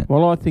consistent.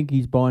 Well, I think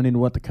he's buying into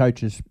what the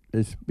coach is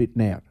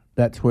spitting out.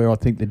 That's where I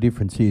think the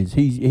difference is.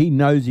 He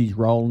knows his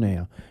role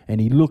now,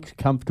 and he looks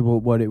comfortable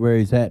at where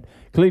he's at.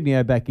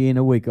 Clevenio back in,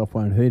 a week off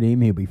won't hurt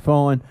him. He'll be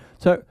fine.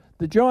 So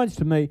the Giants,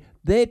 to me,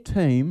 their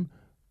team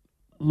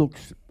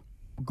looks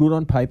good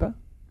on paper.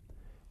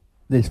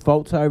 There's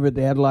faults over at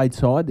the Adelaide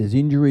side. There's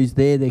injuries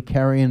there. They're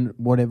carrying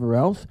whatever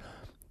else.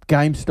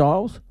 Game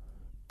styles.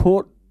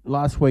 Port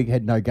last week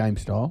had no game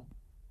style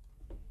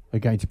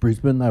against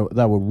Brisbane.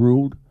 They were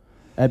ruled.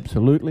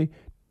 Absolutely.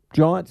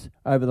 Giants,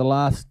 they've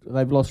lost,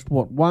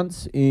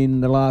 once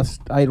in the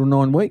last 8 or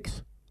 9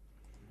 weeks?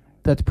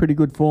 That's pretty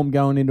good form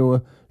going into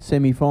a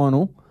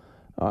semi-final.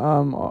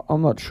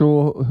 I'm not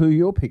sure who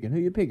you're picking. Who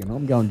are you picking?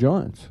 I'm going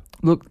Giants.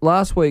 Look,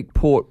 last week,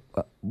 Port,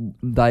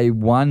 they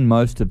won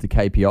most of the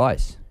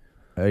KPIs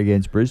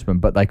against Brisbane,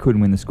 but they couldn't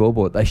win the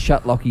scoreboard. They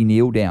shut Lachie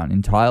Neale down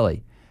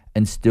entirely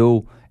and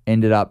still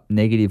ended up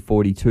negative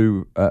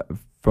 42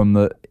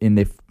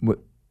 in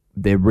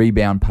their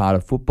rebound part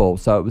of football.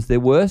 So it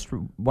was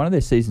one of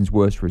their season's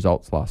worst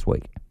results last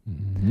week.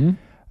 Mm-hmm.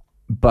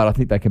 But I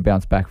think they can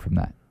bounce back from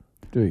that.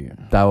 Do you?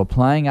 They were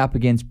playing up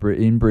against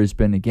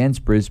Brisbane,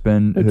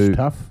 It's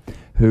tough.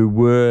 who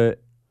were,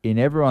 in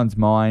everyone's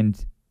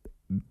mind,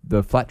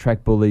 the flat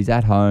track bullies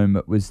at home.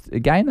 It was a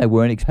game they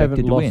weren't expected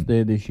to win. Haven't lost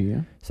there this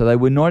year. So they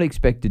were not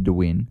expected to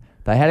win.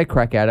 They had a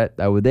crack at it.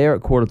 They were there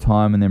at quarter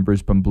time, and then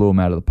Brisbane blew them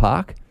out of the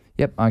park.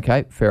 Yep,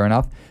 okay, fair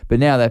enough. But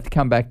now they have to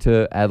come back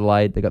to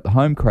Adelaide. They've got the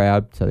home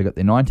crowd, so they've got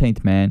their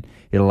 19th man.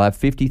 It'll have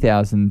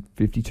 50,000,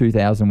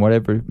 52,000,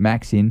 whatever,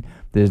 max in.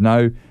 There's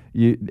no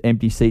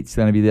empty seats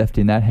going to be left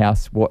in that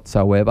house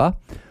whatsoever.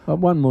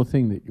 One more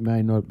thing that you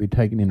may not be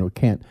taking into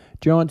account.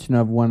 Giants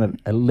have won at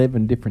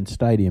 11 different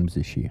stadiums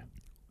this year.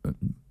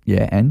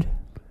 Yeah, and?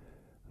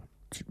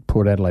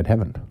 Port Adelaide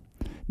haven't.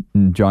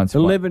 Giants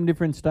 11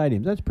 different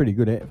stadiums. That's pretty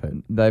good effort.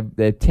 They're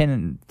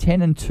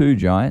 10-2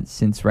 Giants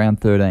since round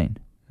 13.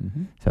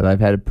 Mm-hmm. So they've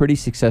had a pretty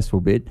successful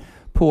bid.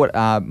 Port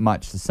are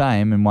much the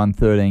same and won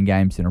 13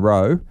 games in a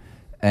row.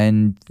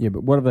 And yeah,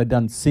 but what have they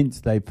done since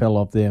they fell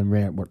off there in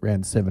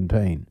round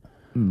 17?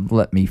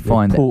 Let me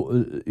find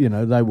that.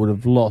 They would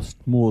have lost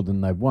more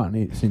than they've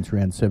won since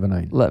round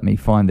 17. Let me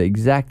find the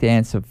exact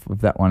answer of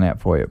that one out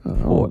for you.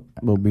 Port.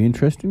 Will be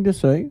interesting to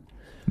see.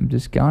 I'm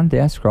just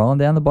scrolling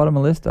down the bottom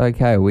of the list.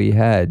 Okay, we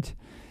had,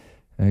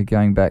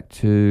 going back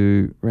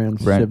to... Round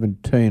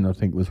 17, I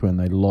think, was when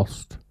they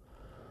lost.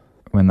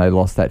 When they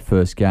lost that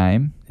first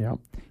game. Yeah.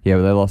 Yeah,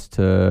 well, they lost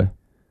to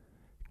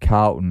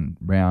Carlton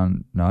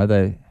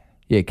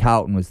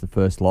Carlton was the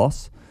first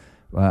loss.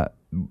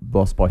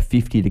 Lost by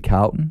 50 to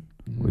Carlton,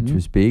 which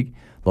was big.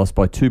 Lost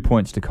by 2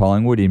 points to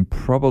Collingwood in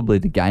probably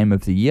the game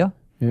of the year.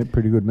 Yeah,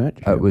 pretty good match.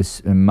 It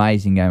was an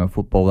amazing game of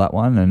football, that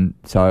one. And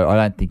so I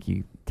don't think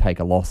you take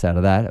a loss out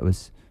of that. It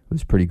was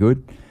pretty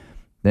good.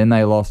 Then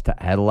they lost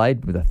to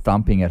Adelaide with a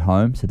thumping at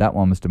home. So that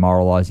one was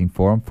demoralising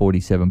for them,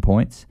 47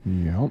 points.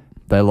 Yep.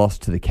 They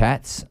lost to the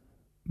Cats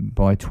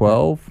by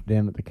 12.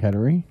 Down at the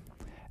Cattery.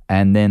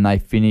 And then they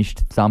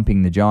finished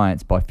thumping the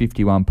Giants by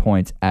 51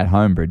 points at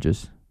home,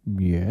 Bridges.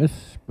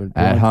 Yes, but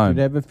at home.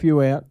 Did have a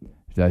few out.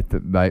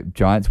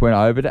 Giants went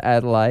over to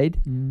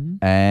Adelaide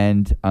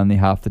and only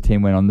half the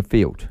team went on the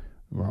field.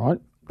 Right.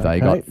 They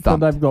got thumped. So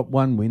they've got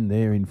one win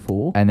there in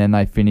 4. And then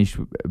they finished,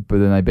 but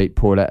then they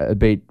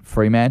beat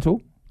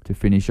Fremantle to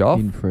finish off.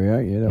 In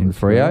Freo,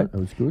 yeah, that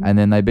was good. And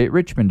then they beat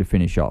Richmond to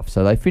finish off.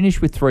 So they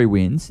finished with 3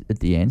 wins at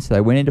the end. So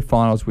they went into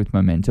finals with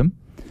momentum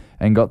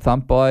and got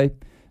thumped by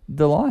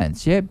the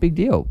Lions. Yeah, big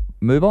deal.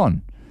 Move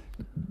on.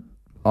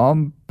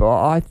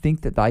 But I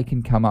think that they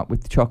can come up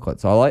with the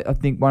chocolates. I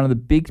think one of the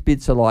big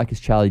bits I like is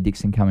Charlie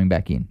Dixon coming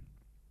back in.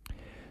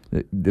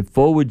 The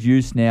forward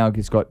use now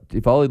has got,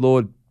 if Ollie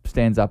Lord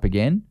stands up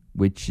again,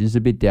 which is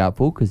a bit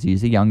doubtful because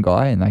he's a young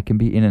guy and they can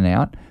be in and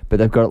out, but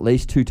they've got at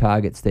least 2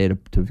 targets there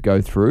to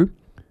go through.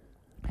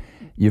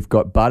 You've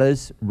got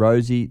Butters,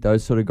 Rosie,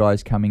 those sort of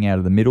guys coming out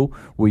of the middle.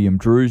 William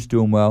Drew's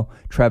doing well.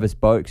 Travis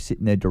Boak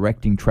sitting there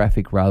directing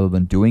traffic rather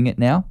than doing it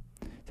now.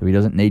 So he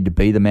doesn't need to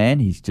be the man.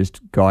 He's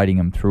just guiding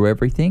them through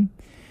everything.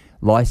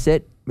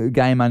 Lysette, a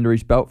game under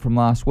his belt from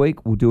last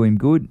week, will do him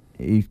good.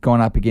 He's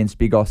gone up against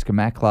Big Oscar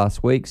Mack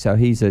last week, so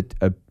he's a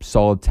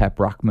solid tap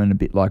ruckman, a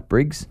bit like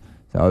Briggs.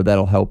 So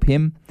that'll help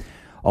him.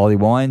 Ollie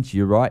Wines,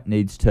 you're right,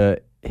 needs to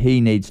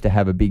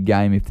have a big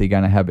game if they're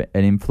going to have an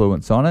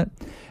influence on it.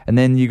 And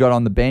then you got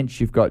on the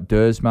bench, you've got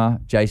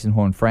Dersma, Jason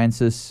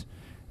Horne-Francis.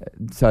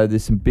 So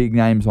there's some big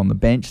names on the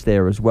bench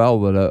there as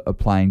well that are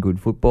playing good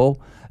football.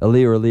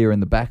 Alir in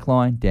the back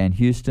line, Dan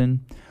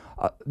Houston.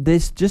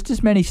 There's just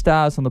as many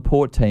stars on the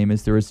Port team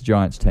as there is the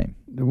Giants team.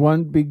 The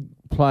one big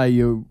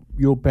player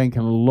you're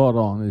banking a lot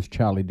on is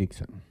Charlie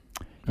Dixon.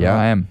 Yeah,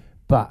 I am.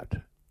 But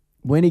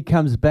when he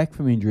comes back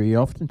from injury, it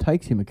often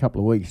takes him a couple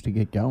of weeks to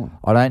get going.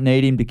 I don't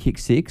need him to kick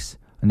 6.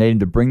 I need him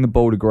to bring the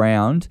ball to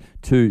ground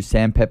to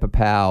Sam Pepper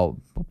Pepper,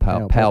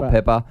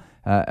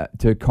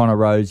 to Connor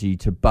Rosie,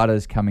 to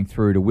Butters coming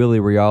through, to Willie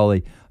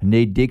Rioli. I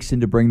need Dixon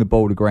to bring the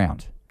ball to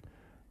ground.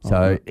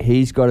 So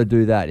he's got to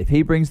do that. If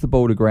he brings the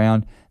ball to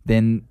ground,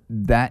 then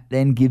that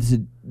gives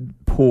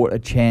Port a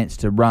chance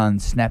to run,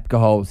 snap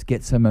goals,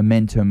 get some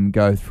momentum,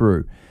 go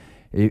through.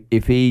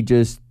 If he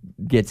just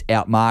gets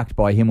outmarked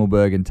by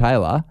Himmelberg and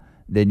Taylor,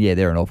 then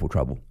they're in awful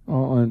trouble.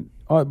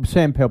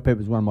 Sam Pepper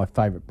is one of my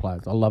favourite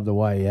players. I love the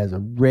way he has a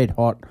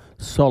red-hot,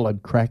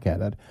 solid crack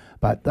at it.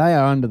 But they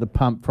are under the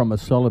pump from a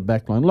solid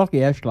backline.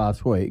 Lockie Ash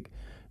last week,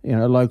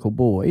 a local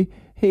boy,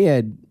 he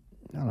had,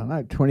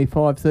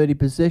 25, 30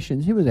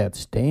 possessions. He was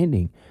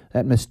outstanding.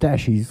 That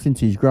moustache, since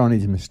he's grown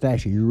his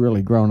moustache, he's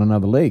really grown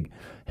another leg.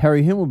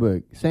 Harry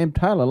Himmelberg, Sam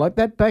Taylor,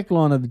 that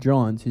backline of the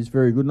Giants is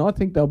very good, and I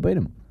think they'll beat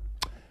them.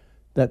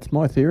 That's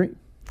my theory.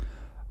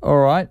 All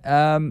right.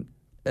 And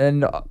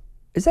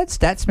is that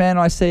Statsman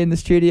I see in the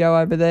studio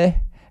over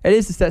there? It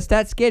is the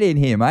Stats. Get in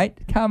here,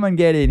 mate. Come and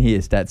get in here,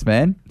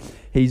 Statsman.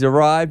 He's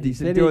arrived. He's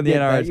doing the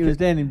NRS. He was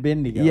down in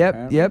Bendigo.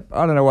 Yep.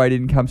 I don't know why he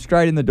didn't come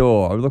straight in the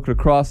door. I looked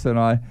across and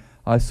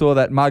I saw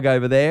that mug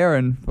over there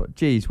and thought,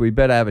 geez, we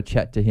better have a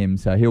chat to him.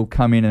 So he'll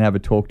come in and have a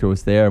talk to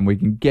us there and we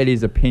can get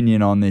his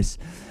opinion on this.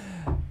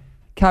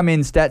 Come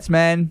in,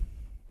 Statsman.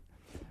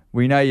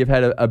 We know you've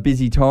had a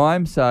busy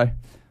time,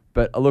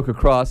 but I look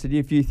across and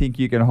if you think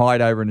you can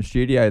hide over in the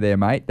studio there,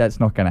 mate, that's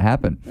not going to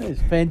happen.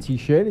 His fancy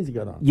shirt he's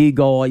got on. You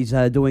guys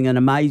are doing an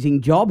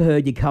amazing job.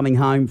 Heard you coming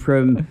home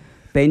from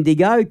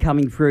Bendigo,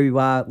 coming through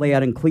loud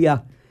and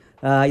clear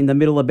in the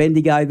middle of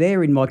Bendigo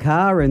there in my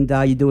car, and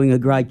you're doing a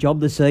great job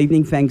this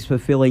evening. Thanks for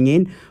filling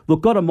in.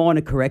 Look, got a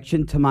minor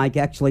correction to make.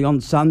 Actually, on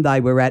Sunday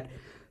we're at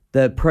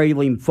the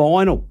prelim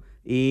final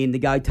in the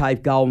Go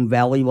TAFE Golden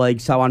Valley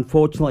League, so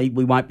unfortunately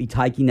we won't be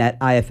taking that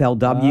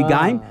AFLW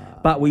game,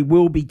 but we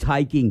will be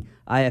taking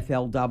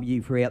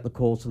AFLW throughout the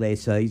course of their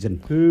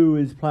season. Who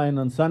is playing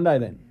on Sunday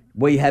then?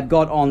 We have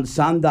got on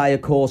Sunday,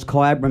 of course,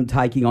 Kyabram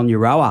taking on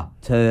Euroa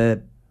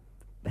to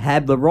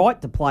have the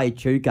right to play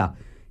Echuca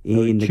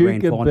in the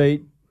grand final.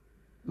 beat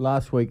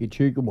last week.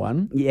 Echuca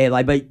won. Yeah,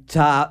 they beat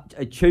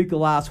Echuca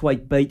last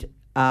week, beat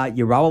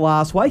Euroa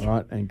last week.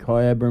 Right, and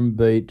Kyabram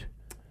beat...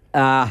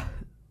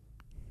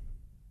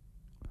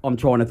 I'm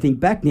trying to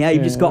think back now.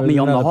 You just got me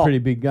on the hop. Pretty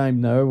big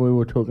game, though. We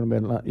were talking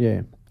about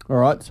it. All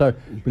right, so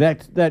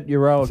that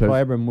Euroa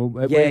Kyabram will...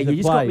 You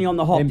just got me on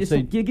the hop.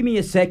 Just give me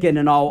a second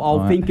and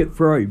I'll think it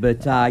through.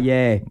 But,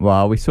 yeah.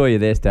 Well, we saw you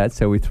there, Stats,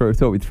 so we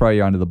thought we'd throw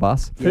you under the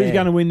bus. Who's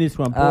going to win this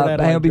one?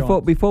 Hang on,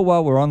 before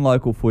while we're on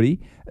local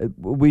footy, are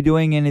we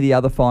doing any of the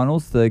other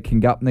finals, the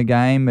Kingupna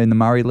game in the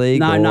Murray League?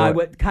 No,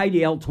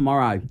 KDL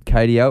tomorrow.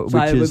 KDL,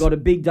 so we've got a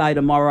big day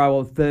tomorrow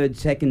of third,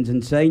 seconds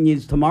and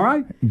seniors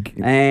tomorrow.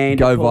 And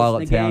go of course,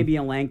 Violet Town. Ngambia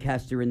and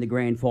Lancaster in the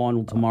grand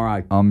final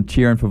tomorrow. I'm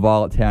cheering for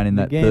Violet Town in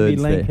that third.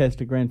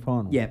 Lancaster grand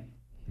final. Yep.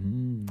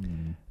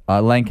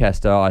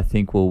 Lancaster, I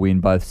think, will win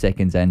both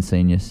seconds and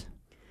seniors.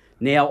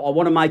 Now, I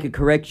want to make a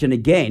correction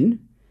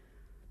again.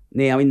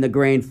 Now, in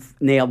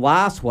the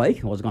last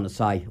week,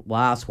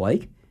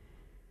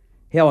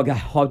 how I go?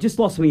 I've just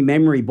lost my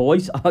memory,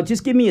 boys.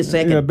 Just give me a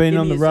second. You've been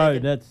on the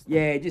road.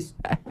 Just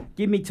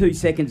give me 2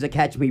 seconds to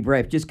catch me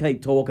breath. Just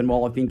keep talking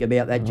while I think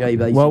about that GB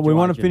situation. Well, we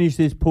want to finish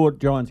this Port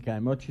Giants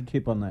game. What's your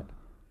tip on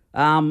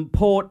that?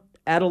 Port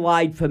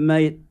Adelaide for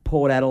me at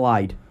Port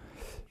Adelaide.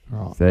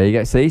 Right. There you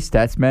go. See,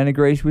 Statsman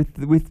agrees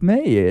with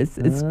me. It's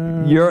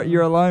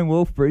you're alone,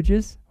 Wolf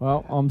Bridges.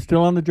 Well, I'm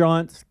still on the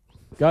Giants.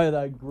 Go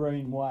the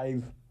green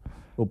wave.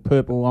 Or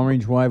purple,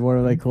 orange wave,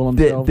 whatever they call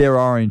themselves. They're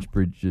orange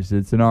Bridges.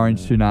 It's an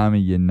orange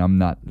tsunami, you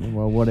numbnut.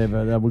 Well,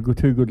 whatever. They were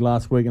too good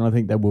last week, and I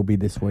think they will be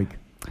this week.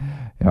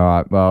 All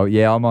right. Well,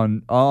 yeah, I'm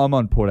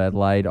on Port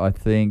Adelaide. I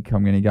think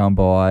I'm going to go and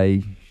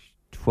buy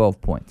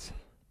 12 points.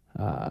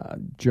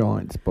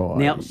 Giants by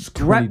Now,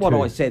 scrap 22. what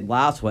I said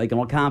last week,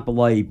 and I can't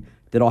believe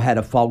that I had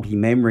a faulty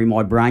memory.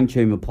 My brain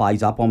tumour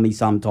plays up on me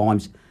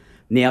sometimes.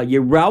 Now,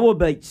 Euroa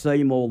beat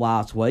Seymour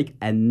last week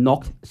and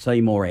knocked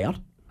Seymour out.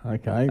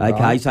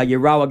 Okay, so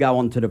Euroa go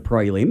on to the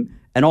prelim,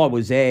 and I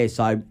was there,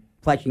 so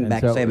flashing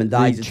back 7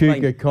 days. It's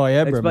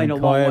been a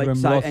long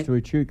week. Lost to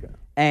Echuca.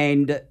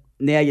 And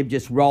now you've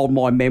just rolled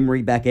my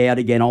memory back out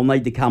again. I'll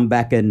need to come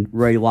back and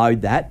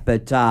reload that.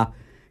 But,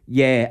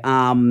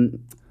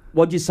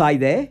 what'd you say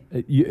there?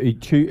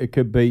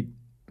 Echuca beat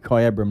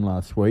Kyabram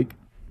last week,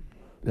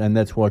 and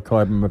that's why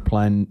Kyabram are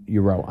playing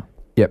Euroa.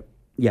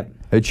 Yep.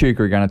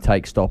 Echuca are going to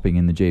take stopping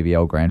in the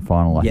GVL Grand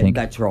Final, I think.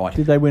 Yeah, that's right.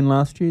 Did they win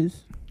last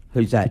year's?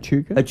 Who's that?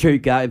 Echuca?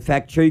 Echuca. In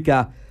fact,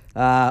 Echuca,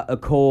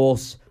 of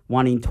course,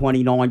 won in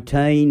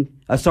 2019.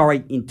 In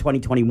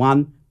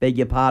 2021. Beg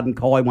your pardon,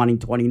 Kai won in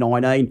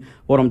 2019.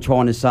 What I'm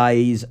trying to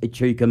say is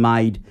Echuca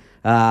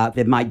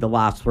they've made the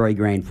last 3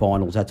 grand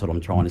finals. That's what I'm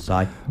trying to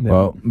say.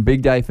 Well,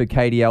 big day for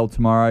KDL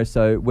tomorrow.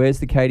 So where's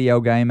the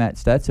KDL game at,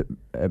 Stats?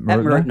 At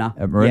Marutna.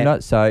 At Marutna. Yeah.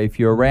 So if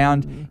you're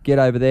around, get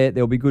over there.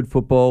 There'll be good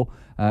football.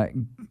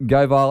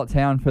 Go Violet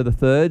Town for the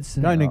thirds.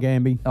 Go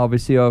Ngambia.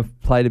 Obviously,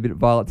 I've played a bit at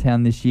Violet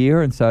Town this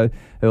year, and so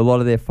a lot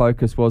of their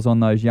focus was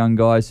on those young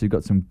guys who've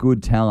got some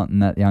good talent in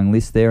that young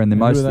list there. And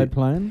who are they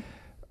playing?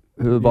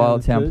 Who are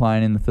Violet Town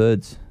playing in the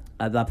thirds?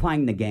 They're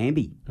playing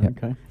Ngambia. Yep.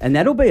 Okay. And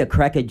that'll be a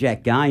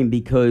crackerjack game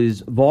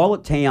because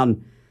Violet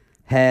Town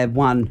have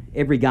won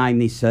every game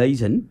this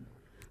season,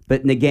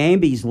 but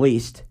Ngambia's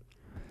list,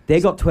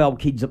 they've got 12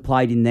 kids that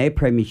played in their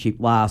premiership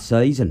last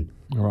season.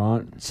 All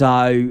right.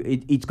 So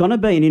it's going to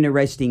be an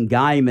interesting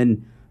game,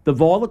 and the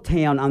Violet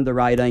Town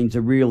under-18s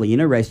are really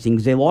interesting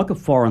because they're like a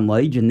foreign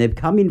legion. They've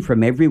come in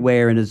from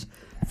everywhere, and as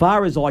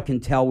far as I can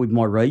tell with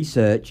my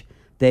research,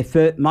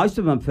 most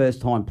of them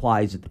first-time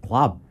players at the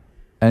club.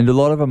 And a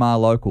lot of them are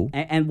local.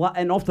 And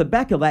off the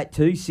back of that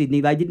too,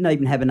 Sydney, they didn't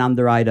even have an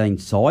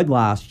under-18 side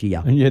last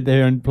year. And yet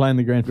they're playing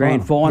the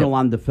grand final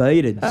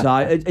undefeated. So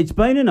it's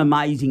been an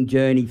amazing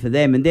journey for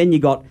them. And then you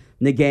got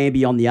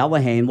Ngambia on the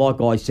other hand,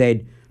 like I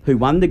said, who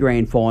won the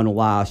grand final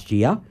last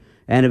year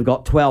and have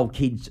got 12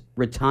 kids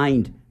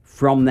retained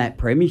from that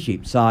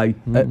premiership. So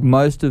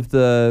most of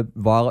the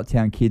Violet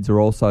Town kids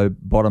are also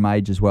bottom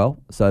age as well,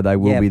 so they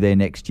will be there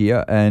next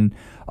year. And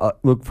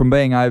look, from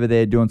being over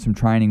there doing some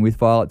training with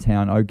Violet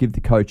Town, I give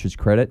the coaches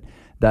credit.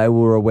 They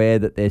were aware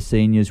that their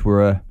seniors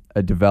were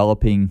a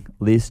developing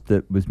list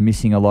that was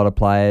missing a lot of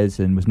players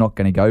and was not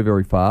going to go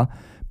very far.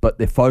 But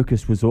their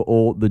focus was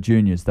all the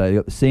juniors. They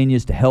got the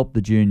seniors to help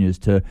the juniors,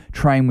 to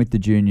train with the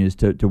juniors,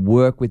 to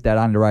work with that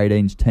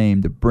under-18s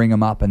team to bring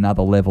them up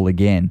another level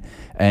again.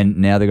 And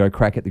now they've got a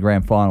crack at the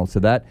grand final. So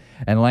that,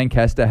 and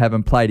Lancaster,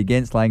 having played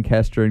against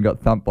Lancaster and got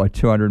thumped by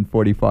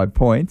 245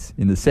 points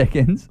in the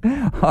seconds,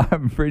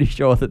 I'm pretty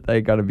sure that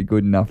they're going to be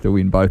good enough to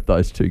win both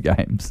those 2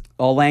 games.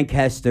 Oh,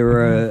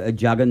 Lancaster are a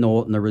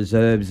juggernaut in the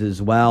reserves as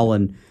well,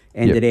 and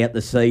ended out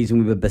the season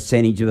with a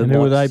percentage of and who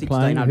were they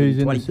playing? Who's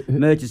in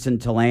Murchison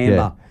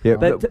Talamba. Yeah.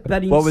 But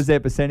what was their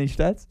percentage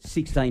stats?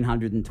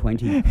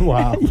 1,620.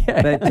 Wow.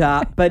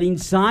 But in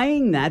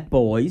saying that,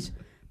 boys,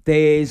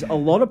 there's a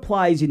lot of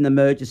players in the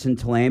Murchison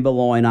Talamba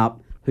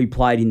lineup who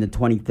played in the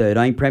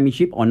 2013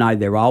 premiership. I know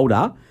they're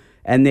older,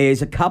 and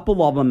there's a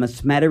couple of them, a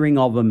smattering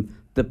of them,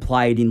 that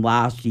played in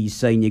last year's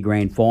senior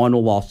grand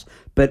final loss.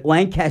 But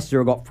Lancaster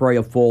have got 3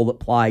 or 4 that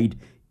played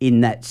in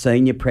that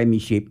senior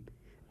premiership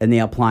and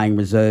now playing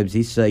reserves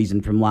this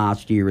season from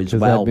last year as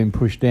well. They've been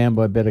pushed down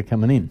by better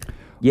coming in.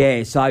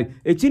 Yeah, so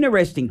it's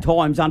interesting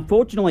times.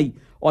 Unfortunately,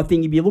 I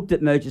think if you looked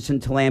at Murchison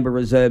Toolamba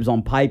reserves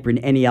on paper in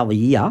any other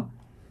year,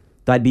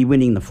 they'd be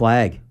winning the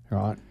flag.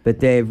 Right. But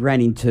they've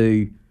ran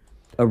into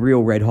a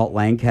real red-hot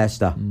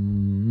Lancaster.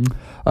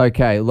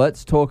 Okay,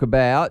 let's talk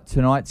about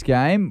tonight's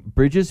game.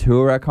 Bridges, who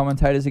are our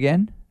commentators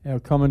again? Our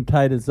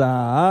commentators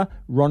are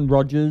Ron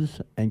Rogers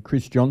and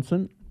Chris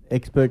Johnson.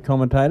 Expert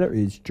commentator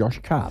is Josh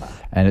Carter.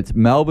 And it's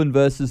Melbourne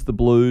versus the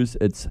Blues.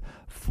 It's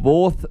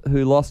Forth,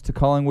 who lost to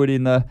Collingwood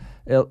in the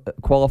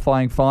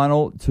qualifying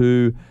final,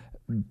 to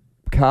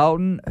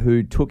Carlton,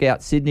 who took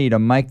out Sydney to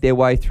make their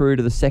way through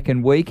to the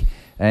second week.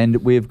 And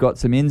we've got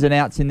some ins and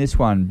outs in this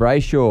one.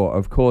 Brayshaw,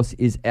 of course,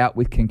 is out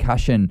with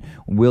concussion.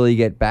 Will he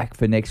get back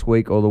for next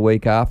week or the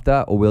week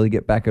after, or will he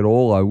get back at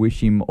all? I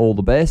wish him all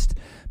the best.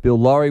 Bill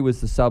Laurie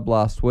was the sub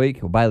last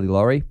week, or Bailey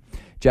Laurie.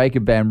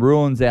 Jacob Van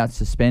Ruin's out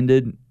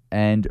suspended,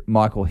 and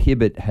Michael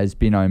Hibbert has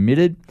been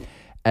omitted.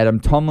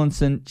 Adam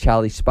Tomlinson,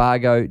 Charlie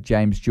Spargo,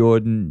 James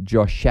Jordan,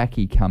 Josh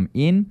Shackey come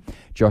in.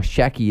 Josh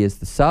Shackey is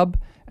the sub,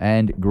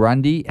 and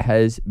Grundy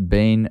is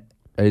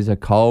a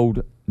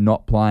cold,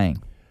 not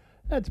playing.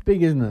 That's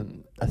big, isn't it?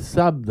 A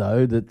sub,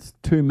 though, that's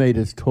 2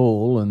 metres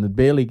tall and that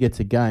barely gets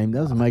a game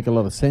doesn't make a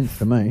lot of sense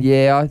to me.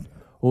 Yeah.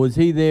 Or is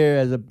he there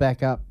as a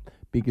backup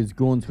because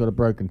Gawn's got a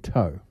broken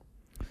toe?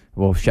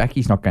 Well,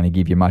 Shackey's not going to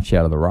give you much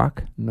out of the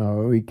ruck.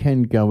 No, he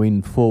can go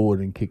in forward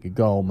and kick a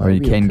goal, maybe. Or he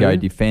can go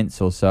defence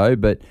or so,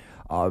 but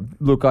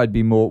look,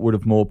 would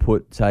have more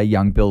put, say,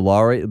 young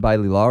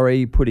Bailey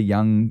Laurie, put a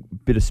young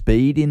bit of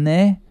speed in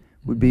there.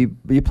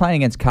 You're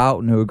playing against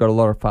Carlton, who have got a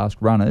lot of fast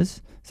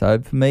runners. So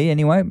for me,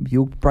 anyway,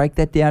 you'll break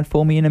that down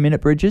for me in a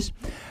minute, Bridges.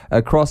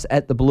 Across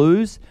at the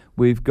Blues,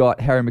 we've got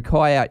Harry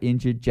Mackay out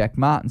injured, Jack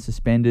Martin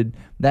suspended.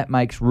 That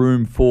makes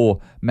room for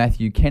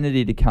Matthew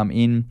Kennedy to come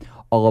in.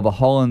 Oliver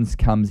Hollins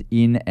comes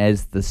in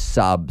as the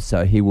sub,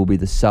 so he will be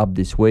the sub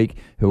this week.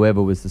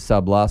 Whoever was the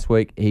sub last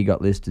week, he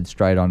got listed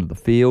straight onto the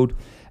field.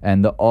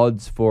 And the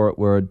odds for it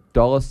were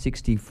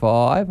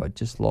 $1.65. I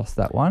just lost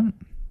that one.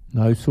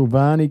 No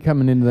Silvani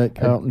coming into that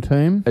Carlton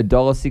team.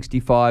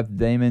 $1.65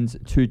 Demons,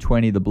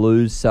 $2.20 the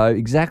Blues. So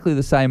exactly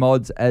the same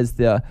odds as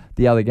the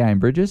other game,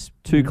 Bridges.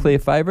 2 clear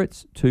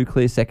favourites, 2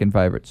 clear second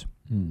favourites.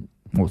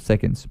 Or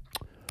seconds.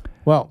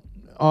 Well,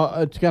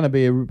 it's going to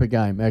be a ripper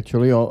game,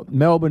 actually.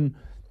 Melbourne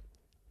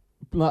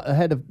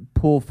had a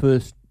poor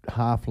first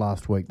half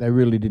last week. They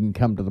really didn't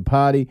come to the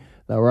party.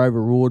 They were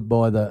overawed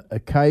by the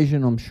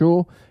occasion, I'm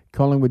sure.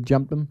 Collingwood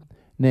jumped them.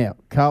 Now,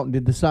 Carlton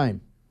did the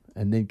same.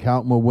 And then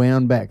Carlton were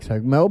wound back. So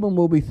Melbourne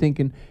will be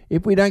thinking,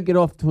 if we don't get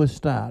off to a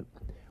start,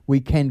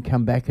 we can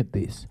come back at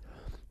this.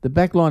 The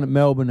back line at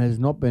Melbourne has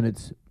not been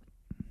its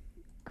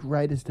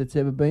greatest it's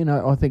ever been.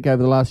 I think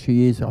over the last few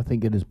years, I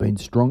think it has been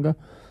stronger.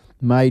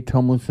 May,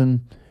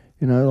 Tomlinson,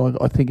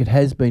 I think it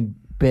has been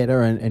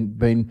better and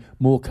been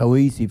more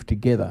cohesive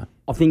together.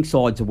 I think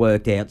sides have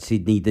worked out,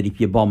 Sydney, that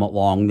if you bomb it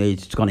long,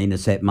 it's going to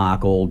intercept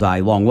mark all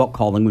day long. What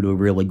Collingwood were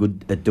really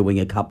good at doing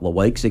a couple of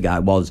weeks ago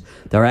was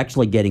they're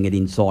actually getting it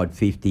inside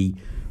 50,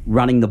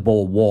 running the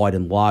ball wide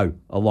and low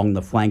along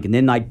the flank, and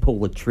then they'd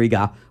pull the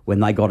trigger when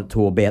they got it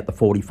to about the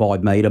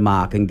 45-metre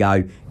mark and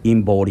go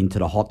inboard into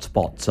the hot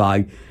spot.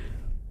 So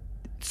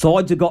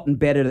sides have gotten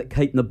better at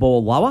keeping the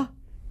ball lower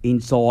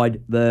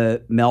inside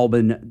the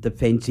Melbourne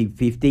defensive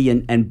 50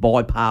 and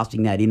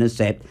bypassing that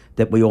intercept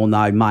that we all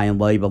know May and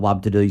Lever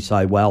love to do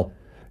so well.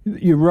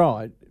 You're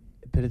right,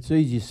 but it's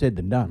easier said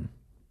than done.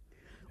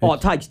 It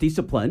takes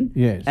discipline.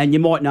 Yes. And you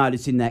might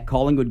notice in that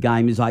Collingwood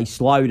game is they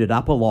slowed it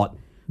up a lot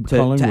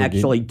to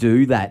actually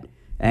do that.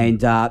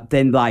 And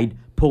then they'd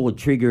pull the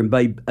trigger and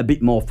be a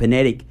bit more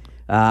frenetic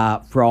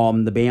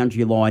from the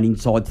boundary line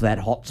inside to that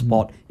hot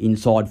spot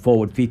inside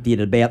forward 50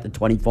 at about the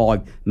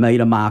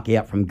 25-metre mark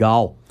out from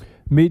goal.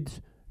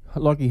 Mids,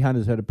 Lockie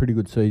Hunter's had a pretty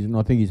good season.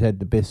 I think he's had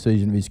the best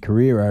season of his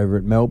career over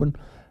at Melbourne.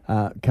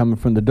 Coming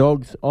from the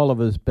Dogs,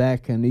 Oliver's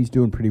back and he's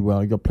doing pretty well.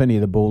 He got plenty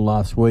of the ball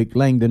last week.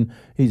 Langdon,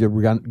 he's a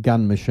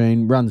gun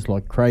machine, runs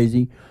like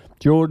crazy.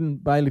 Jordan,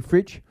 Bailey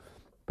Fritsch,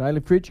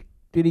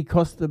 did he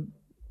cost the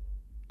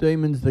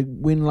Demons the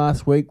win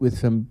last week with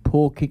some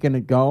poor kicking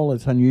at goal?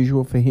 It's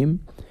unusual for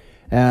him.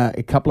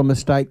 A couple of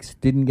mistakes,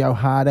 didn't go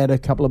hard at a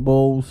couple of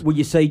balls. Well,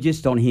 you see,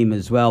 just on him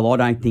as well, I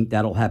don't think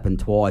that'll happen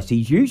twice.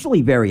 He's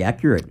usually very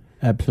accurate.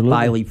 Absolutely.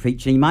 Bailey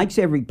Fitch. He makes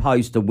every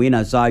post a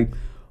winner. So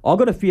I've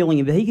got a feeling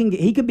if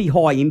he can be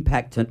high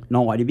impact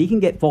tonight. If he can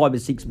get 5 or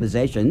 6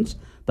 possessions,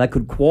 they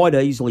could quite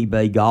easily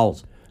be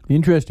goals. The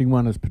interesting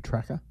one is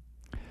Petrarca.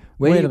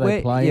 Where do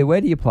they play him? Yeah,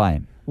 where do you play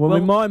him? Well,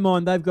 in my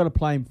mind, they've got to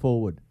play him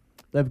forward.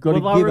 They've got to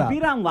give up. They were a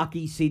bit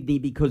unlucky, Sydney,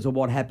 because of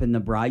what happened to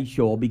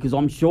Brayshaw, because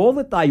I'm sure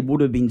that they would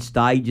have been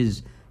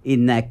stages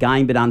in that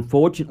game, but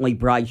unfortunately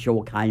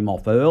Brayshaw came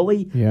off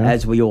early,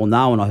 as we all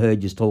know, and I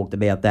heard you talked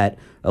about that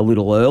a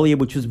little earlier,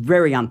 which was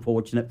very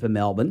unfortunate for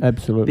Melbourne.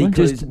 Absolutely.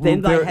 Because they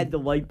had to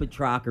leave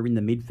Petrarca in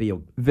the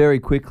midfield. Very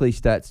quickly,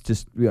 Stats,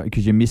 just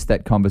because you missed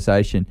that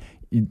conversation.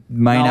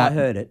 Maynard, No, I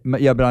heard it.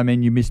 Yeah, but I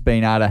mean, you missed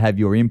being able to have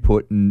your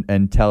input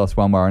and tell us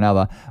one way or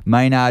another.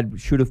 Maynard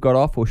should have got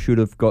off or should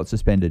have got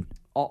suspended?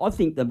 I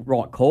think the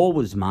right call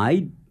was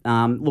made.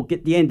 Look,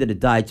 at the end of the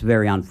day, it's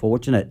very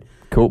unfortunate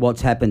Cool.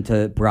 what's happened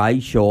to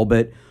Brayshaw,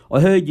 but I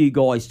heard you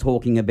guys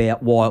talking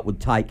about why it would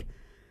take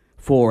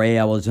 4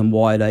 hours and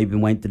why it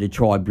even went to the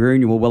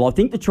tribunal. Well, I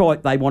think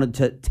they wanted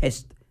to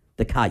test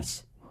the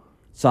case.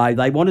 So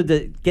they wanted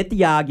to get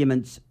the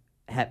arguments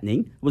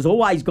happening. It was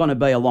always going to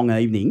be a long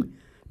evening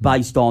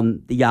based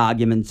on the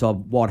arguments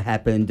of what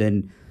happened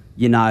and,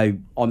 you know,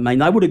 I mean,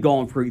 they would have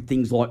gone through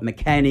things like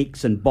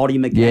mechanics and body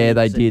mechanics. Yeah,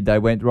 they did. They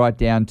went right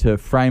down to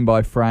frame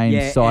by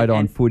frame,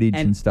 side-on footage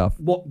and stuff.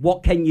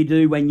 What can you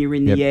do when you're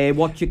in the air?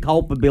 What's your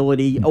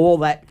culpability? All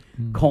that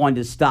kind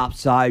of stuff.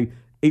 So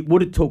it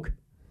would have took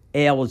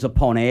hours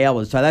upon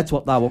hours. So that's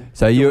what they were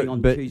doing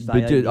on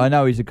Tuesday evening. I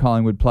know he's a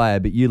Collingwood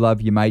player, but you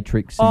love your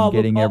matrix and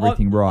getting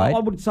everything right. I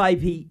would say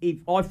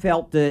if I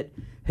felt that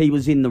he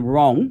was in the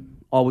wrong,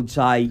 I would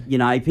say, you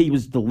know, if he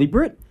was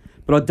deliberate,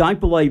 but I don't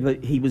believe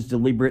that he was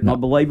deliberate, and I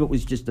believe it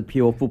was just a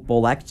pure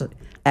football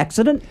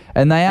accident.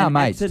 And they are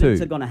mates accidents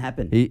too. are going to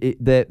happen. They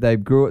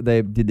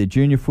did their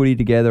junior footy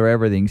together,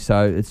 everything.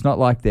 So it's not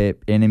like they're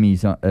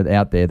enemies out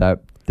there.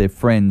 They're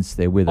friends.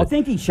 They're with it. I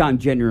think he's shown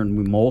genuine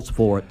remorse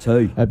for it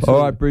too. Absolutely.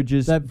 All right,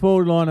 Bridges. That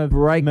forward line of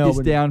break Melbourne,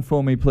 this down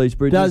for me, please,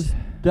 Bridges.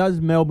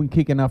 Does Melbourne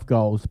kick enough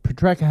goals?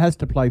 Petrarca has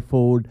to play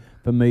forward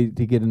for me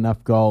to get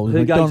enough goals.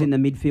 Who goes in the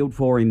midfield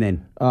for him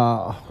then?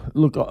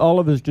 Look,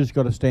 Oliver's just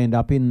got to stand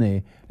up in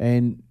there.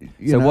 And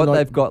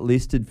they've got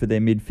listed for their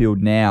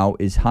midfield now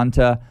is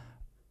Hunter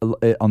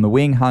on the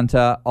wing,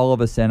 Hunter,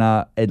 Oliver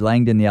centre, Ed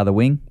Langdon the other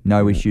wing.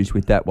 No issues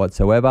with that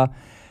whatsoever.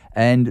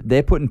 And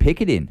they're putting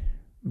Pickett in.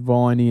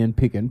 Viney and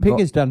Pickett.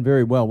 Pickett's done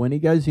very well. When he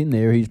goes in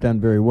there, he's done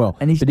very well.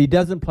 But he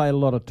doesn't play a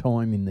lot of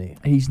time in there.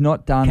 He's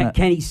not done it.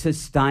 Can he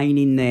sustain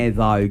in there,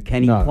 though?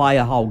 Can he play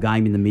a whole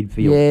game in the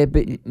midfield? Yeah,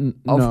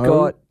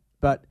 but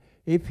But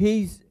if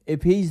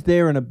he's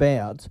there and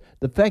abouts,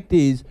 the fact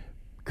is,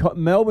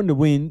 Melbourne to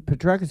win,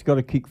 Petrarca's got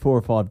to kick 4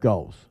 or 5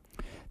 goals.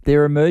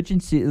 Their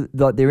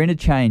their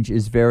interchange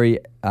is very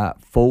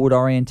forward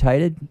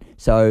orientated,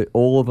 so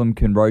all of them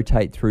can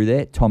rotate through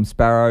there. Tom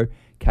Sparrow,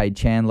 Cade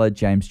Chandler,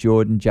 James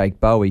Jordan, Jake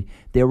Bowie,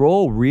 they're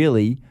all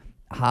really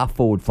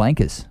half-forward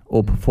flankers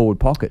or forward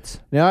pockets.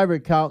 Now, over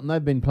at Carlton,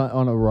 they've been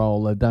on a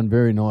roll. They've done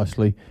very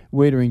nicely.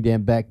 Wiedering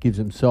down back gives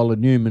them solid.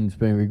 Newman's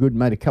been very good.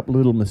 Made a couple of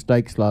little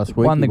mistakes last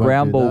week. Won the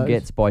ground ball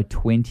gets by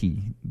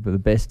 20, the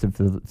best of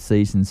the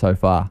season so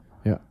far.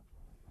 Yeah,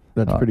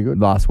 that's pretty good.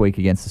 Last week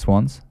against the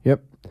Swans.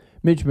 Yep.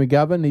 Mitch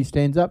McGovern, he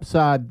stands up.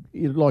 Sard,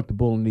 he like the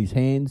ball in his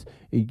hands.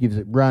 He gives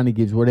it run, he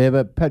gives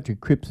whatever.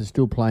 Patrick Cripps is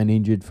still playing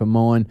injured for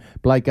mine.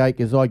 Blake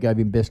Acres, I gave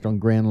him best on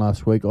ground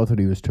last week. I thought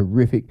he was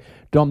terrific.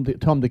 Tom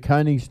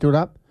DeConing stood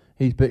up.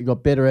 He's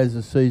got better as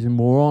the season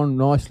wore on.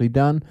 Nicely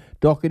done.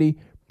 Doherty,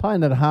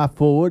 playing at a half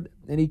forward,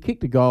 and he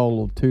kicked a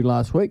goal or 2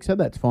 last week, so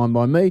that's fine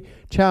by me.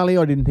 Charlie,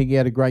 I didn't think he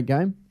had a great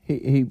game.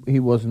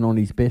 He wasn't on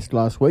his best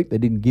last week. They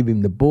didn't give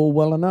him the ball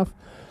well enough.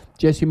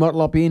 Jesse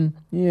Motlop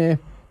in,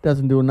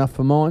 doesn't do enough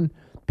for mine.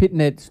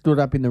 Pitnet stood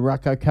up in the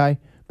ruck okay,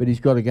 but he's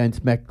got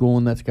against Matt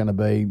Gawn. That's going to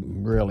be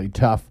really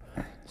tough.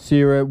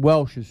 Sarah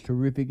Welsh is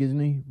terrific, isn't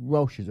he?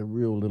 Welsh is a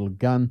real little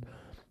gun.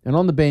 And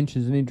on the bench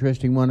is an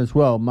interesting one as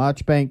well.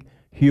 Marchbank,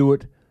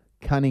 Hewitt,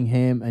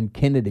 Cunningham and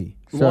Kennedy.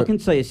 Well, I can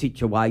see a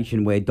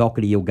situation where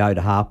Doherty will go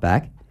to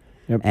halfback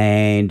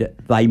and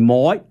they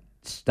might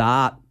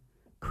start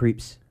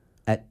Cripps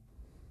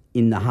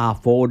in the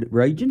half-forward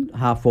region,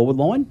 half-forward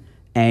line,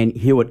 and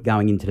Hewitt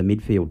going into the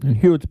midfield. And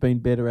Hewitt's been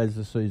better as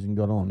the season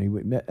got on.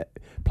 He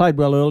played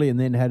well early and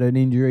then had an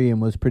injury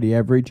and was pretty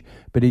average,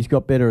 but he's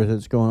got better as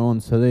it's gone on.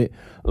 So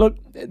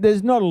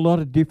there's not a lot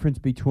of difference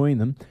between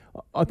them.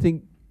 I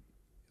think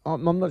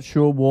I'm not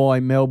sure why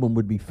Melbourne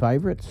would be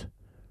favourites.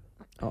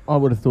 I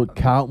would have thought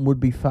Carlton would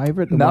be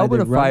favourite.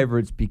 Melbourne are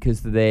favourites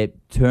because of their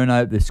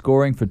turnover, their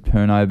scoring for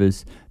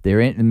turnovers,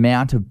 their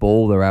amount of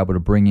ball they're able to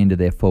bring into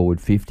their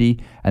forward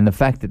 50, and the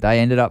fact that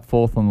they ended up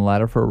 4th on the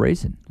ladder for a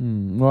reason.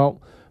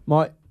 Well,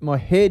 my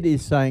head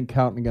is saying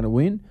Carlton are going to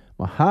win.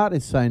 My heart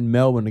is saying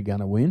Melbourne are going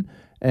to win,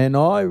 and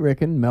I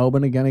reckon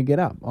Melbourne are going to get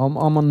up. I'm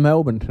on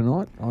Melbourne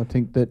tonight. I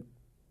think that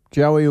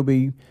Joey will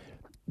be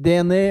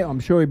down there. I'm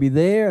sure he'll be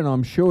there, and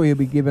I'm sure he'll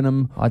be giving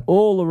them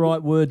all the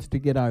right words to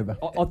get over.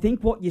 I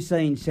think what you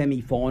see in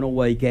semi-final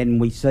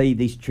weekend, we see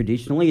this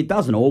traditionally. It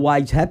doesn't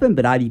always happen,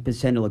 but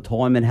 80% of the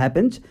time it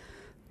happens.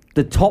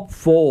 The top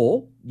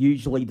 4,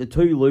 usually the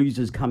 2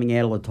 losers coming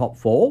out of the top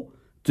 4,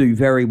 do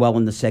very well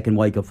in the second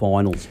week of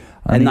finals,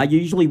 and they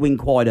usually win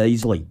quite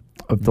easily.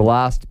 Of the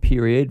last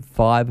period,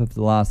 5 of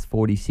the last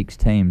 46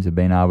 teams have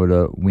been able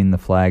to win the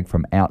flag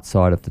from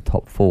outside of the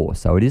top 4,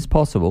 so it is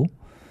possible.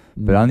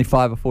 But only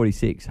 5 of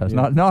 46, so it's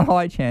not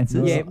high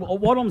chances. Yeah, well,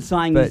 what I'm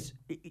saying is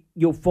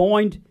you'll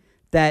find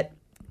that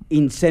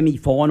in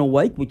semi-final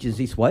week, which is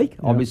this week,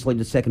 obviously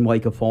the second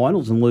week of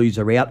finals and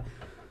loser out,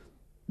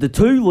 the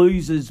 2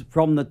 losers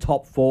from the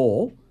top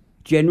 4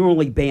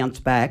 generally bounce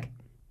back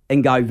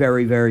and go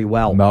very, very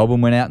well.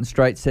 Melbourne went out in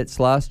straight sets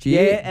last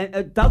year. Yeah, and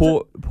it does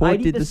Port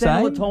 80% did the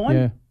same. of the time.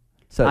 Yeah.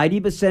 So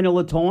 80% of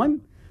the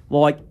time,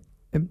 like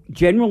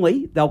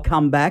generally, they'll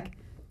come back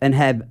and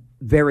have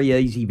very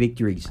easy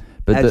victories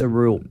as a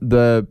rule.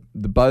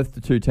 Both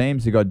the two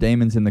teams have got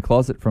demons in the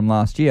closet from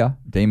last year.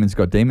 Demons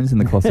got demons in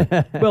the closet.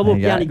 Well, look,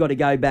 you only got to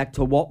go back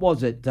to what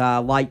was it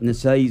late in the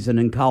season,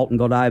 and Carlton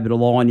got over the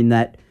line in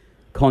that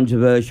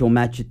controversial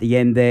match at the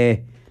end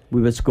there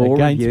with a score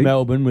against review.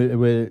 Melbourne,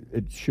 where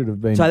it should have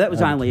been. So that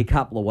was only a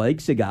couple of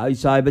weeks ago.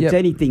 So, but it's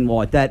anything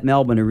like that,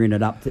 Melbourne are in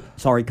it up to.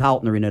 Sorry,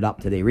 Carlton are in it up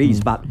to their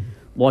ears. But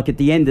like at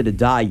the end of the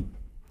day,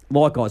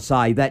 like I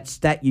say, that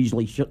stat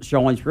usually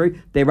shines through.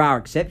 There are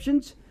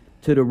exceptions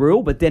to the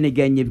rule, but then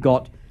again, you've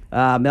got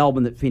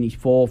Melbourne that finished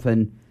fourth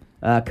and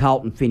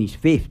Carlton finished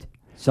fifth.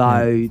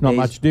 So it's not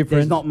much difference.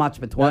 There's not much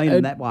between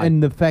them that way.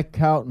 And the fact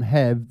Carlton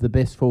have the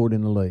best forward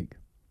in the league.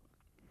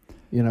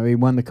 You know, he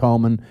won the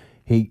Coleman.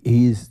 He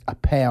is a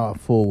power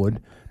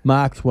forward.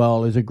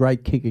 Maxwell is a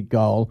great kick at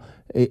goal.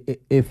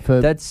 If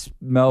that's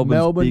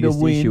Melbourne's biggest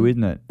to win, issue,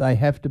 isn't it? They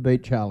have to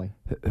beat Charlie.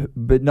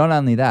 But not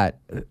only that,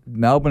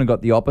 Melbourne have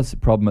got the opposite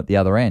problem at the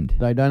other end.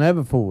 They don't have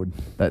a forward.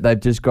 They've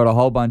just got a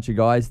whole bunch of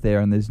guys there,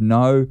 and there's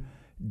no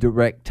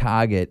direct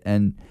target.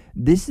 And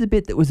this is a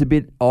bit that was a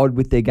bit odd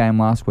with their game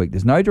last week.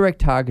 There's no direct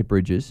target,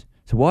 Bridges.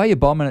 So why are you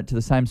bombing it to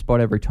the same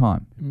spot every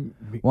time?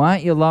 Why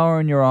aren't you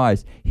lowering your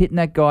eyes, hitting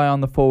that guy on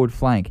the forward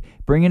flank,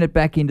 bringing it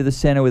back into the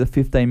centre with a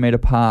 15-metre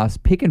pass,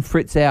 picking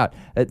Fritz out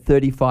at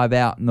 35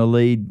 out in the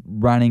lead,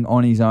 running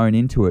on his own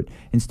into it,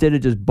 instead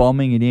of just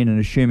bombing it in and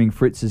assuming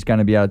Fritz is going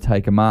to be able to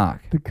take a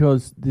mark?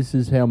 Because this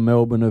is how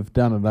Melbourne have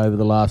done it over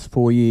the last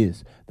 4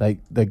 years.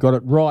 They got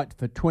it right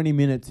for 20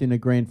 minutes in a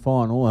grand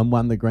final and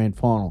won the grand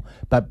final.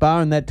 But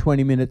barring that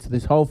 20 minutes,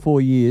 this whole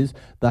 4 years,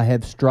 they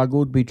have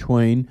struggled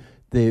between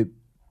their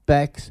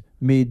backs,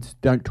 mids,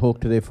 don't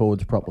talk to their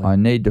forwards properly. I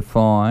need to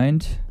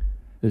find...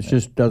 It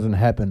just doesn't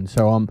happen.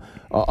 So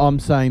I'm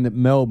saying that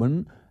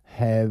Melbourne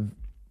have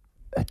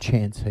a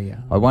chance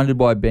here. I wondered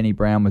why Benny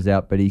Brown was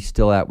out, but he's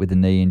still out with a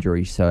knee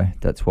injury, so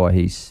that's why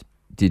he's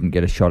didn't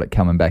get a shot at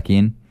coming back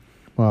in.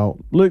 Well,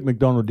 Luke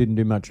McDonald didn't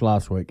do much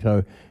last week,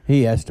 so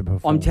he has to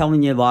perform. I'm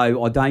telling you,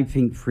 though, I don't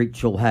think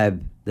Fritz will have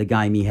the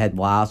game he had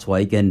last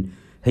week, and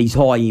he's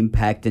high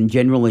impact, and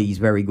generally he's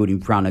very good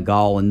in front of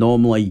goal, and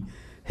normally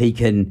he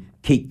can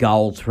kick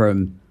goals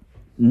from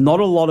not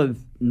a lot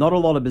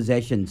of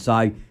possession.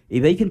 So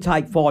if he can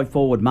take 5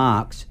 forward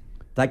marks,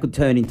 they could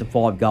turn into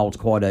 5 goals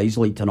quite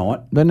easily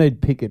tonight. They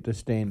need Pickett to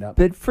stand up.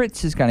 But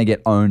Fritz is going to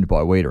get owned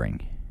by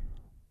Wiedering.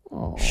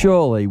 Oh.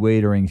 Surely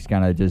Wiedering's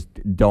going to just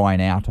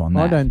dine out on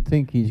that. I don't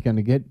think he's going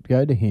to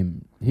go to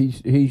him.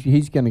 He's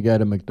going to go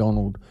to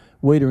McDonald.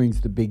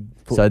 Wiedering's the big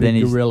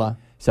gorilla.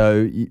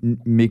 So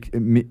Nick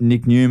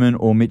Newman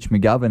or Mitch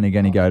McGovern are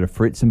going to go to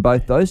Fritz, and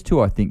both those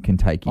two I think can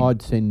take him.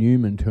 I'd send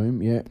Newman to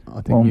him, yeah.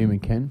 I think Newman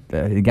can.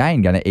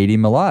 Again, going to eat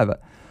him alive.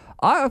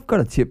 I've got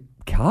to tip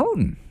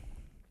Carlton.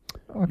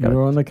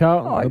 You're on the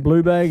Carlton, the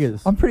Blue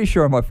Baggers. I'm pretty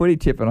sure on my footy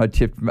tip, and I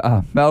tipped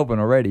Melbourne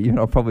already, and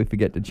I'll probably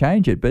forget to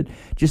change it. But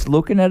just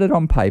looking at it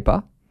on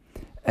paper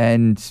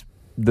and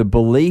the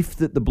belief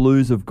that the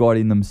Blues have got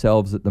in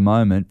themselves at the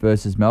moment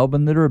versus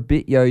Melbourne that are a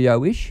bit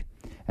yo-yo-ish,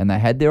 and they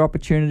had their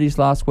opportunities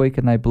last week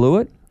and they blew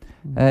it.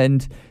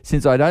 And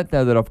since I don't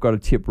know that I've got a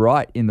tip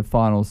right in the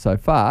finals so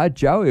far,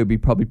 Joey will be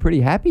probably pretty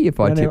happy if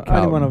I tip Carlton.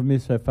 Only one I've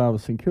missed so far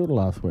was St Kilda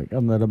last week.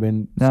 Other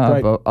than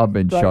that, I've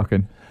been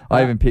shocking.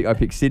 I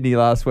picked Sydney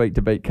last week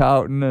to beat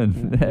Carlton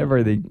and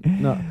everything.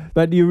 No,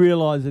 but you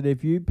realise that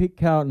if you pick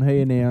Carlton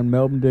here now and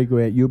Melbourne do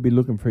go out, you'll be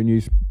looking for a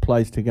new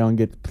place to go and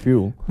get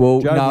fuel.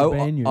 Well,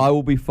 I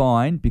will be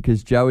fine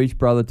because Joey's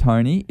brother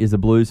Tony is a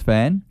Blues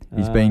fan.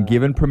 He's been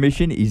given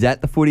permission. He's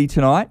at the footy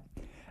tonight.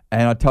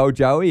 And I told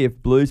Joey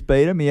if Blues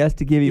beat him, he has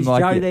to give him Is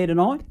Joe there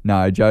tonight?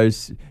 No,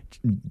 Joe's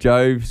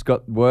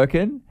got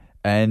working,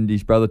 and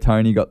his brother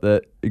Tony got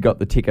the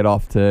ticket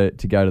off to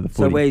go to the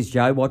footy. So where's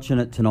Joe watching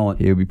it tonight?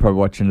 He'll be probably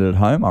watching it at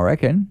home, I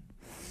reckon.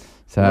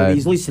 So well,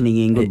 he's listening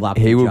in. Good luck.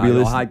 He will Joe. be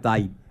listening. I hope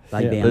they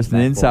bounce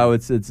listening. Back So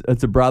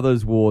it's a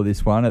brothers' war,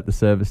 this one at the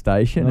service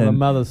station, and a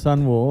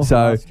mother-son war. So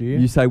last year.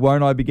 You say,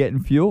 won't I be getting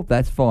fuel?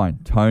 That's fine.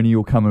 Tony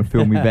will come and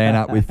fill me van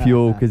up with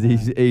fuel because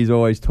he's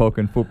always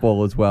talking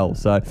football as well.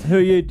 So who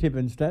are you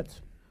tipping, Stats?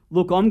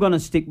 Look, I'm going to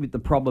stick with the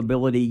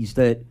probabilities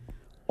that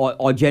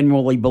I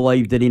generally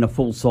believe that in a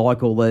full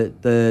cycle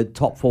the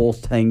top 4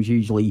 teams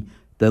usually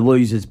the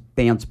losers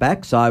bounce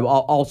back. So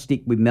I'll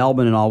stick with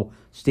Melbourne and I'll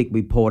stick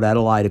with Port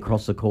Adelaide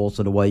across the course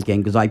of the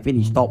weekend because they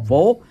finished top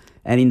 4.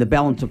 And in the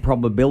balance of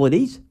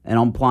probabilities, and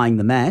I'm playing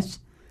the maths,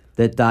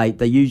 that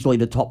they usually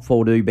the top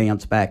 4 do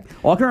bounce back.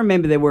 I can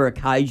remember there were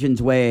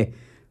occasions where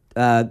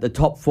the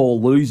top 4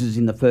 losers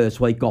in the first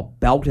week got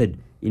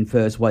belted in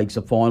first weeks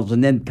of finals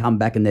and then come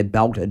back and they're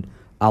belted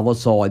other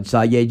sides.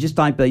 So, yeah, just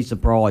don't be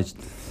surprised.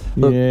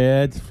 Look-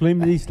 Yeah, it's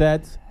flimsy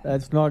stats.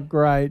 That's not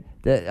great.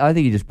 I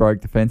think he just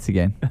broke the fence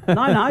again.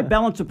 No,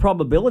 balance of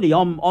probability.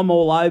 I'm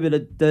all over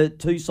the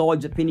two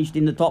sides that finished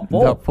in the top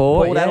four. Top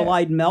four, Port yeah.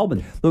 Adelaide and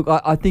Melbourne. Look,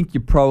 I think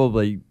you're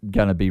probably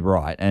going to be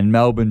right, and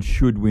Melbourne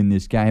should win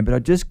this game, but I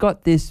just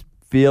got this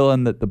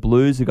feeling that the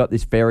Blues have got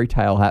this fairy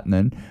tale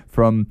happening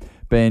from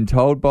being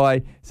told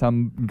by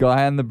some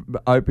guy on the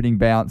opening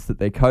bounce that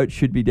their coach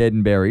should be dead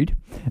and buried,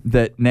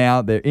 that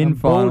now they're in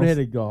finals.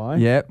 Bald-headed guy.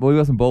 Yeah, well, he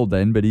wasn't bald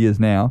then, but he is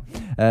now.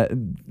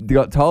 They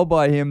got told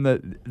by him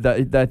that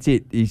that's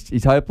it.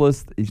 He's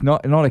hopeless. He's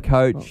not a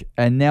coach.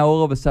 And now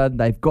all of a sudden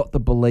they've got the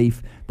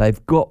belief.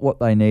 They've got what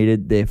they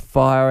needed. They're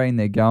firing.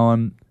 They're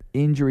going.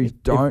 Injuries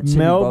don't If seem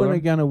to bother Melbourne are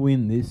them. going to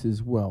win this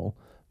as well,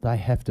 they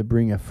have to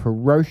bring a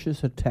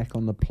ferocious attack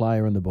on the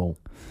player and the ball.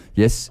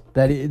 Yes.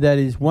 That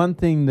is one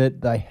thing that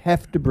they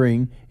have to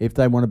bring if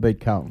they want to beat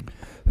Carlton.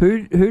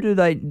 Who do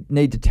they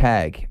need to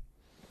tag?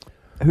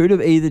 Who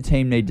do either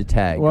team need to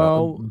tag?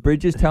 Well-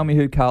 Bridges, tell me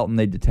who Carlton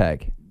need to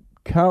tag.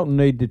 Carlton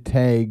need to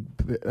tag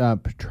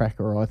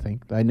Petraka, I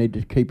think. They need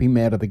to keep him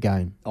out of the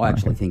game. I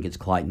actually think it's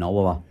Clayton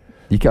Oliver.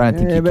 I don't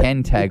think Yeah, you but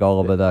can tag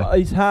Oliver, though.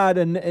 He's hard,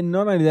 and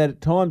not only that,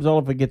 at times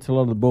Oliver gets a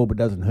lot of the ball but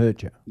doesn't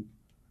hurt you.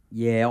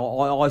 Yeah,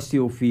 I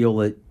still feel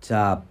that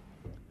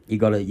you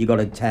got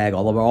to tag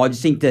Oliver. I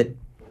just think that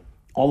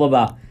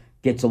Oliver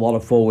gets a lot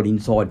of forward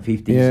inside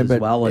 50s as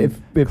but well. And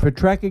if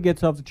Petraka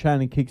gets off the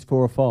chain and kicks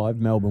 4 or 5,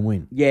 Melbourne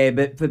win. yeah,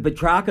 but for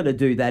Petrarca to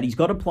do that, he's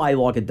got to play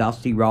like a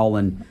dusty role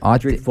and I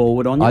drift thi-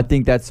 forward on you. I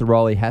think that's the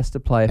role he has to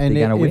play if And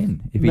they're going to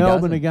win. If he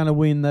Melbourne doesn't, are going to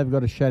win, they've got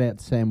to shut out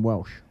Sam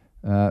Welsh.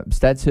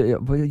 Statsy,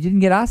 well, you didn't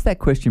get asked that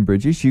question,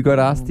 Bridges. You got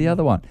asked the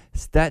other one.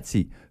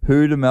 Statsy,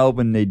 who do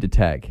Melbourne need to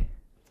tag?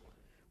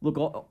 Look,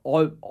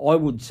 I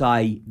would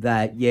say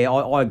that, yeah,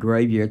 I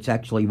agree with you. It's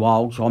actually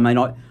Walsh. I mean,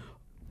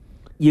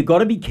 you've got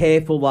to be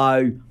careful,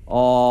 though,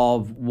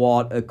 of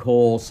what, of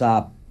course,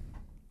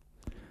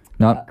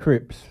 No,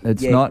 Cripps.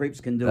 it's yeah, not.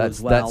 Cripps can do that's-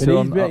 as well. that's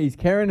But who he's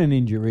carrying an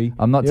injury.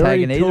 I'm not They're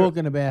tagging already either.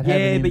 talking about Yeah,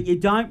 having but him. you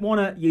don't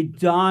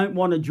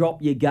want to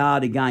drop your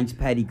guard against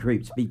Paddy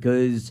Cripps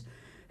because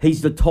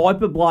he's the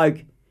type of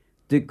bloke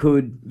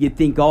that you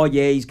think, oh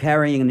yeah, he's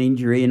carrying an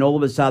injury, and all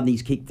of a sudden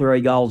he's kicked 3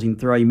 goals in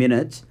 3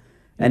 minutes,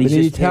 and But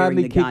he's just tearing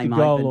hardly the kicked game a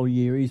goal open. all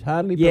year. He's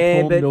hardly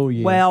Yeah, performed but all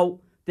year. well,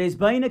 there's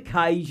been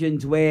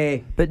occasions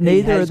where But he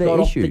neither has are the got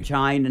issue. off the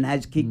chain and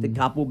has kicked a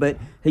couple, but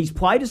he's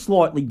played a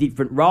slightly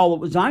different role. It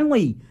was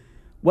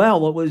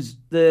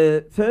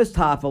the first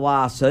half of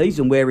last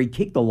season where he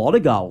kicked a lot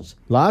of goals.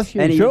 last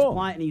year, And he sure.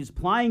 was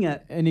playing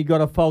it, And he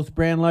got a false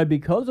Brownlow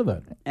because of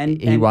it.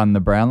 and He won the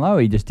Brownlow.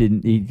 He just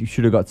didn't. He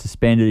should have got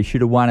suspended. He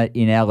should have won it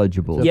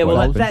ineligible. Yeah, what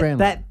well, happened.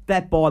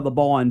 that by the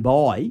by and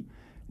by,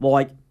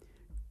 like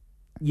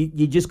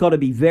you just got to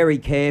be very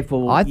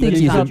careful. I think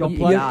just he's can't a- drop you-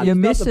 your you're guard. He's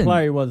not missing. the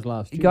player he was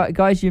last year.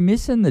 Guys, you're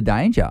missing the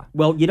danger.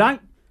 Well, you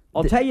don't.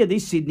 I'll tell you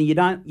this, Sydney. You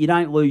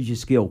don't lose your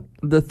skill.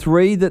 The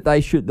three that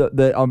they should,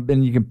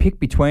 and you can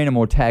pick between them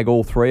or tag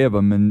all three of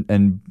them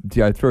and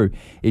go through,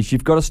 is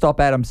you've got to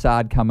stop Adam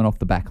Sard coming off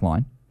the back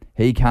line.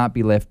 He can't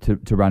be left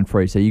to run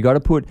free. So you've got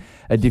to put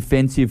a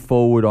defensive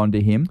forward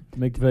onto him.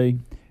 McVee.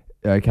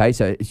 Okay,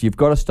 so you've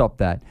got to stop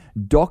that.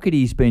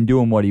 Doherty's been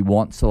doing what he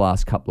wants the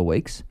last couple of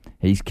weeks.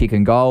 He's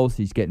kicking goals.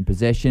 He's getting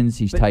possessions.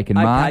 He's taking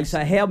marks.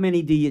 Okay, so how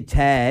many do you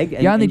tag?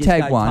 And, You only and just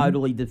tag go one.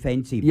 Totally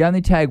defensive. You only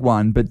tag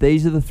one, but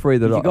these are the three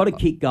that You've got to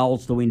kick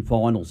goals to win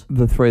finals.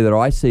 the three that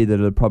I see that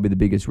are probably the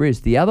biggest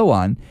risk. The other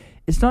one,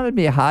 it's not going to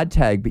be a hard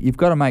tag, but you've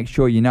got to make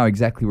sure you know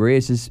exactly where he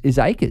is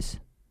Akers.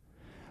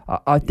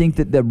 I think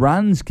that the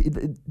runs,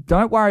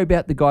 don't worry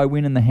about the guy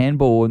winning the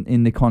handball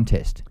in the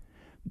contest.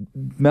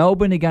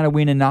 Melbourne are going to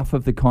win enough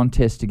of the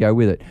contest to go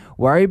with it.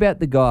 Worry about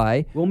the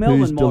guy Well, Melbourne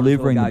who's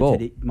delivering the ball.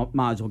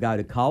 might as well go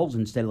to Coles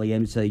instead of the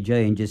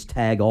MCG and just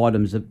tag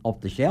items off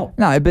the shelf.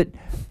 No, but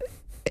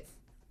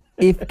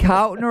if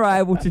Carlton are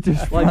able to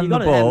just Well, run you've the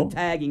got to have ball, them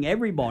tagging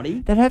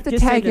everybody. they'd have to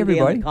Just tag send them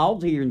down everybody. to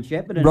Coles here in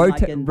Shepparton. And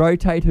they can,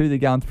 rotate who they're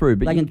going through.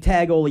 But they can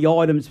tag all the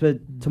items for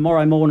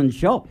tomorrow morning's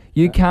shop.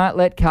 you can't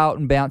let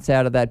Carlton bounce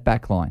out of that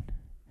back line.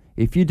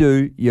 If you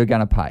do, you're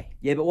going to pay.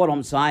 Yeah, but what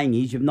I'm saying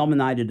is you've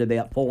nominated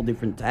about 4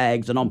 different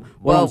tags, and what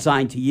Well- I'm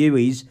saying to you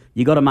is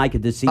you got to make a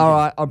decision. All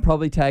right, I'm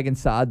probably tagging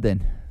Sard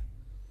then.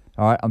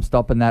 All right, I'm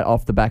stopping that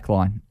off the back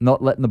line.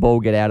 Not letting the ball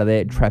get out of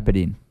there and trap it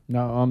in.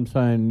 No, I'm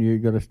saying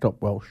you've got to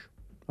stop Welsh.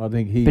 I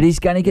think he... But he's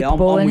going to get the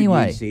ball I'm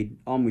anyway. With you, Sid.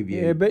 I'm with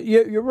you. Yeah, but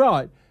you're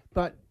right.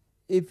 But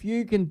if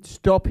you can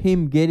stop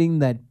him getting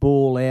that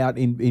ball out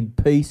in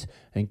peace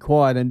and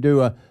quiet and do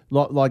a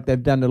lot like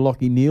they've done to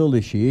Lockie Neal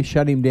this year,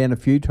 shut him down a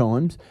few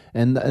times,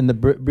 and the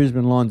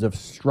Brisbane Lions have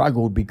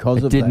struggled because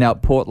It of didn't that.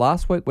 help Port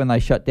last week when they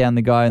shut down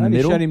the guy in the Only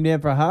middle. shut him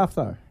down for a half,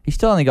 though. He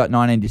still only got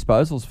 19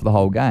 disposals for the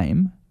whole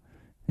game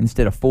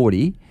instead of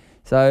 40.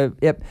 So,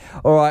 yep.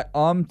 All right,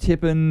 I'm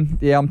tipping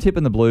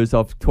the Blues.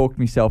 I've talked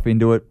myself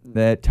into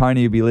it.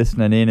 Tony will be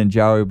listening in and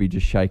Joey will be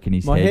just shaking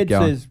his My head head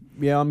going,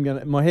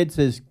 says, my head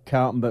says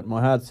Carlton, but my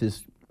heart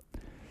says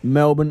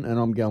Melbourne, and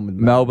I'm going with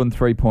Melbourne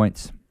 3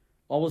 points.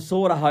 I was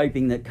sort of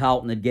hoping that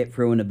Carlton would get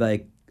through and it'd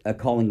be a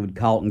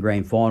Collingwood-Carlton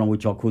grand final,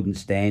 which I couldn't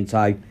stand.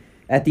 So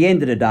at the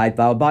end of the day, if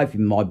they were both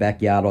in my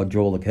backyard, I'd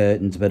draw the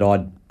curtains, but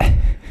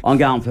I'm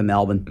going for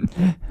Melbourne.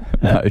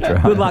 No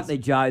dramas. Good luck to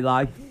Joe,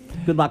 though.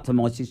 Good luck to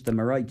my sister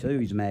Marie, too,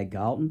 who's mad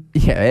Carlton.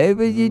 Yeah,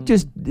 but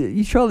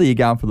surely you're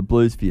going for the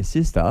Blues for your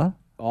sister.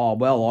 Oh,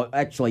 well,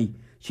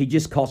 she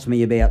just cost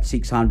me about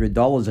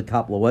 $600 a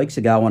couple of weeks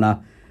ago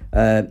on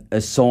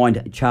a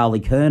signed Charlie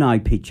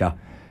Curnow picture.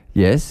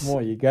 Yes.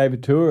 Why, you gave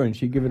it to her and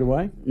she give it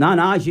away?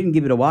 No, she didn't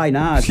give it away,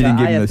 no. She didn't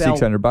give him the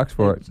 $600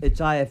 for it.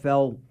 It's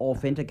AFL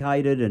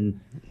authenticated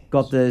and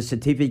got the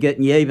certificate,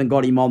 and you even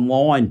got him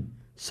online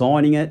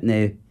signing it.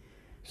 And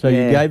so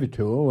you gave it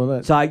to her? Well,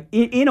 that's... So,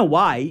 in a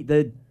way,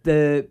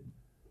 the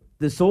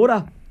sort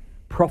of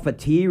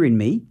profiteer in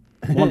me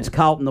wants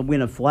Carlton to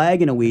win a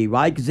flag in a weird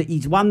way, because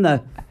he's won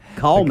the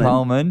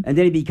Coleman, and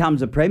then he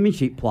becomes a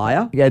premiership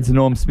player. He adds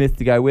Norm Smith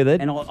to go with it.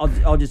 And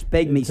I'll just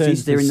beg me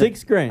sister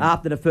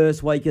after the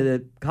first week of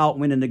the Carlton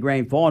winning the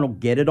grand final,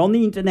 get it on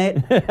the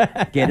internet.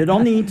 Get it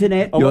on the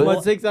internet. I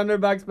want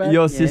 $600 back.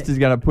 Your sister's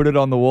going to put it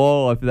on the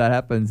wall if that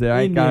happens. There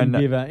ain't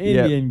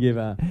Indian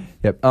giver.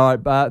 Yep. All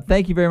right.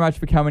 Thank you very much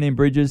for coming in,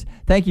 Bridges.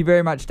 Thank you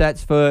very much,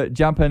 Stats, for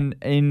jumping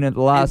in at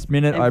the last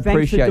minute. I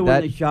appreciate that. Thanks for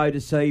doing the show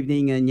this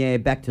evening,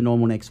 and back to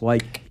normal next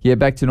week. Yeah,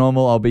 back to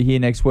normal. I'll be here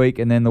next week,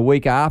 and then the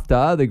week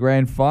after the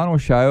grand final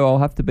show, I'll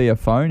have to be a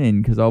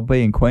phone-in because I'll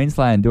be in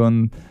Queensland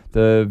doing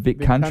the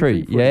Vic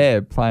Country.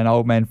 Playing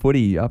old man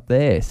footy up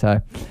there. So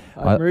at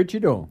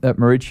Maroochydore. At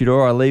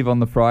Maroochydore. I leave on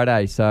the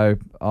Friday, so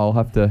I'll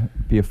have to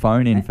be a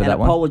phone-in for that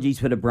one. Apologies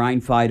for the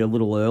brain fade a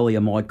little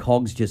earlier. My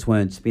cogs just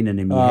weren't spinning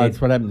in my head.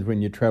 That's what happens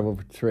when you travel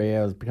for 3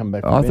 hours, come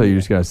back. I thought you were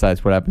just going to say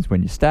it's what happens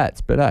when you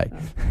stats, but hey.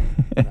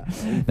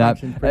 No,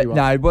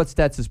 what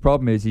Stats'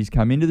 problem is he's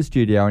come into the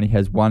studio and he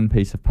has one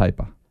piece of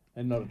paper.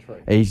 And not a tree.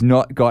 He's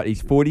not got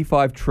his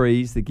 45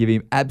 trees that give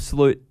him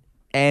absolute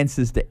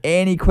answers to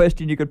any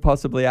question you could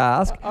possibly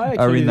ask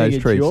are in those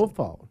trees. It's your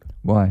fault.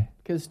 Why?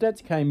 Because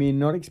Stats came in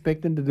not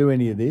expecting to do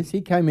any of this. He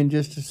came in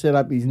just to set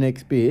up his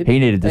next bid. He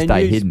needed to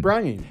stay hidden.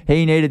 Sprung him.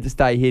 He needed to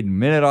stay hidden. The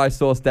minute I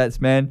saw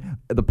Stats Man,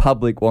 the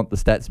public want the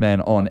Stats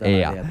Man on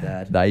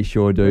air. They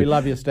sure do. We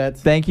love you, Stats.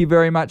 Thank you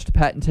very much to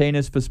Pat and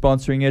Tina's for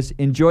sponsoring us.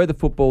 Enjoy the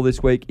football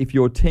this week. If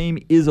your team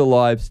is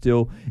alive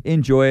still,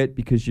 enjoy it,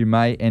 because you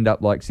may end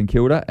up like St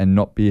Kilda and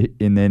not be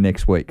in there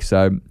next week.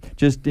 So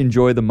just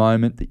enjoy the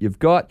moment that you've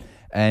got,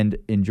 and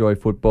enjoy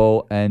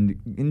football, and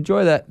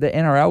enjoy the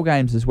NRL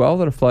games as well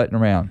that are floating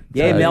around.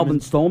 Yeah, so Melbourne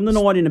Storm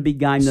tonight in a big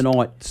game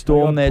tonight.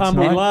 Storm there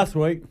tonight. Last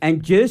week.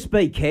 And just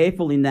be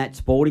careful in that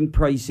sporting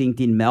precinct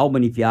in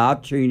Melbourne if you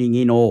are tuning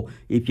in or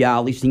if you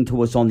are listening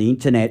to us on the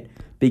internet,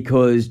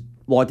 because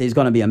there's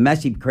going to be a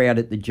massive crowd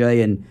at the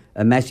G and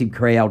a massive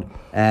crowd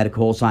at, of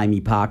course, Amy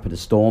Park for the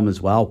Storm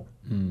as well.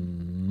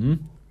 Mm-hmm.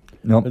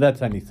 Nope. But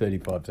that's only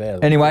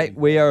 35,000. Anyway,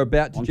 we are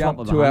about to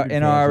jump to our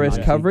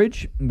NRS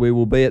coverage. We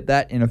will be at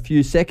that in a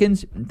few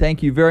seconds.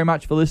 Thank you very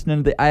much for listening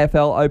to the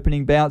AFL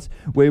opening bounce.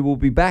 We will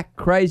be back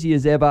crazy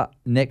as ever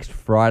next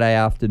Friday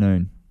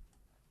afternoon.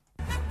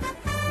 It's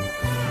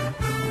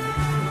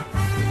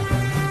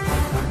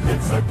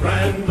a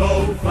grand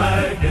old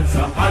flag, it's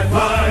a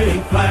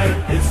high-flying flag,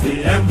 it's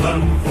the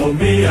emblem for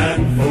me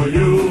and for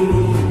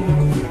you.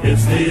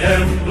 It's the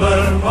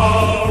emblem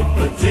of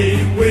the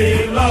team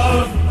we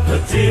love, the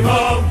team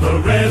of the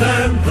red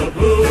and the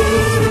blue.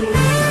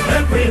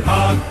 Every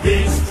heart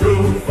beats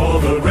true for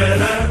the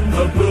red and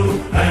the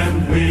blue,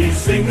 and we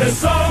sing this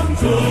song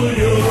to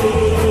you.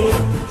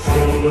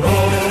 Should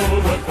all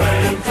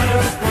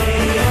acquaintance be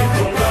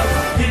pulled up,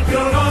 keep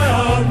your eye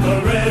on the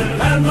red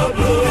and the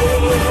blue.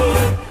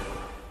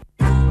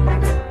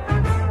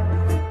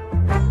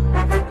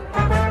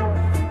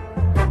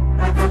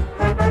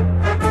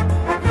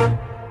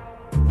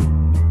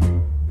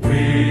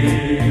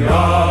 We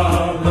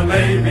are the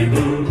Navy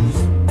Blues.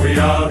 We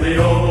are the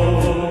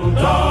old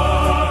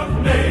dark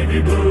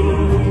Navy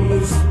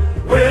Blues.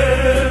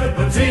 We're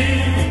the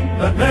team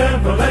that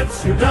never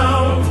lets you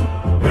down.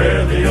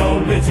 We're the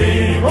only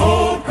team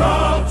old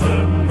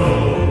Carlton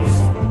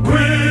knows.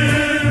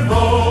 With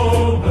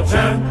all the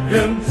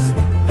champions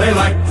they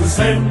like to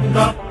send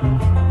up,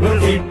 we'll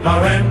keep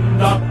our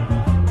end up,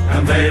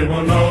 and they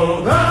will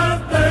know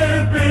that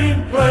they've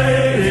been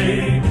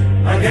playing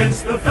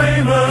against the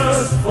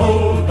famous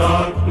old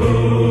dark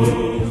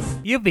Blues.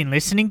 You've been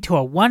listening to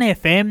a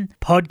 1FM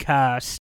podcast.